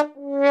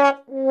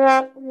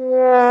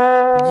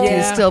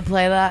you still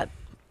play that?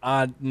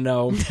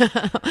 No.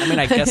 I mean,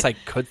 I guess I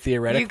could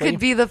theoretically. You could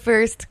be the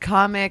first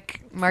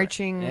comic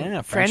marching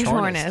French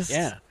hornist. hornist.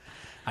 Yeah,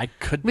 I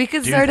could. We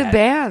could do start a that.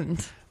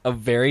 band. A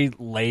very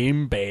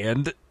lame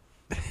band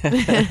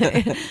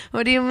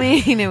What do you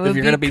mean? It would If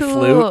you're be gonna be cool.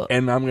 flute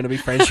and I'm gonna be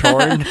French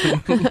horn,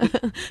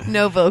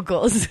 No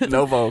vocals.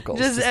 no vocals.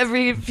 Just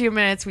every few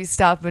minutes we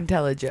stop and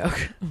tell a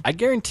joke. I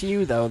guarantee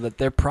you though that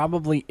there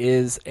probably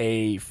is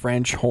a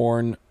French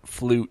horn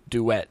flute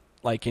duet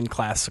like in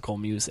classical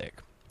music.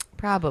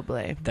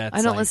 Probably. That's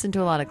I don't like- listen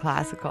to a lot of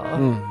classical.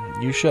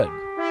 You should.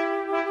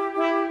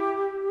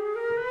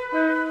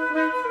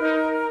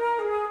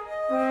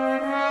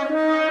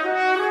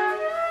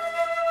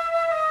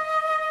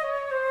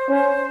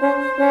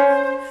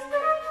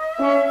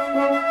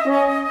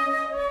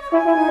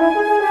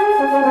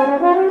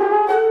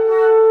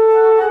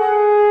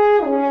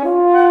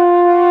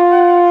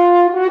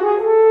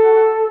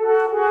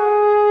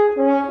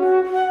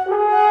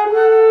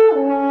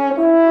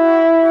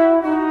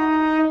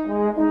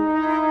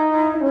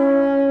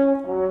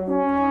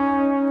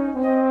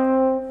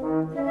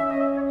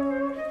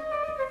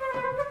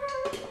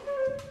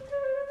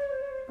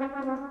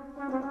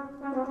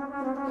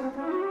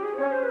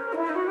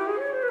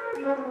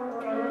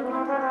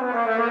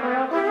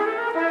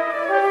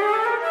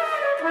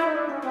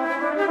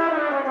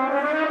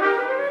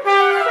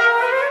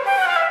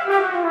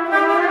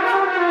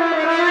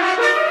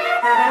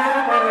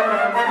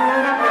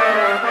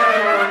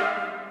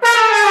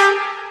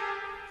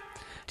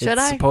 Should it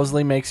I?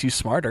 supposedly makes you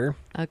smarter.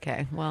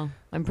 Okay, well,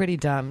 I'm pretty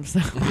dumb, so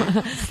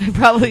I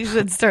probably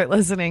should start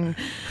listening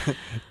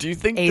Do you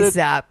think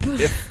ASAP.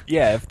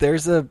 if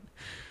there's a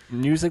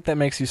music that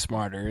makes you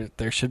smarter,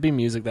 there should be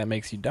music that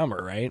makes you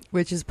dumber, right?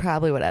 Which is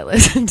probably what I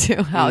listen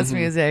to. House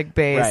music,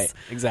 bass. Right,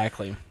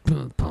 exactly.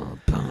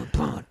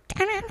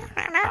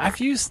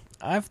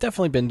 I've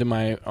definitely been to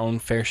my own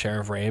fair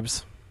share of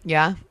raves.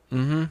 Yeah?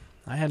 Mm-hmm.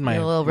 I had my,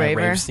 You're a little my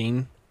raver? rave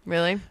scene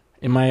Really?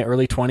 in my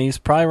early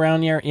 20s, probably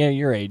around your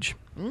age.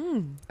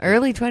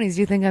 Early 20s. Do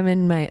you think I'm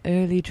in my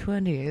early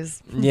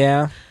 20s?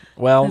 Yeah.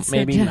 Well, That's so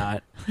maybe dumb.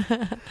 not.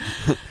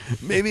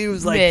 Maybe it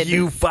was like Mid.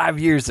 you 5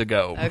 years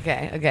ago.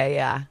 Okay,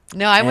 yeah.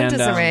 No, I went to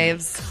And, some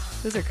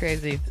raves. Those are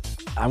crazy.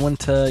 I went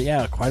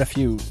to, quite a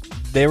few.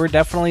 They were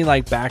definitely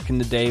like back in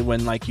the day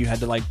when like you had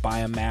to like buy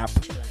a map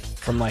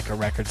from like a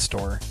record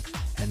store.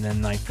 And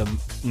then like the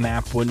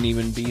map wouldn't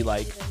even be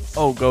like,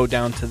 oh, go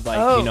down to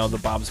like, the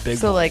Bob's Big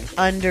So Boy. like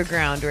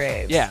underground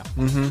raves. Yeah.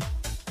 Mm-hmm.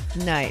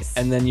 Nice.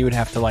 And then you would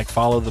have to like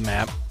follow the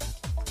map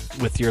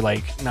with your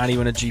like not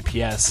even a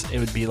GPS. It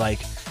would be like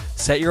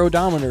set your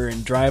odometer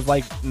and drive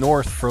like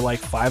north for like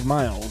 5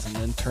 miles and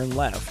then turn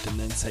left and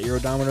then set your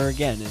odometer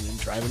again and then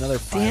drive another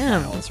 5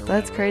 Damn, miles or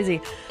that's whatever.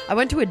 crazy. I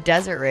went to a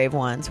desert rave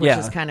once, which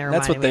is kind of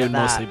that's what they me would of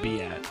that, mostly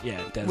be at.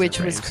 Yeah, desert which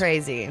was raves.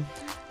 crazy.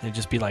 They'd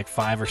just be like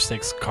 5 or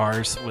 6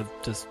 cars with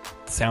just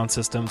sound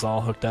systems all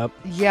hooked up.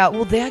 Yeah,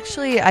 well, they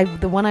actually,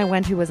 the one I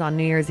went to was on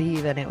New Year's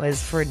Eve, and it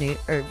was for it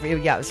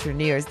was for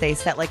New Year's. They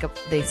set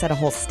a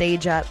whole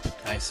stage up.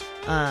 Nice.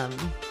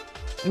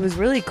 It was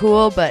really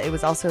cool, but it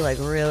was also like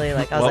really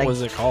like What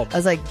was it called? I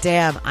was like,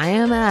 damn, I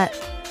am at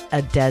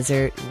a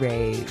desert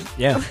rave.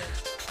 Yeah.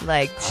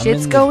 Like I'm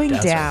shit's in the going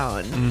desert.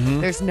 down.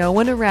 Mhm. There's no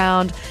one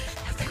around.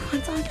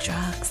 Everyone's on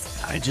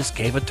drugs. I just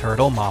gave a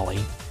turtle Molly.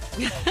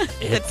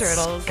 It's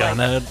turtle's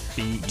gonna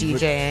be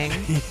DJing.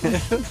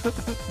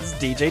 It's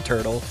DJ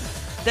Turtle.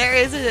 There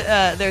is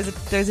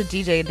there's a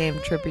DJ named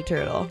Trippy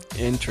Turtle,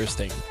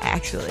 Interesting.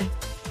 actually.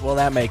 Well,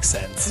 that makes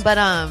sense.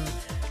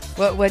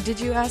 But what did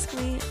you ask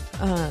me?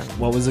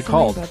 What was it something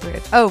called? about the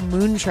rave. Oh,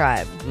 Moon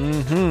Tribe.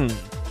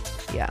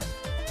 Mm-hmm. Yeah.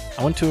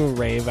 I went to a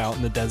rave out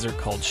in the desert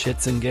called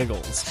Shits and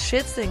Giggles.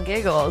 Shits and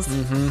giggles.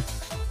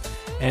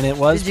 Mm-hmm. And it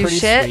was Did you pretty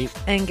shit sweet.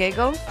 and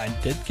giggle? I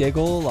did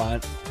giggle a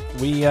lot.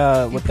 We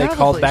what they called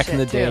probably back in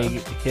the shit, day too.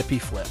 hippie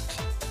flipped.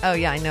 Oh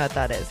yeah, I know what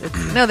that is.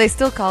 No, they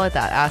still call it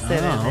that, acid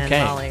Oh, and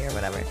okay. Molly or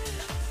whatever.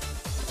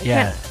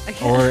 Yeah. I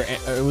can't- Or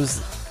it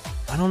was,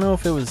 I don't know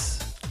if it was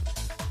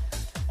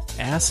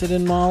acid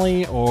and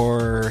Molly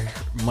or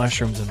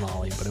mushrooms and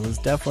Molly, but it was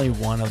definitely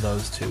one of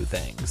those two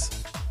things.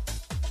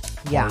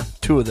 Yeah. Or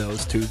two of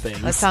those two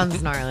things. That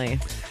sounds gnarly.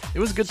 It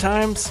was good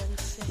times.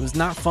 It was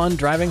not fun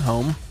driving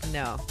home.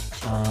 No.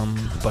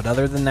 But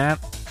other than that,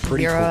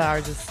 pretty 0 cool.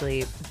 hours of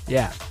sleep.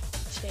 Yeah.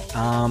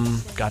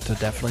 Got to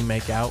definitely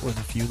make out with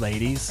a few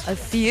ladies. A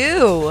few.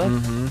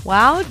 Mhm.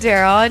 Wow,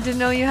 Daryl, I didn't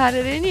know you had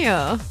it in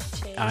you.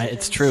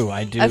 It's true.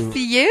 I do. A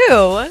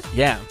few.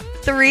 Yeah.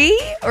 3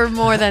 or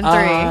more than 3?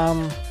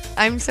 Um,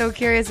 I'm so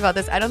curious about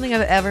this. I don't think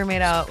I've ever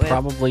made out with.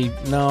 Probably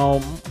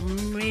no,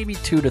 maybe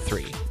 2 to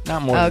 3.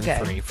 Not more Okay.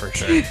 than 3 for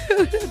sure. 2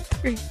 to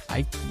 3.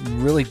 I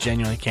really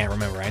genuinely can't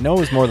remember. I know it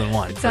was more than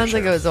 1. It sounds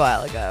like it was a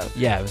while ago.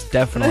 Yeah, it was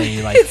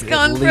definitely like It's at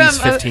gone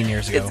least from 15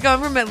 years ago. It's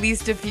gone from at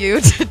least a few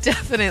to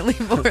definitely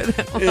more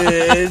than 1.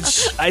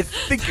 I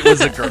think it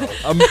was a girl.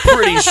 I'm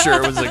pretty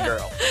sure it was a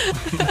girl.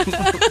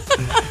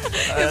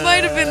 It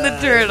might have been the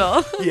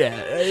turtle.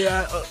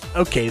 Yeah.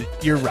 Okay,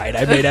 you're right.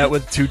 I made out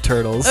with 2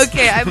 turtles.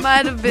 Okay, it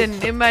might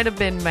have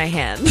been my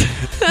hand.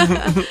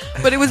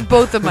 But it was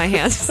both of my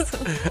hands.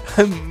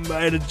 I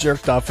might have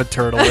jerked off a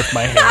turtle with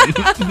my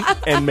hand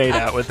and made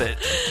out with it.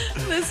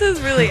 This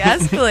has really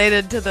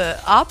escalated to the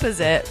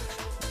opposite.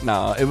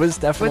 No, it was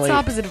definitely. What's the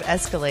opposite of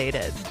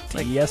escalated?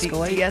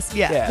 De-escalate?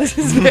 Yeah. This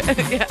is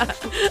yeah.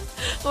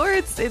 Or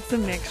it's a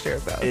mixture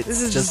of both.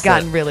 This has just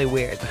gotten really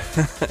weird.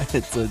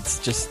 It's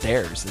just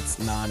stairs. It's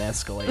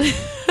non-escalating.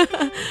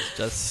 It's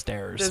just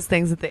stairs. Those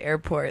things at the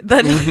airport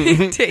that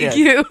take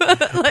you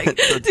like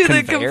to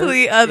the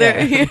complete other,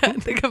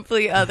 the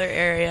complete other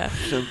area.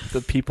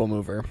 The people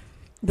mover.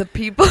 The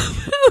people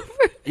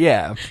mover.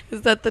 Yeah.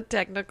 Is that the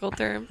technical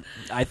term?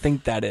 I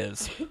think that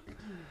is.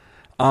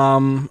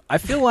 I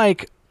feel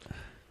like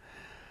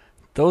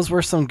those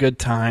were some good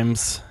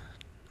times.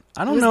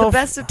 I don't know. It was the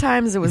best of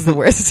times. It was the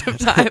worst of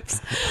times.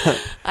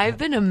 I've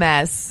been a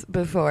mess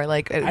before.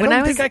 Like I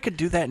don't think I could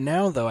do that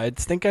now, though. I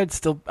think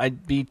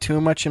I'd be too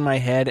much in my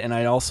head, and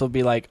I'd also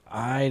be like,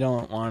 I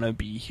don't want to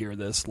be here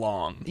this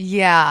long.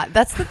 Yeah,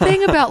 that's the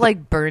thing about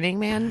like Burning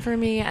Man for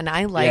me. And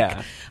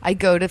I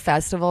go to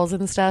festivals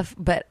and stuff,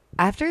 but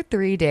after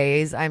 3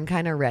 days, I'm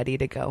kind of ready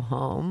to go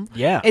home.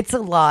 Yeah. It's a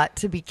lot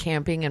to be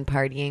camping and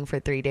partying for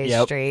 3 days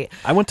straight.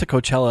 I went to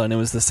Coachella, and it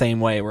was the same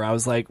way, where I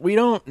was like, we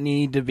don't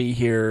need to be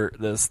here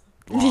this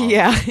long.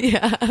 Yeah.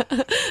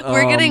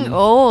 We're getting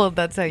old.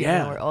 That's how you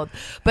know we're old.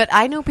 But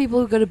I know people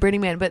who go to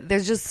Burning Man, but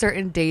there's just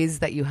certain days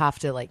that you have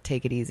to like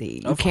take it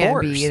easy. You can't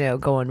be,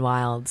 going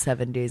wild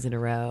 7 days in a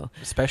row.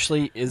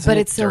 Especially, isn't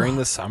it during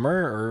the summer?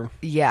 Or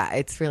yeah,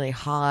 it's really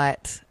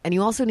hot. And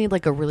you also need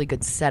like a really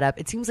good setup.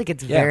 It seems like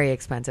it's very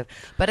expensive.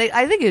 But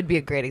I think it would be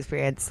a great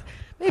experience.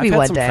 Maybe I've had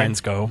one some day.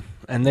 friends go,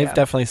 and they've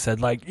definitely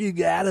said like, "You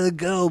gotta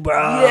go,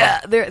 bro."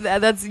 Yeah,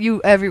 that's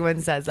you.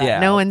 Everyone says that.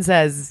 Yeah. No one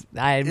says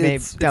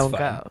don't fine.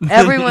 go.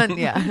 Everyone,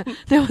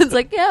 no one's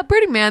like, yeah,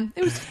 Burning Man.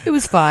 It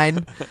was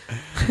fine.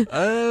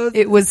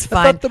 It was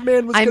fine. I thought the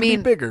man was gonna be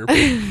bigger.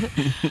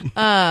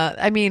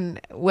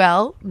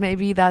 Well,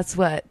 maybe that's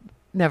what.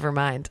 Never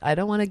mind. I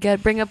don't want to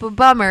bring up a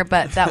bummer,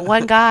 but that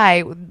one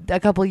guy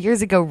a couple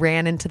years ago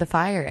ran into the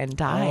fire and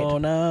died. Oh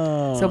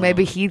no! So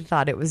maybe he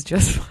thought it was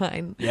just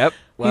fine. Yep.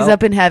 Well, he's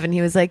up in heaven.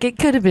 He was like, it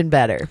could have been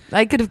better.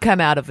 I could have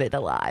come out of it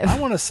alive. I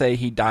want to say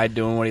he died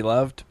doing what he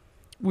loved,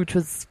 which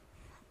was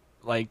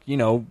like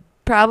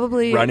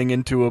probably running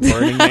into a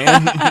Burning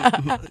Man.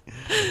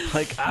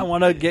 Like I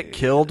want to get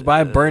killed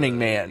by Burning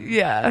Man.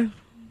 Yeah.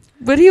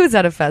 But he was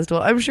at a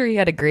festival. I'm sure he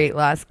had a great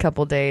last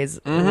couple days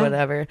or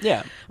whatever.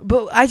 Yeah.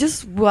 But I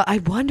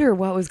wonder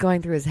what was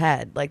going through his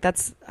head. Like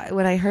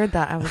when I heard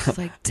that, I was just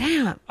like,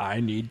 damn. I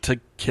need to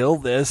kill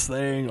this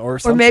thing or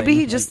something. Or maybe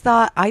he just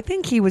thought, I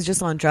think he was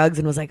just on drugs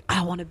and was like,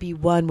 I want to be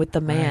one with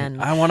the man.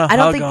 I want to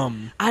hug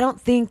him. I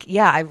don't think,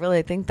 I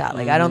really think that.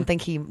 Like, I don't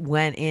think he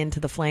went into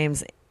the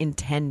flames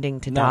intending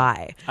to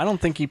die. I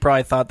don't think he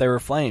probably thought they were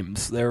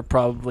flames. They were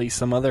probably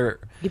some other...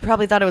 He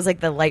probably thought it was like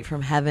the light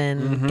from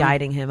heaven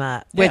guiding him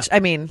up. Which, I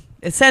mean,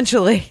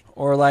 essentially...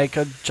 Or like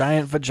a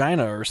giant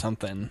vagina or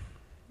something.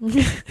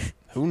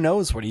 Who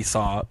knows what he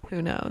saw?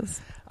 Who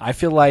knows? I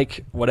feel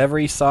like whatever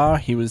he saw,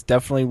 he was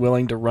definitely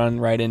willing to run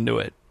right into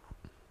it.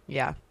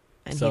 Yeah,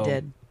 and he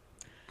did.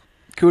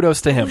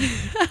 Kudos to him.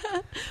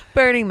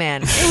 Burning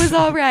Man. It was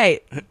all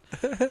right.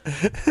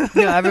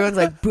 Everyone's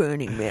like,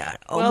 Burning Man.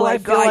 Oh my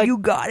God, like you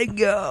gotta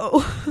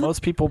go.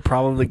 Most people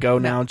probably go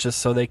now just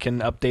so they can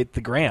update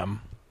the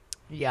gram.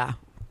 Yeah.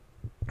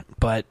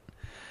 But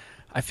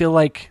I feel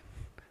like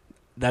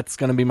that's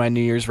going to be my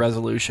New Year's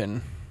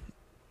resolution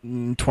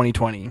in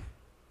 2020.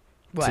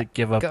 What? To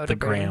give up the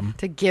gram.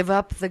 To give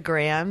up the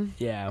gram?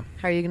 Yeah.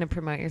 How are you going to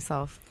promote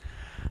yourself?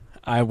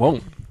 I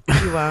won't.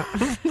 You won't?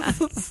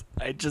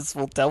 I just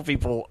will tell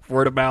people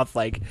word of mouth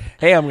like,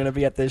 hey, I'm going to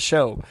be at this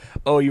show.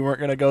 Oh, you weren't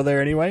going to go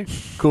there anyway?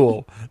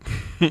 Cool.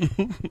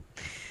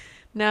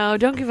 No,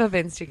 don't give up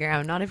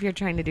Instagram. Not if you're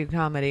trying to do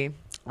comedy.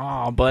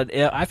 Oh, but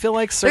I feel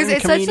like certain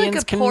it's comedians such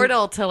like a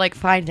portal to like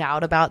find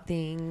out about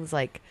things.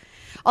 Like,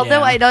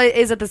 although it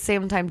is at the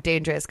same time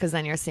dangerous because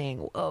then you're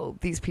seeing, oh,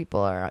 these people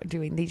are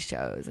doing these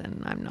shows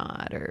and I'm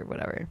not, or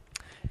whatever.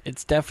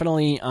 It's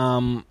definitely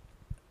double-edged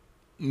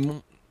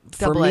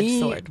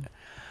sword.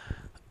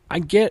 I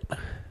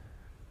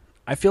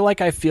feel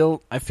like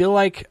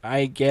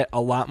I get a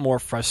lot more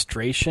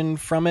frustration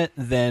from it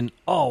than,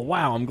 oh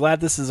wow, I'm glad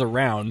this is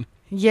around.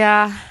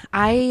 Yeah,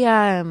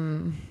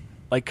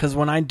 like, because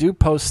when I do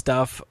post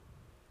stuff,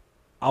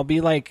 I'll be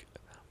like,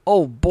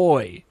 oh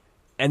boy,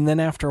 and then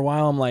after a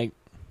while I'm like,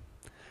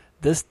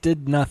 this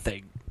did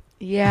nothing.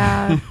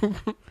 Yeah.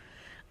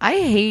 I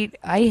hate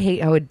how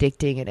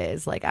addicting it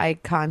is. Like, I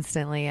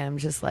constantly am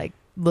just like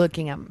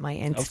looking at my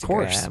Instagram. Of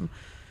course.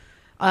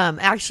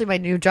 Actually, my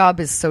new job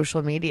is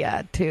social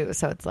media too.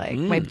 So it's like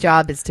my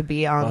job is to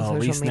be on social media.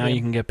 At least now you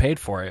can get paid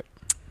for it.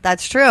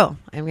 That's true.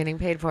 I'm getting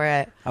paid for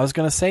it. I was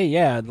gonna say,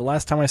 the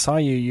last time I saw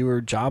you, you were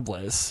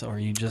jobless, or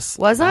you just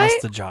lost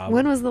the job.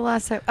 When was the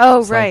last time? Oh,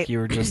 it's right, like you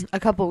were just a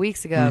couple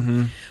weeks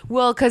ago.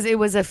 Well, because it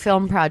was a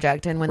film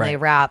project, and when they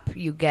wrap,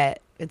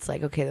 it's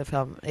like, okay, the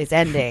film is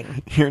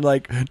ending. You're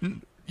like,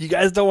 you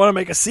guys don't want to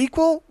make a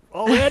sequel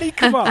already?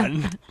 Come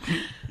on.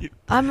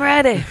 I'm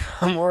ready.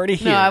 I'm already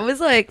here. No, I was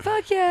like,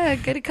 fuck yeah,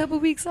 get a couple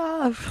weeks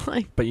off.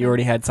 But you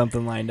already had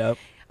something lined up.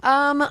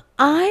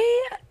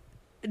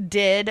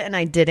 did and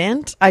I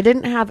didn't. I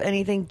didn't have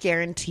anything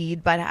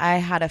guaranteed, but I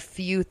had a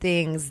few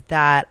things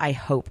that I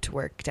hoped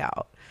worked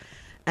out.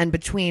 And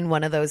between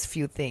one of those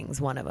few things,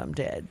 one of them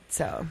did.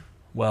 So,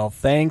 well,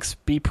 thanks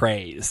be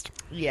praised.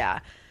 Yeah.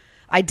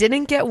 I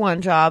didn't get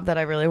one job that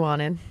I really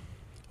wanted.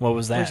 What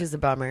was that? Which is a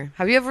bummer.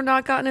 Have you ever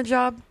not gotten a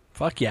job?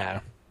 Fuck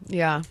yeah.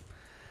 Yeah.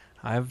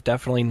 I've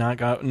definitely not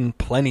gotten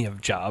plenty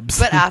of jobs.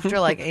 But after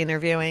like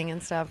interviewing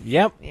and stuff?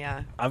 Yep.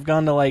 Yeah. I've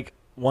gone to like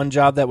one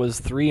job that was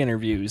 3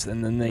 interviews,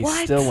 and then they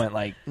What? still went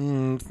like,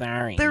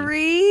 sorry.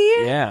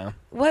 3? Yeah.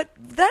 What?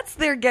 That's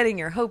they're getting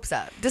your hopes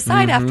up.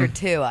 Decide after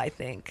 2, I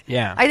think.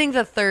 Yeah. I think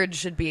the third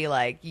should be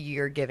like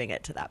you're giving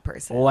it to that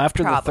person. Well,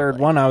 after the third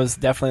one, I was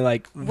definitely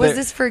like, Was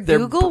this for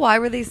Google? Why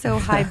were they so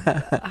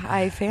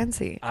high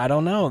fancy? I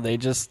don't know. They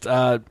just,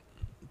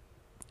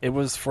 it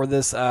was for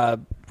this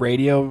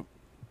radio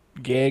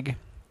gig,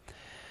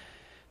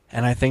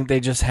 and I think they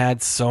just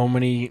had so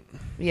many.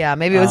 Yeah,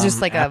 maybe it was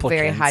just like a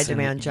very applicants, high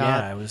demand job.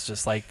 Yeah, it was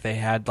just like they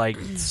had like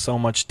so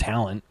much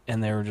talent,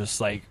 and they were just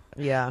like,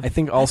 yeah. I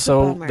think That's a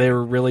also bummer. they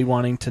were really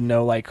wanting to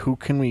know like who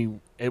can we.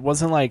 It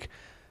wasn't like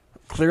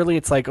clearly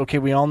it's like, okay,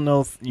 we all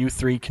know you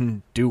 3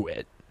 can do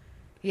it.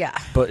 Yeah.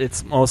 But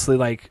it's mostly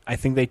like I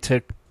think they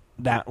took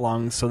that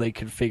long so they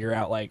could figure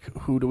out like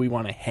who do we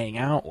want to hang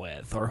out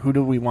with, or who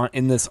do we want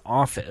in this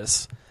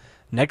office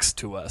next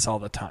to us all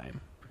the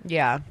time.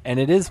 Yeah. And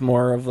it is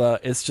more of a,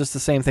 it's just the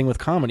same thing with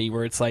comedy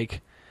where it's like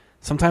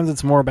sometimes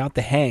it's more about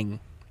the hang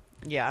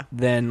Yeah.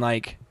 than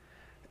like,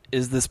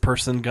 is this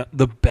person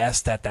the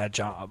best at that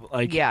job?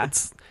 Like, Yeah.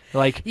 it's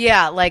like,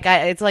 Yeah, like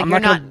it's like I'm you're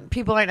not not.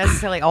 People aren't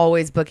necessarily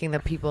always booking the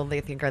people they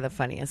think are the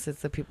funniest.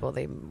 It's the people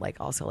they like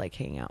also like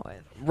hanging out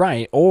with.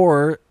 right.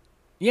 Or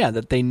yeah,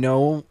 that they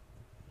know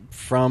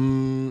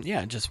from,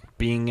 yeah, just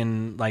being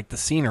in like the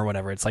scene or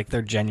whatever. It's like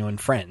they're genuine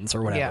friends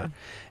or whatever. Yeah.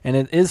 And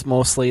it is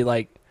mostly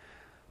like,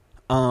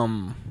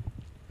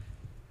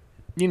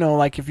 you know,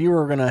 like if you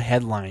were going to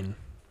headline,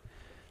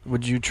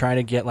 would you try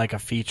to get like a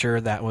feature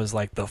that was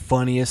like the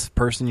funniest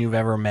person you've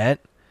ever met,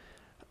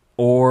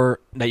 or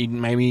that you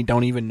maybe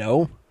don't even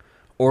know?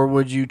 Or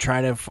would you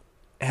try to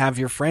have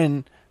your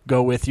friend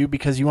go with you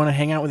because you want to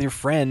hang out with your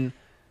friend?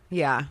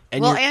 Yeah.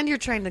 And well, you're- and you're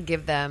trying to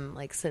give them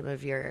like some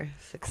of your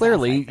success.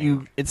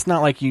 Clearly, it's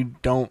not like you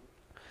don't,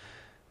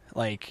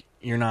 like,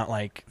 you're not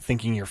like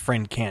thinking your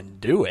friend can't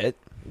do it.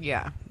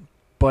 Yeah.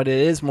 But it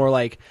is more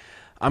like,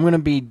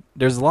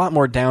 there's a lot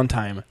more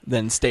downtime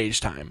than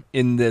stage time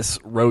in this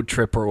road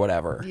trip or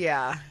whatever.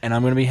 Yeah. And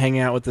I'm going to be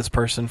hanging out with this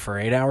person for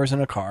 8 hours in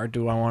a car.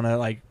 Do I want to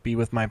like be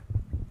with my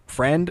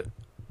friend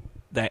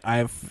that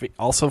I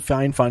also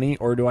find funny,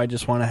 or do I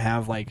just want to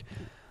have like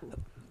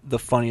the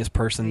funniest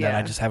person that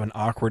I just have an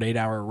awkward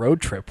 8-hour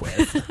road trip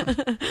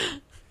with?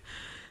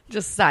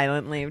 Just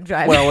silently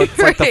driving. Well, it's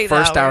like for the 8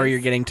 first hour hours. you're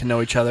getting to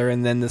know each other,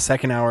 and then the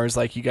second hour is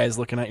like you guys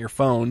looking at your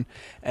phone,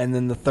 and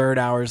then the third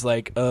hour is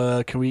like,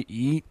 can we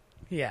eat?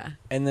 Yeah.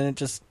 And then it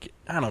just,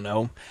 I don't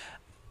know.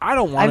 I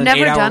don't want I've an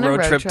never 8-hour done a road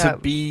road trip to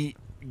trip. be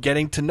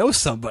getting to know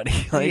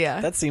somebody. Like, Yeah.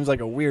 that seems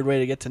like a weird way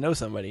to get to know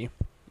somebody.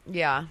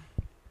 Yeah.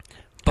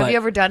 But- Have you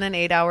ever done an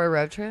 8-hour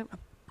road trip?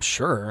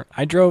 Sure.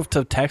 I drove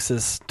to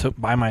Texas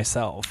by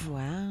myself.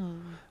 Wow.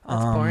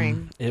 That's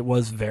boring. It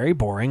was very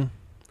boring.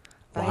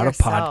 A By lot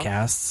yourself. of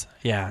podcasts.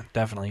 Yeah,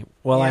 definitely.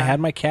 Well, I Yeah. had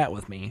my cat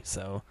with me,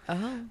 so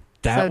Oh.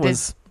 that so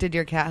was... did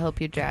your cat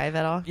help you drive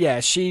at all? Yeah,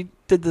 she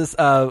did this,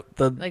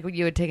 Like when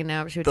you would take a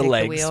nap, she would the take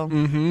legs. the wheel.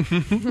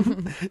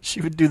 Mm-hmm.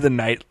 She would do the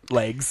night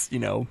legs, you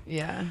know.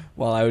 Yeah.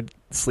 While I would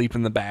sleep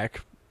in the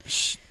back.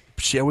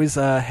 She always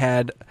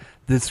had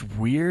this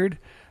weird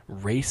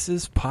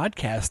racist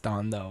podcast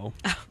on, though.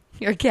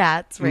 Your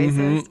cat's racist.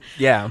 Mhm.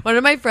 Yeah. One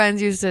of my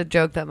friends used to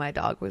joke that my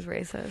dog was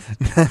racist.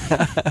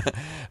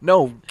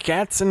 No,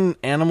 cats and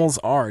animals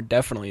are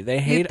definitely. They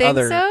hate think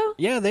other. so?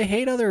 Yeah, they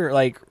hate other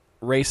like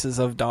races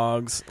of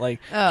dogs. Like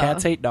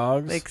cats hate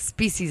dogs. Like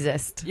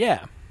speciesist.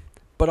 Yeah,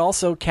 but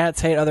also cats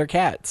hate other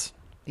cats.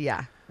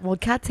 Yeah. Well,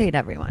 cats hate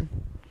everyone.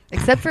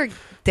 Except for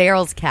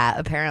Daryl's cat,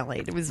 apparently.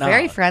 It was Nah,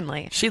 very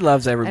friendly. She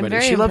loves I'm everybody.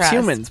 very She loves impressed.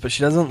 humans, but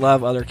she doesn't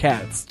love other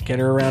cats. Get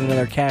her around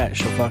another cat,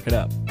 she'll fuck it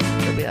up.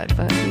 She'll be like,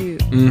 fuck you.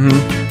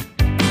 Mm-hmm.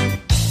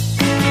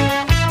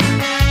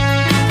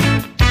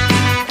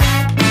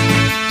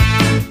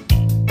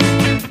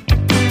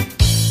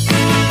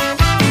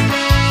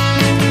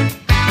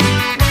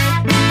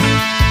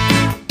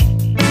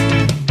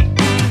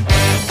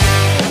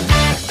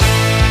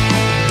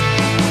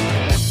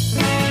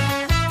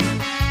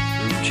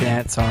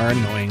 Chats are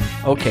annoying.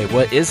 Okay,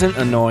 what isn't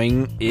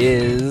annoying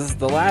is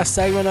the last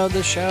segment of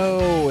the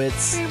show.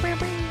 It's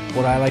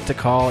what I like to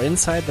call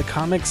Inside the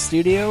Comics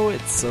Studio.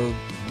 It's a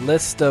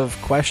list of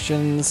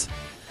questions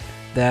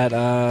that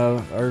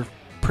are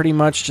pretty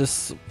much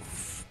just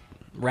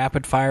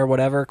rapid fire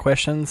whatever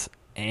questions,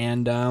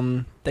 and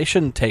they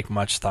shouldn't take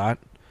much thought,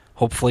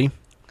 hopefully.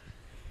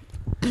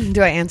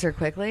 Do I answer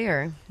quickly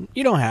or?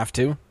 You don't have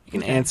to. You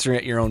can answer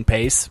at your own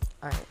pace.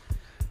 All right.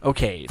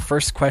 Okay,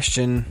 first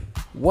question.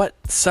 What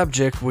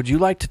subject would you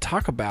like to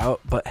talk about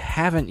but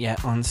haven't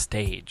yet on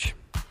stage?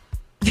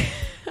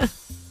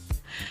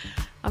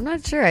 I'm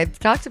not sure. I've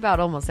talked about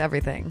almost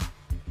everything.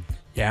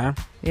 Yeah?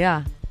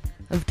 Yeah.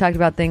 I've talked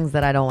about things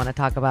that I don't want to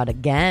talk about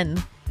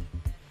again,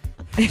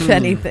 if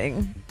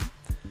anything.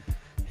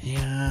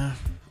 Yeah.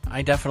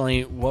 I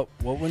definitely... What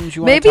wouldn't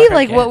you want Maybe to talk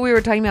like again? what we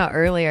were talking about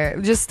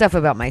earlier, just stuff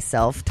about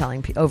myself,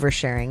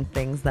 oversharing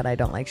things that I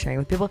don't like sharing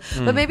with people.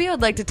 But maybe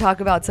I'd like to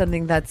talk about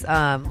something that's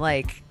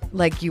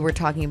like you were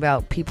talking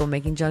about people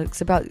making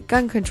jokes about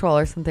gun control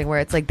or something where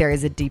it's like there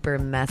is a deeper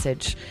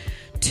message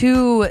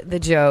to the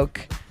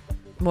joke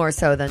more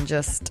so than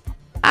just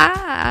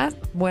I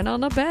went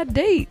on a bad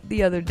date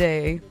the other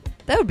day.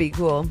 That would be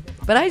cool.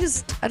 But I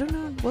don't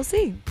know. We'll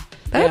see.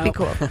 That would be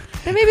cool.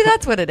 Then maybe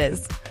that's what it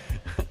is.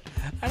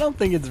 I don't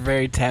think it's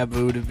very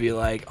taboo to be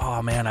like,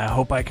 oh man, I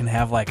hope I can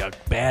have like a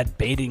bad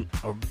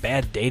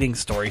dating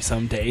story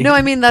someday. No,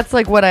 I mean that's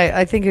like what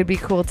I think it'd be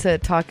cool to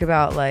talk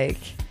about, like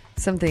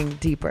something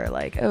deeper,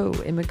 like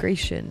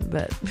immigration.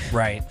 But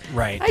Right.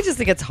 I just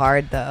think it's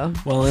hard though.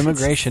 Well,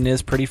 immigration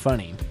is pretty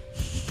funny.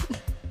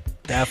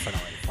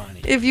 Definitely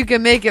funny. If you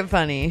can make it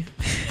funny.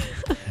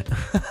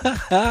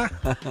 I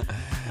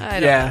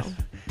don't know.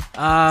 It's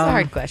a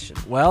hard question.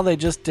 Well, they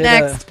just did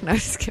Next. No,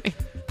 just kidding.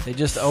 They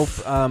just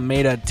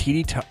made a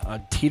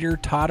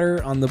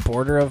teeter-totter on the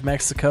border of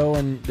Mexico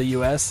and the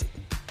U.S.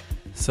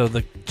 so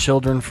the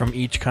children from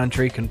each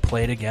country can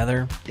play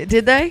together.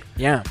 Did they?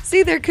 Yeah.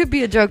 See, there could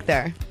be a joke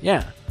there.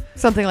 Yeah.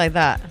 Something like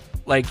that.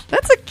 Like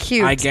that's a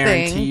cute I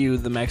guarantee thing. you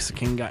the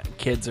Mexican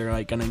kids are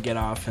like going to get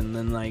off and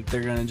then like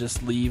they're going to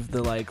just leave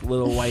the like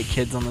little white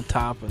kids on the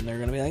top and they're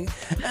going to be like,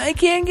 I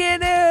can't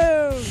get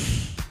out.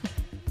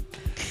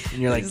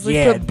 And you're like,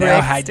 yeah,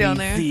 now how do you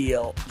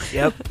feel?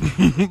 Yep.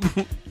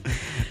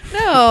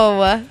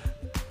 No.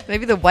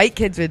 Maybe the white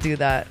kids would do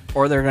that.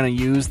 Or they're going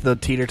to use the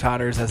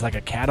teeter-totters as like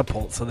a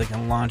catapult so they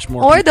can launch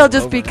more Or people they'll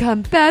just over.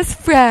 become best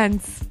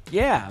friends.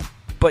 Yeah,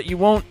 but you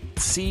won't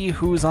see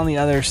who's on the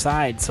other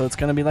side, so it's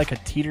going to be like a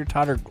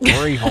teeter-totter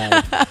glory hole.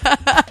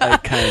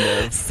 Like,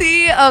 kind of.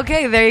 See?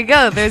 Okay, there you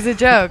go. There's a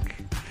joke.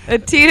 A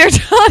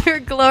teeter-totter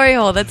glory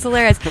hole. That's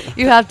hilarious.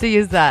 You have to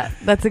use that.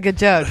 That's a good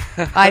joke.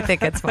 I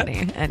think it's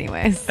funny.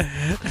 Anyways.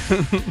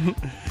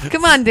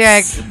 Come on,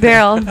 Derek.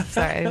 Daryl.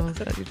 Sorry, I almost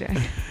called you Derek.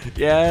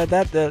 Yeah,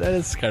 that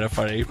is kind of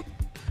funny.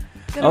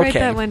 Gotta write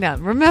that one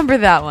down. Remember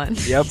that one.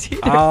 Yep,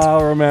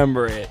 I'll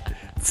remember it.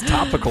 It's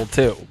topical,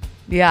 too.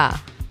 Yeah.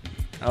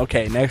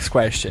 Okay, next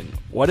question.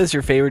 What is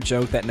your favorite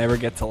joke that never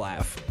gets a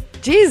laugh?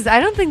 Jeez,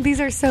 I don't think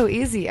these are so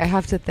easy. I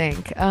have to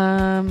think.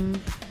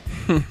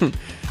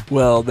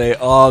 Well, they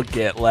all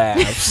get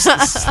laughs,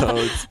 so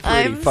it's pretty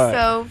I'm fun.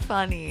 so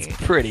funny. It's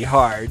pretty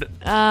hard.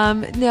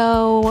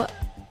 No,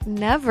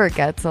 never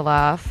gets a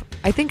laugh.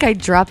 I think I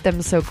drop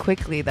them so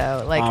quickly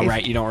though. Like,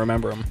 right, you don't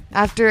remember them.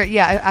 After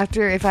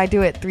if I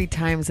do it 3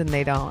 times and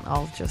they don't,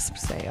 I'll just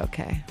say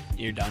okay.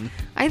 You're done.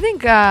 I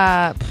think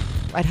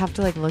I'd have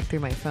to like look through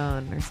my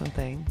phone or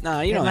something.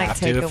 No, you don't have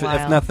to. If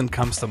nothing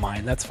comes to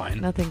mind, that's fine.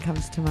 Nothing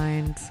comes to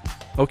mind.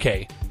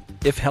 Okay,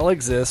 if hell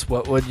exists,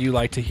 what would you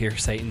like to hear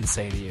Satan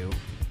say to you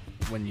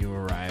when you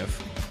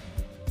arrive?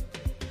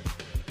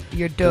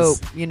 You're dope.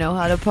 You know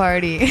how to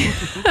party.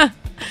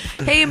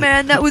 Hey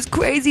man, that was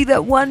crazy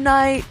that one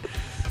night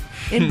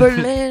in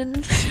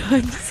Berlin.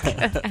 I'm just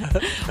kidding.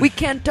 We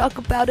can't talk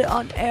about it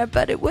on air,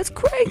 but it was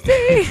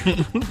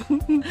crazy.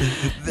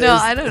 No,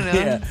 I don't know.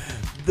 Yeah,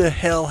 the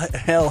hell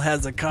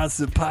has a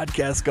constant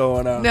podcast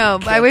going on. No,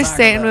 but I wish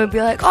Satan would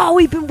be like, oh,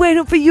 we've been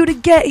waiting for you to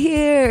get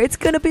here. It's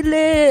going to be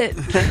lit.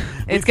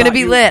 It's going to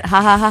be lit.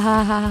 Ha ha ha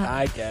ha ha.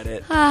 I get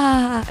it.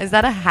 Is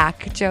that a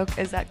hack joke?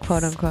 Is that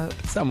quote unquote?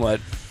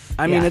 Somewhat.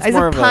 I mean, it's is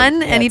more a of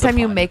pun. a... Yeah, anytime it's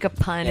a you pun. make a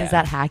pun, Yeah. is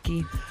that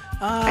hacky?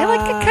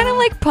 I kind of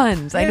like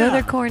puns. I know yeah.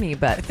 they're corny,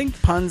 but I think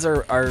puns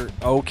are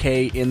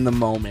okay in the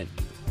moment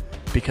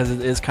because it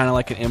is kind of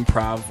like an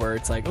improv where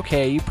it's like,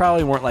 okay, you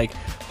probably weren't like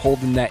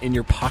holding that in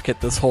your pocket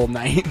this whole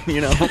night,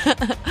 you know?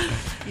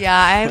 Yeah,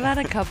 I've had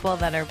a couple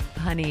that are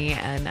punny,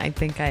 and I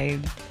think I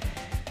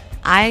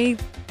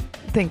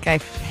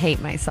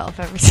hate myself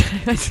every time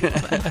I do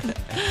that.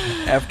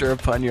 After a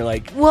pun, you're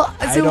like, well,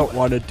 I don't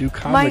want to do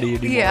comedy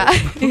anymore.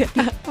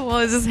 Yeah. Well,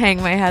 I just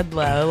hang my head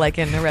low, like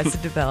in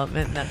Arrested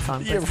Development, and that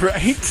song. Yeah,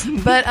 right.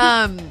 But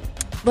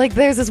like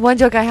there's this one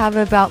joke I have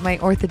about my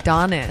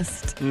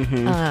orthodontist.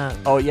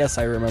 Mm-hmm. Oh yes,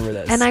 I remember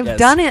this. And I've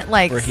done it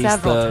like where he's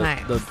several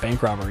times. The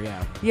bank robber,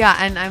 yeah. Yeah,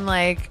 and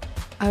I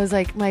was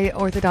like, my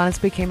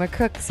orthodontist became a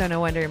crook, so no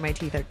wonder my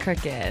teeth are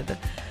crooked.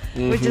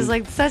 Which is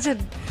like such a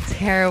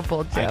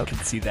terrible joke. I could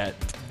see that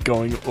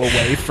going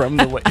away from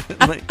the way,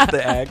 like,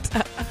 the act.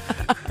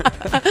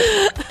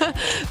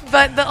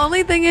 But the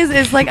only thing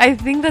is like I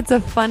think that's a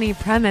funny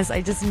premise.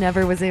 I just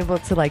never was able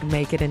to like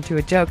make it into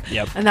a joke.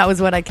 Yep. And that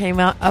was what I came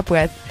up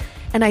with.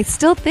 And I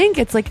still think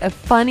it's like a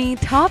funny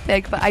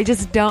topic, but I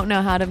just don't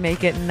know how to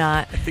make it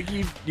not. I think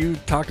you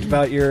talked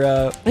about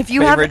your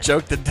favorite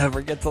joke that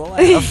never gets a laugh.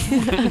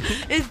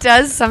 It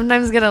does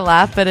sometimes get a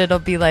laugh, but it'll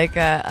be like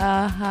a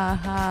ha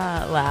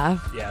ha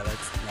laugh. Yeah,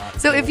 that's not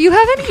so. cool. If you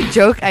have any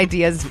joke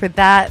ideas for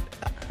that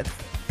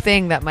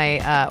thing that my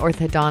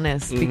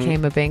orthodontist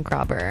became a bank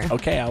robber,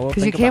 okay, I will.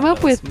 Because you came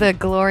up with the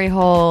glory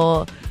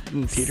hole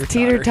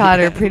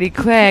teeter-totter pretty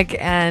quick.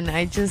 And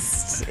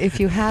if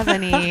you have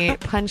any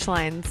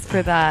punchlines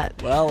for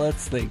that. Well,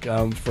 let's think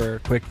for a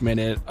quick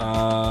minute.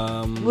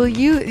 Well,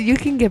 you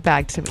can get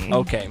back to me.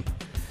 Okay.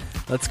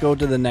 Let's go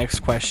to the next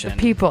question.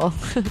 People.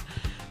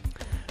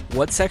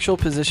 What sexual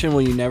position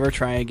will you never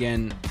try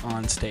again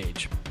on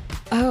stage?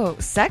 Oh,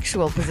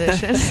 sexual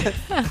position.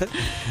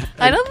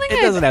 I don't think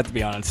it doesn't have to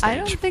be on stage. I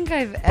don't think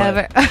I've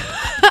ever.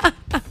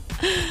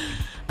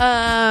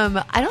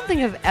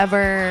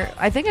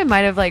 I think I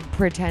might have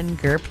pretend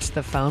gurped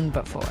the phone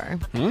before.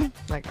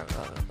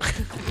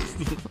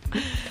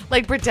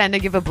 Like pretend to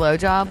give a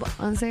blowjob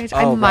on stage.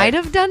 I might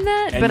have done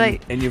that,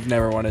 and you've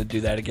never wanted to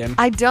do that again?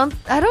 I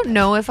don't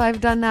know if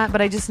I've done that,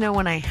 but I just know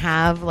when I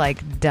have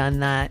done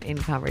that in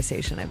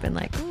conversation, I've been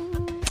like,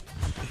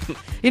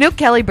 You know,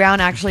 Kelly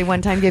Brown actually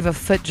one time gave a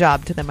foot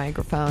job to the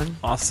microphone.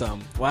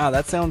 Awesome. Wow,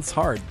 that sounds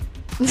hard.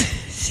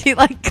 She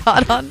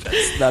got on.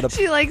 She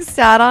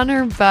sat on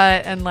her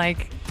butt and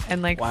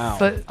wow.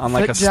 foot on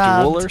foot a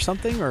jobbed. stool or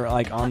something, or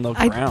on the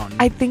ground.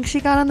 I think she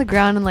got on the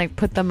ground and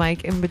put the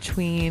mic in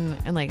between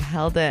and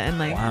held it and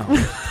wow.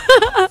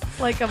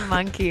 like a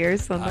monkey or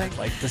something. I'd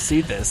like to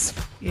see this.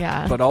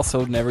 Yeah. But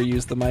also never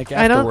use the mic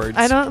afterwards.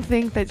 I don't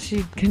think that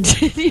she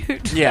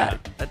continued. Yeah,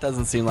 that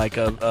doesn't seem like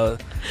a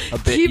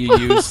bit you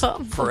use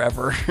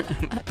forever.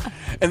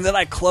 And then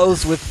I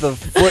close with the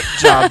foot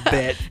job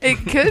bit. It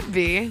could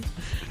be.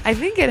 I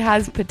think it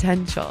has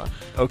potential.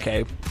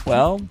 Okay.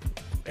 Well,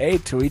 hey,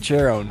 to each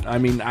their own. I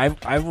mean, I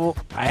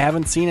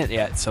haven't seen it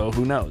yet, so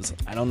who knows?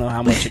 I don't know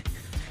how much it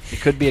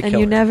could be a killer. And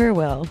you never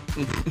will.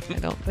 I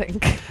don't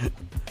think.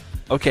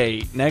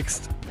 Okay,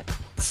 next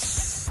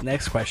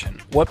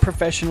question. What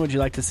profession would you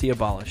like to see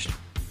abolished?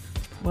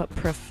 What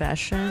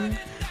profession?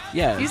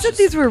 Yeah. You said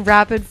these were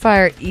rapid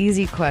fire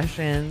easy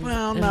questions.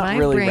 Well, and not my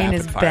really brain rapid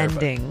is fire,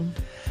 bending.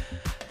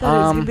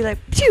 That is gonna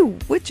be Phew,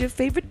 what's your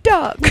favorite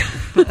dog?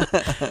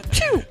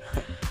 Phew.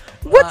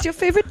 What's your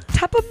favorite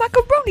type of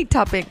macaroni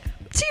topping?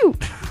 Phew.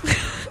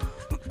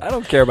 I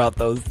don't care about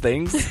those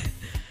things.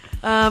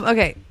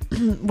 Okay.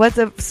 What's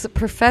a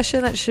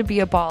profession that should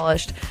be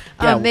abolished?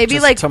 Yeah, maybe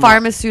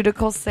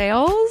pharmaceutical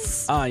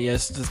sales?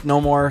 Yes. Just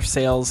no more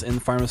sales in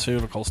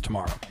pharmaceuticals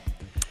tomorrow.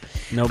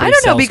 Nobody I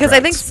don't know, sells because drugs.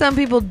 I think some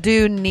people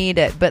do need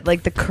it, but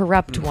the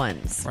corrupt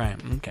ones. Right.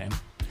 Okay.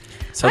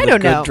 So I the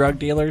don't good know. drug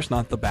dealers,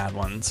 not the bad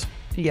ones.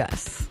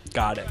 Yes.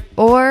 Got it.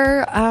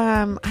 Or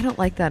I don't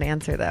like that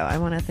answer though. I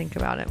want to think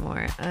about it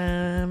more.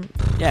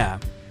 Yeah. I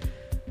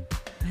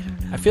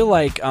don't know. I feel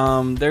like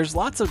there's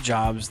lots of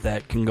jobs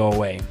that can go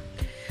away.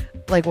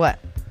 Like what?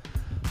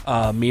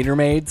 Meter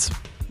maids.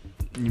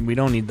 We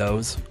don't need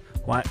those.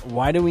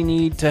 Why do we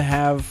need to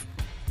have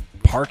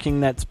parking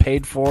that's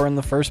paid for in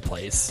the first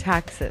place?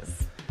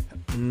 Taxes.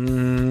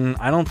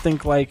 I don't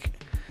think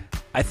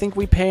I think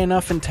we pay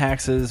enough in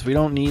taxes. We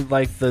don't need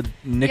the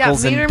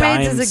nickels and dimes. Meter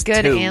maids is a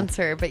good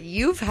answer, but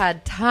you've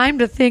had time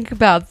to think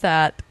about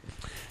that.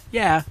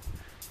 Yeah,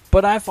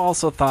 but I've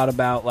also thought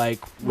about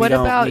we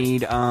don't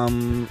need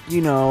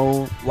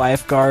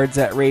lifeguards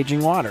at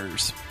Raging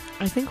Waters.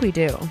 I think we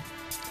do.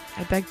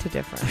 I beg to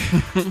differ.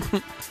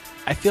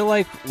 I feel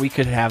like we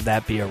could have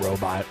that be a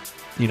robot.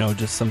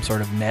 Just some sort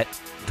of net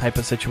type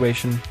of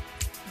situation.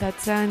 That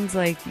sounds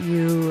like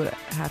you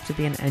have to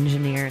be an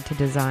engineer to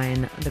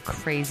design the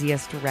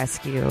craziest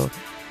rescue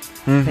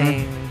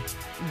thing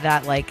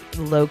that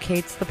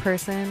locates the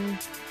person.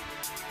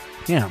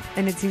 Yeah.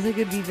 And it seems like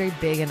it would be very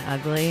big and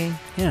ugly.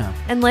 Yeah.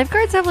 And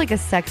lifeguards have a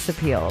sex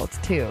appeal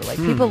too.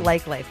 People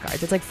like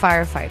lifeguards. It's like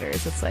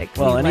firefighters. It's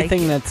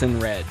anything that's in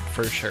red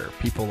for sure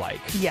people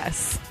like.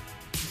 Yes.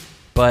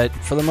 But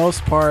for the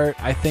most part,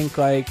 I think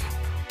we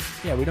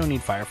don't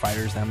need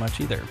firefighters that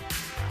much either.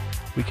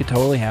 We could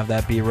totally have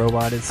that be a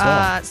robot as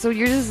well. So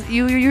you're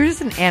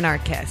just an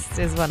anarchist,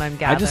 is what I'm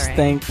gathering. I just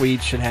think we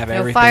should have no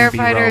everything firefighters,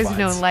 be robots.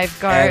 no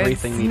lifeguards,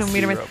 everything needs to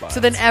be robots. So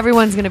then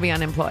everyone's going to be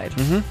unemployed.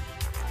 Mm-hmm.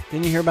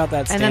 Didn't you hear about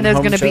that? And then there's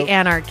going to be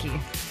anarchy.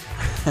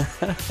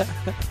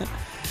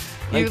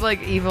 You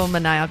evil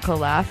maniacal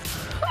laugh.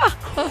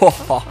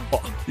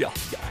 Yeah.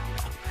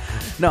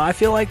 No, I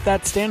feel like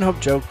that Stanhope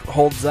joke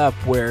holds up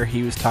where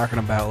he was talking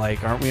about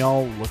aren't we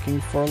all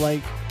looking for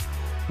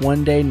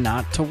one day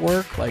not to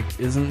work?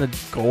 Isn't the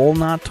goal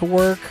not to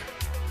work?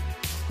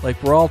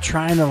 We're all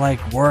trying to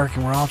work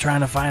and we're all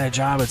trying to find a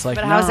job. It's but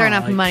how's there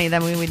enough money?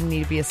 Then we would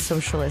need to be a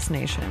socialist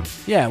nation.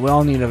 Yeah, we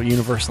all need a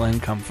universal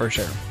income for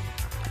sure.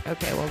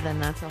 Okay, well then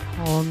that's a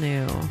whole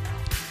new.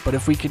 But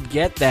if we could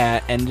get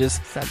that and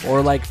just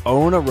subject.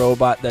 own a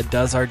robot that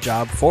does our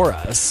job for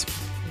us,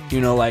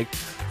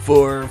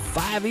 for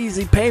 5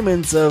 easy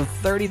payments of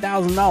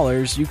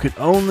 $30,000, you could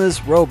own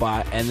this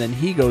robot and then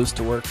he goes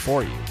to work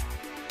for you.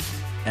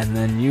 And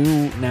then you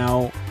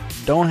now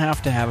don't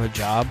have to have a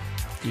job.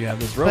 You have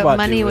this robot. But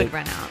money would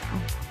run out.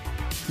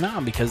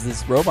 No, because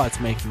this robot's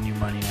making you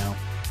money now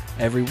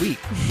every week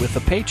with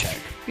a paycheck.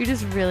 You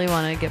just really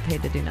want to get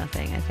paid to do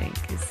nothing, I think.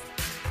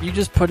 You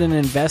just put an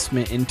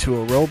investment into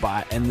a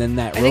robot and then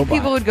that robot... I think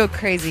people would go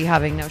crazy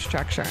having no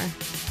structure.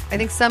 I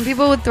think some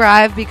people would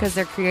thrive because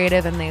they're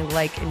creative and they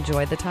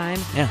enjoy the time.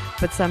 Yeah.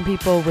 But some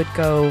people would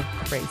go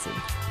crazy.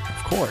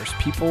 Of course,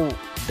 people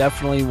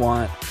definitely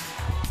want,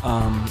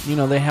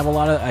 they have a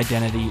lot of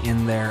identity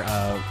in their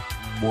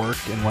work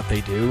and what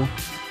they do.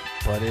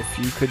 But if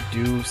you could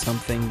do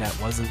something that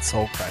wasn't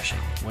soul crushing,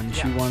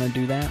 wouldn't you want to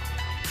do that?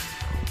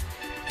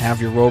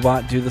 Have your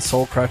robot do the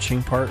soul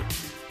crushing part?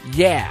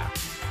 Yeah.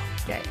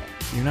 Yeah.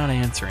 You're not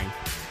answering.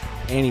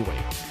 Anyway,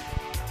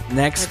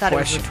 next I thought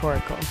question. It was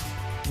rhetorical.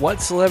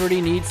 What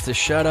celebrity needs to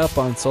shut up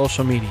on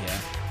social media?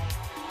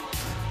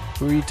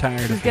 Who are you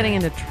tired of? Who's getting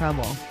into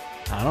trouble?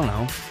 I don't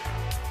know.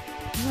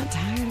 I'm not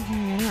tired of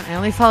hearing it out. I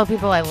only follow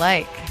people I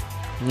like.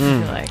 I feel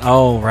like.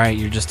 Oh, right.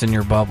 You're just in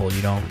your bubble.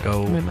 You don't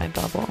go. I'm in my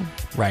bubble.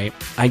 Right.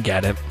 I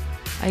get it.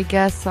 I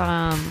guess,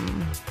 I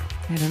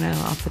don't know.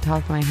 Off the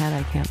top of my head,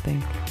 I can't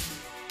think.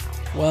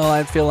 Well,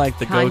 I feel like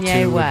the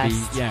Kanye go-to West.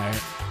 would be,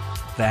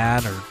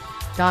 that or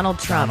Donald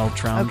Trump. Donald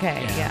Trump.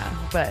 Okay, yeah.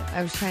 But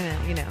I was trying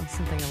to,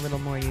 something a little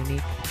more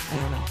unique. I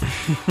don't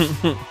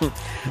know.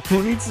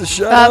 Who needs to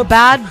shut up?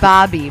 Bad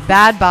Bobby,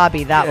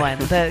 that one.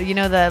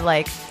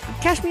 The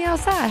Cash Me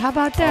Outside. How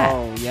about that?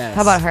 Oh, yes.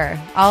 How about her?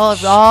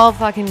 I'll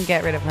fucking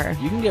get rid of her.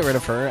 You can get rid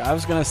of her. I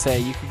was gonna say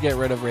you could get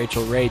rid of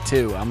Rachel Ray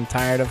too. I'm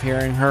tired of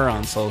hearing her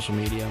on social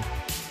media.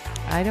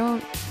 I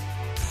don't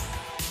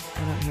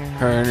hear her.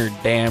 Her and her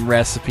damn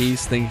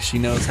recipes. Thinks she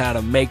knows how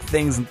to make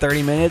things in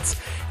 30 minutes.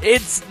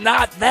 It's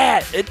not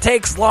that. It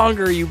takes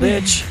longer, you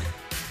bitch.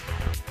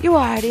 You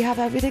already have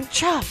everything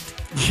chopped.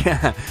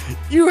 Yeah,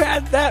 you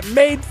had that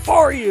made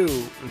for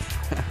you.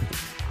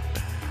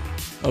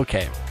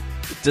 Okay.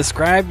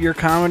 Describe your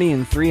comedy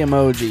in 3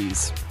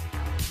 emojis.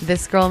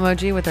 This girl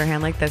emoji with her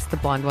hand like this, the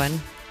blonde one.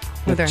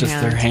 With her just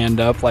hand. their hand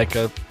up like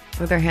a...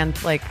 With her hand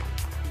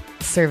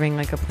serving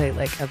a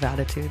plate of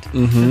attitude.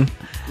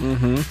 Mm-hmm.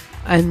 Mm-hmm.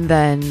 And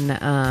then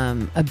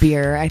a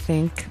beer, I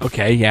think.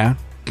 Okay, yeah.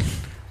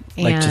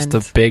 Just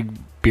a big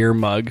beer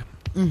mug.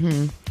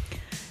 Mm-hmm.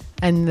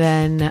 And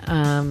then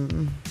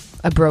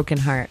a broken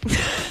heart.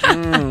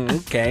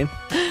 Okay.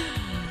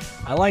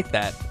 I like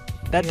that.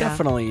 That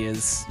definitely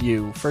is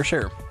you, for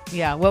sure.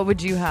 Yeah, what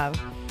would you have?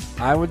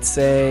 I would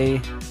say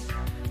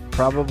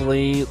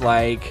probably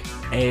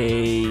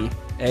a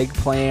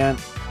eggplant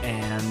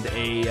and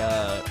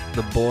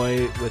the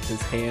boy with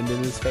his hand in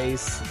his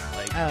face.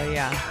 Oh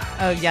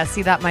yeah.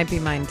 See, that might be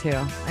mine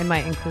too. I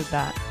might include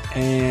that.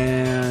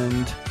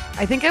 And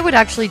I think I would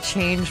actually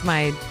change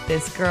my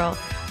this girl.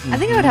 I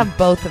think I would have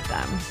both of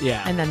them.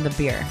 Yeah. And then the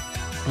beer.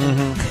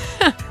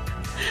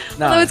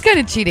 Mm-hmm. Although it's kind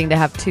of cheating to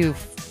have 2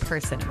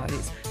 person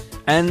emojis.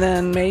 And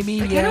then maybe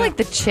I kind of like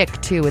the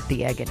chick too with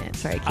the egg in it.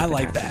 Sorry, I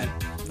like that.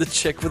 The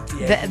chick with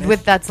the egg.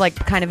 That's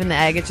kind of in the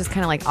egg. It's just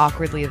kind of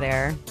awkwardly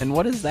there. And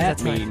what does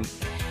that mean?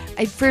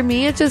 For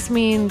me, it just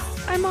means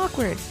I'm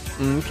awkward.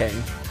 Okay,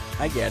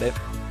 I get it.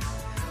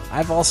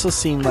 I've also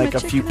seen a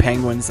few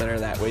penguins that are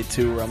that way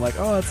too, where I'm like,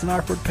 oh, it's an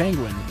awkward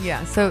penguin.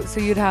 Yeah. So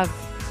you'd have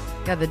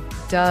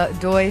the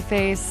doy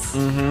face,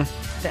 the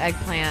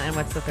eggplant, and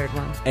what's the third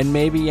one? And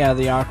maybe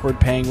the awkward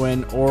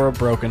penguin or a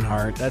broken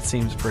heart. That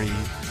seems pretty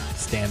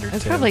standard.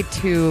 It's too. probably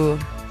too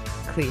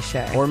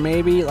cliche. Or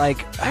maybe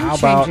how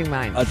about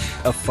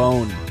a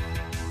phone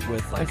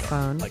with a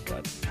phone,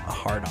 a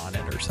heart on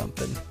it or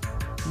something.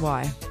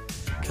 Why?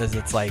 Because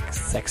it's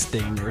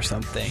sexting or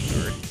something,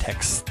 or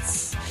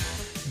texts,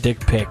 dick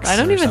pics. I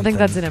don't even something. think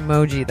that's an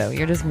emoji though.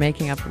 You're just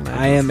making up emojis.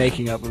 I am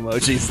making up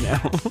emojis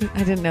now. I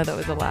didn't know that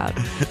was allowed.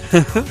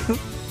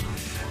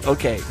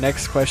 Okay,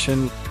 next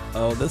question.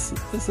 Oh, this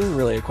isn't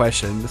really a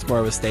question. It's more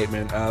of a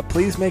statement.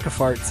 Please make a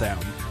fart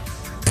sound.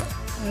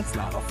 That's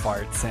not a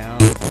fart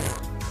sound.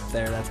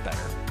 There, that's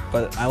better.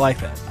 But I like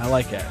that. I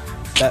like it.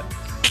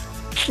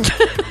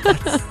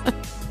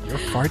 Your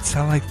farts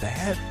sound like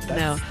that?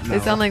 No, they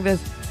sound like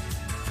this.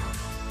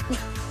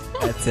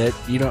 That's it.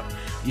 You don't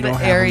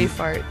have airy them.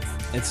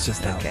 farts. It's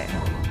just okay.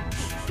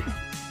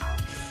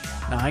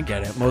 No, I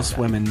get it. Most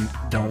women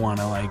don't want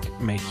to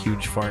make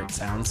huge fart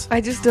sounds.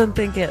 I just don't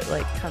think it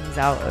comes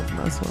out of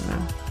most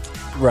women.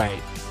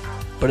 Right.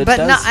 But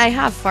does. I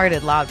have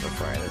farted loud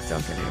before.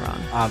 Don't get me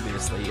wrong.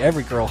 Obviously,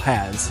 every girl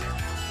has,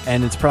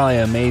 and it's probably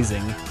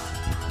amazing.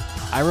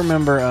 I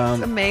remember.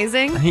 It's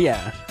amazing.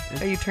 Yeah.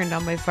 Are you turned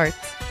on by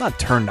farts? Not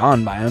turned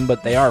on by them,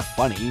 but they are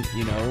funny.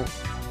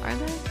 Are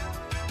they?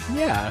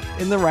 Yeah,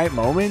 in the right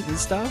moment and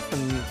stuff.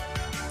 And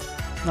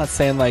I'm not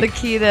saying the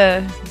key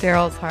to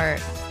Daryl's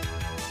heart.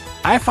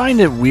 I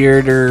find it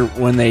weirder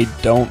when they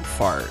don't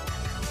fart.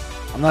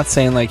 I'm not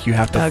saying you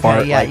have to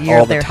fart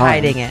all the they're time.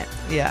 hiding it.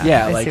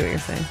 Yeah, I see what you're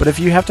saying. But if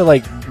you have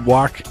to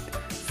walk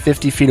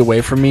 50 feet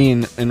away from me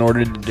in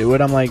order to do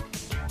it, I'm like,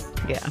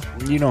 yeah,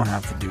 you don't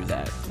have to do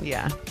that.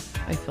 Yeah,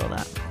 I feel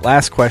that.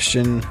 Last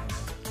question.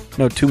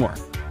 No, 2 more.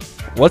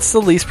 What's the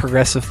least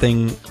progressive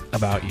thing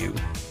about you?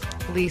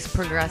 Least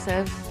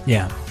progressive?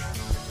 Yeah.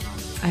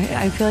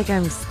 I feel like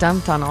I'm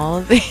stumped on all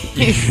of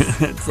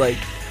these. It's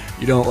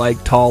you don't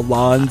like tall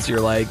lawns.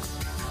 You're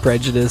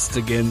prejudiced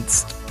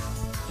against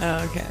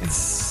okay.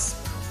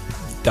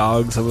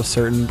 dogs of a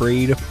certain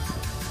breed.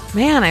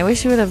 Man, I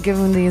wish you would have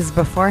given these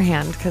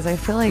beforehand because I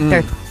feel like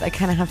I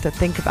kind of have to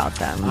think about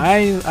them.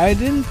 I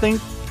didn't think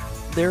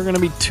they were going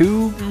to be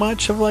too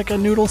much of like a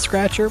noodle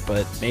scratcher,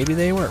 but maybe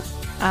they were.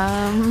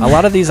 A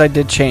lot of these I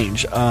did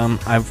change.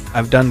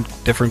 I've done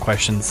different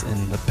questions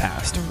in the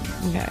past.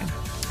 Okay.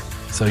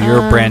 So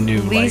you're a brand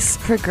new least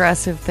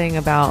progressive thing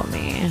about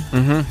me.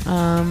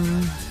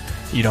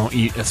 You don't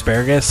eat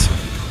asparagus?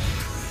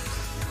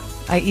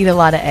 I eat a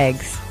lot of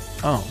eggs.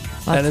 Oh.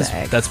 Lots of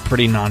eggs. That's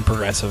pretty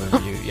non-progressive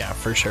of you. Yeah,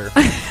 for sure.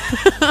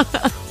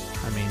 I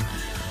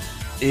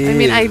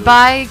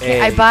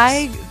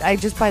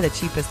just buy the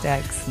cheapest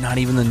eggs. Not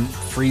even the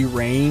free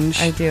range?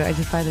 I do. I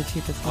just buy the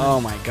cheapest ones. Oh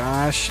my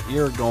gosh,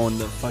 you're going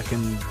to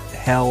fucking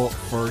hell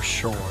for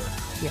sure.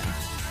 Yeah.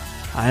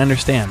 I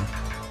understand.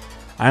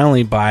 I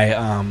only buy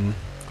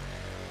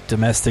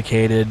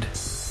domesticated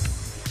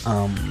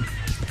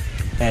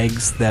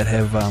eggs that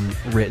have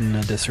written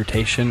a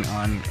dissertation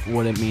on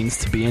what it means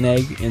to be an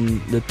egg in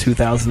the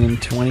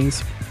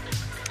 2020s.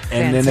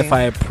 And then if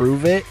I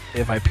approve it,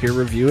 if I peer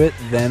review it,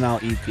 then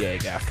I'll eat the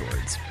egg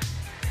afterwards.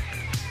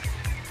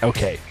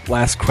 Okay,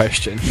 last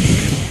question.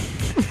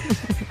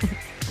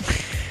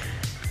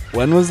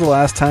 When was the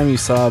last time you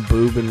saw a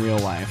boob in real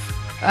life?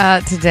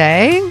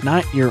 Today?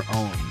 Not your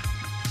own.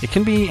 It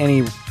can be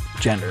any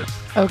gender.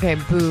 Okay,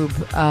 boob.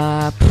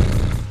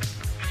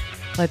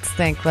 Let's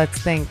think.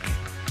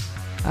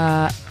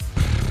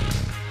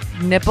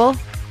 Nipple?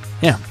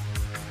 Yeah.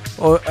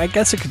 Well, I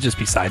guess it could just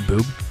be side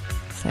boob.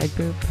 Side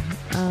boob.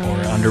 Or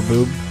under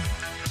boob.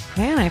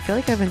 Man, I feel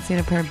like I haven't seen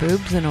a pair of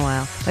boobs in a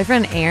while. My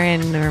friend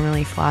Erin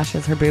normally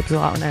flashes her boobs a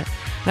lot. When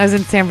I was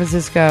in San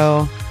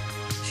Francisco,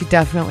 she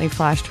definitely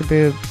flashed her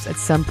boobs at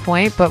some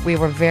point, but we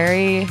were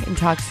very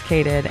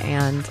intoxicated,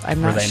 and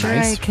I'm not sure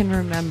nice? I can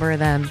remember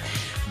them.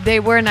 They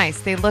were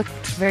nice. They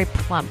looked very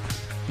plump.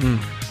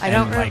 I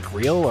don't like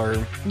real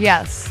or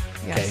yes.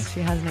 Okay. She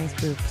has nice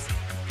boobs.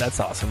 That's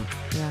awesome.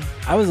 Yeah.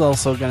 I was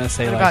also gonna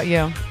say, what about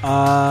you?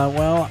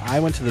 Well, I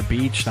went to the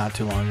beach not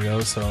too long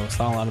ago, so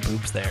saw a lot of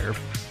boobs there.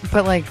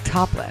 But like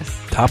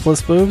topless.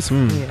 Topless boobs?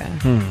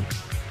 Yeah.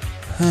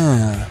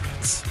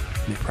 It's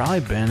probably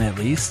been at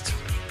least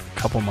a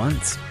couple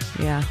months.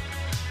 Yeah.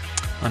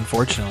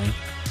 Unfortunately.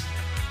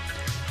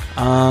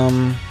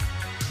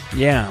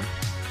 Yeah.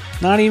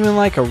 Not even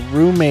like a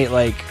roommate,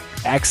 like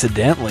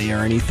accidentally or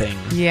anything.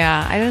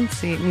 Yeah, I didn't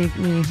see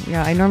me.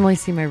 Yeah, I normally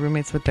see my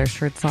roommates with their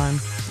shirts on.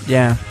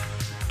 Yeah.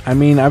 I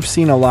mean, I've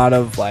seen a lot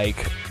of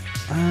like,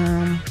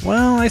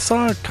 well, I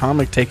saw a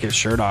comic take his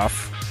shirt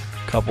off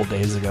a couple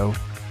days ago.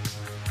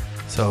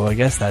 So I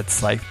guess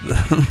that's like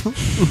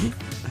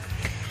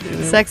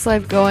sex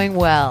life going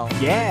well.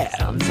 Yeah,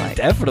 sounds like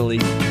definitely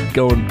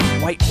going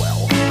quite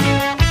well.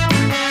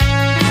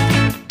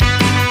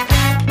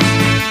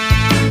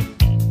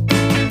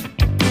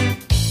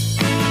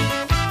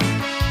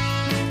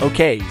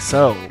 Okay,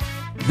 so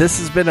this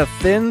has been a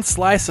thin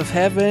slice of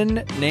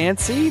heaven,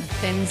 Nancy.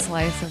 Thin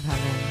slice of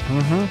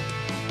heaven.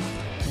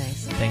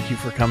 Nice. Thank you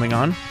for coming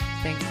on.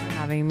 Thanks for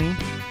having me.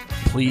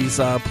 Please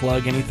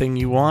plug anything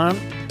you want.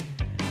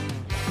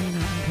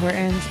 Not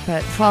important,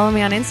 but follow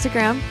me on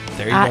Instagram.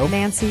 There you go.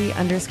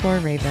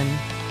 @Nancy_Raven.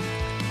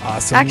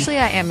 Awesome. Actually,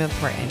 I am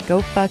important.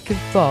 Go fucking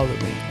follow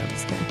me. I'm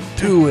just kidding.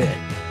 Do it.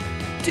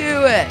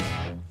 Do it.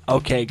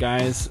 Okay,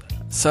 guys.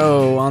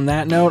 So, on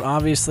that note,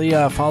 obviously,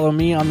 follow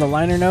me on the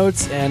liner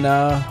notes, and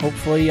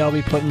hopefully I'll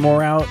be putting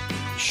more out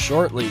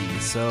shortly.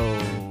 So,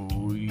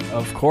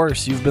 of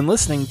course, you've been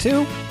listening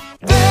to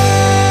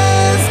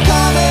This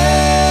Comic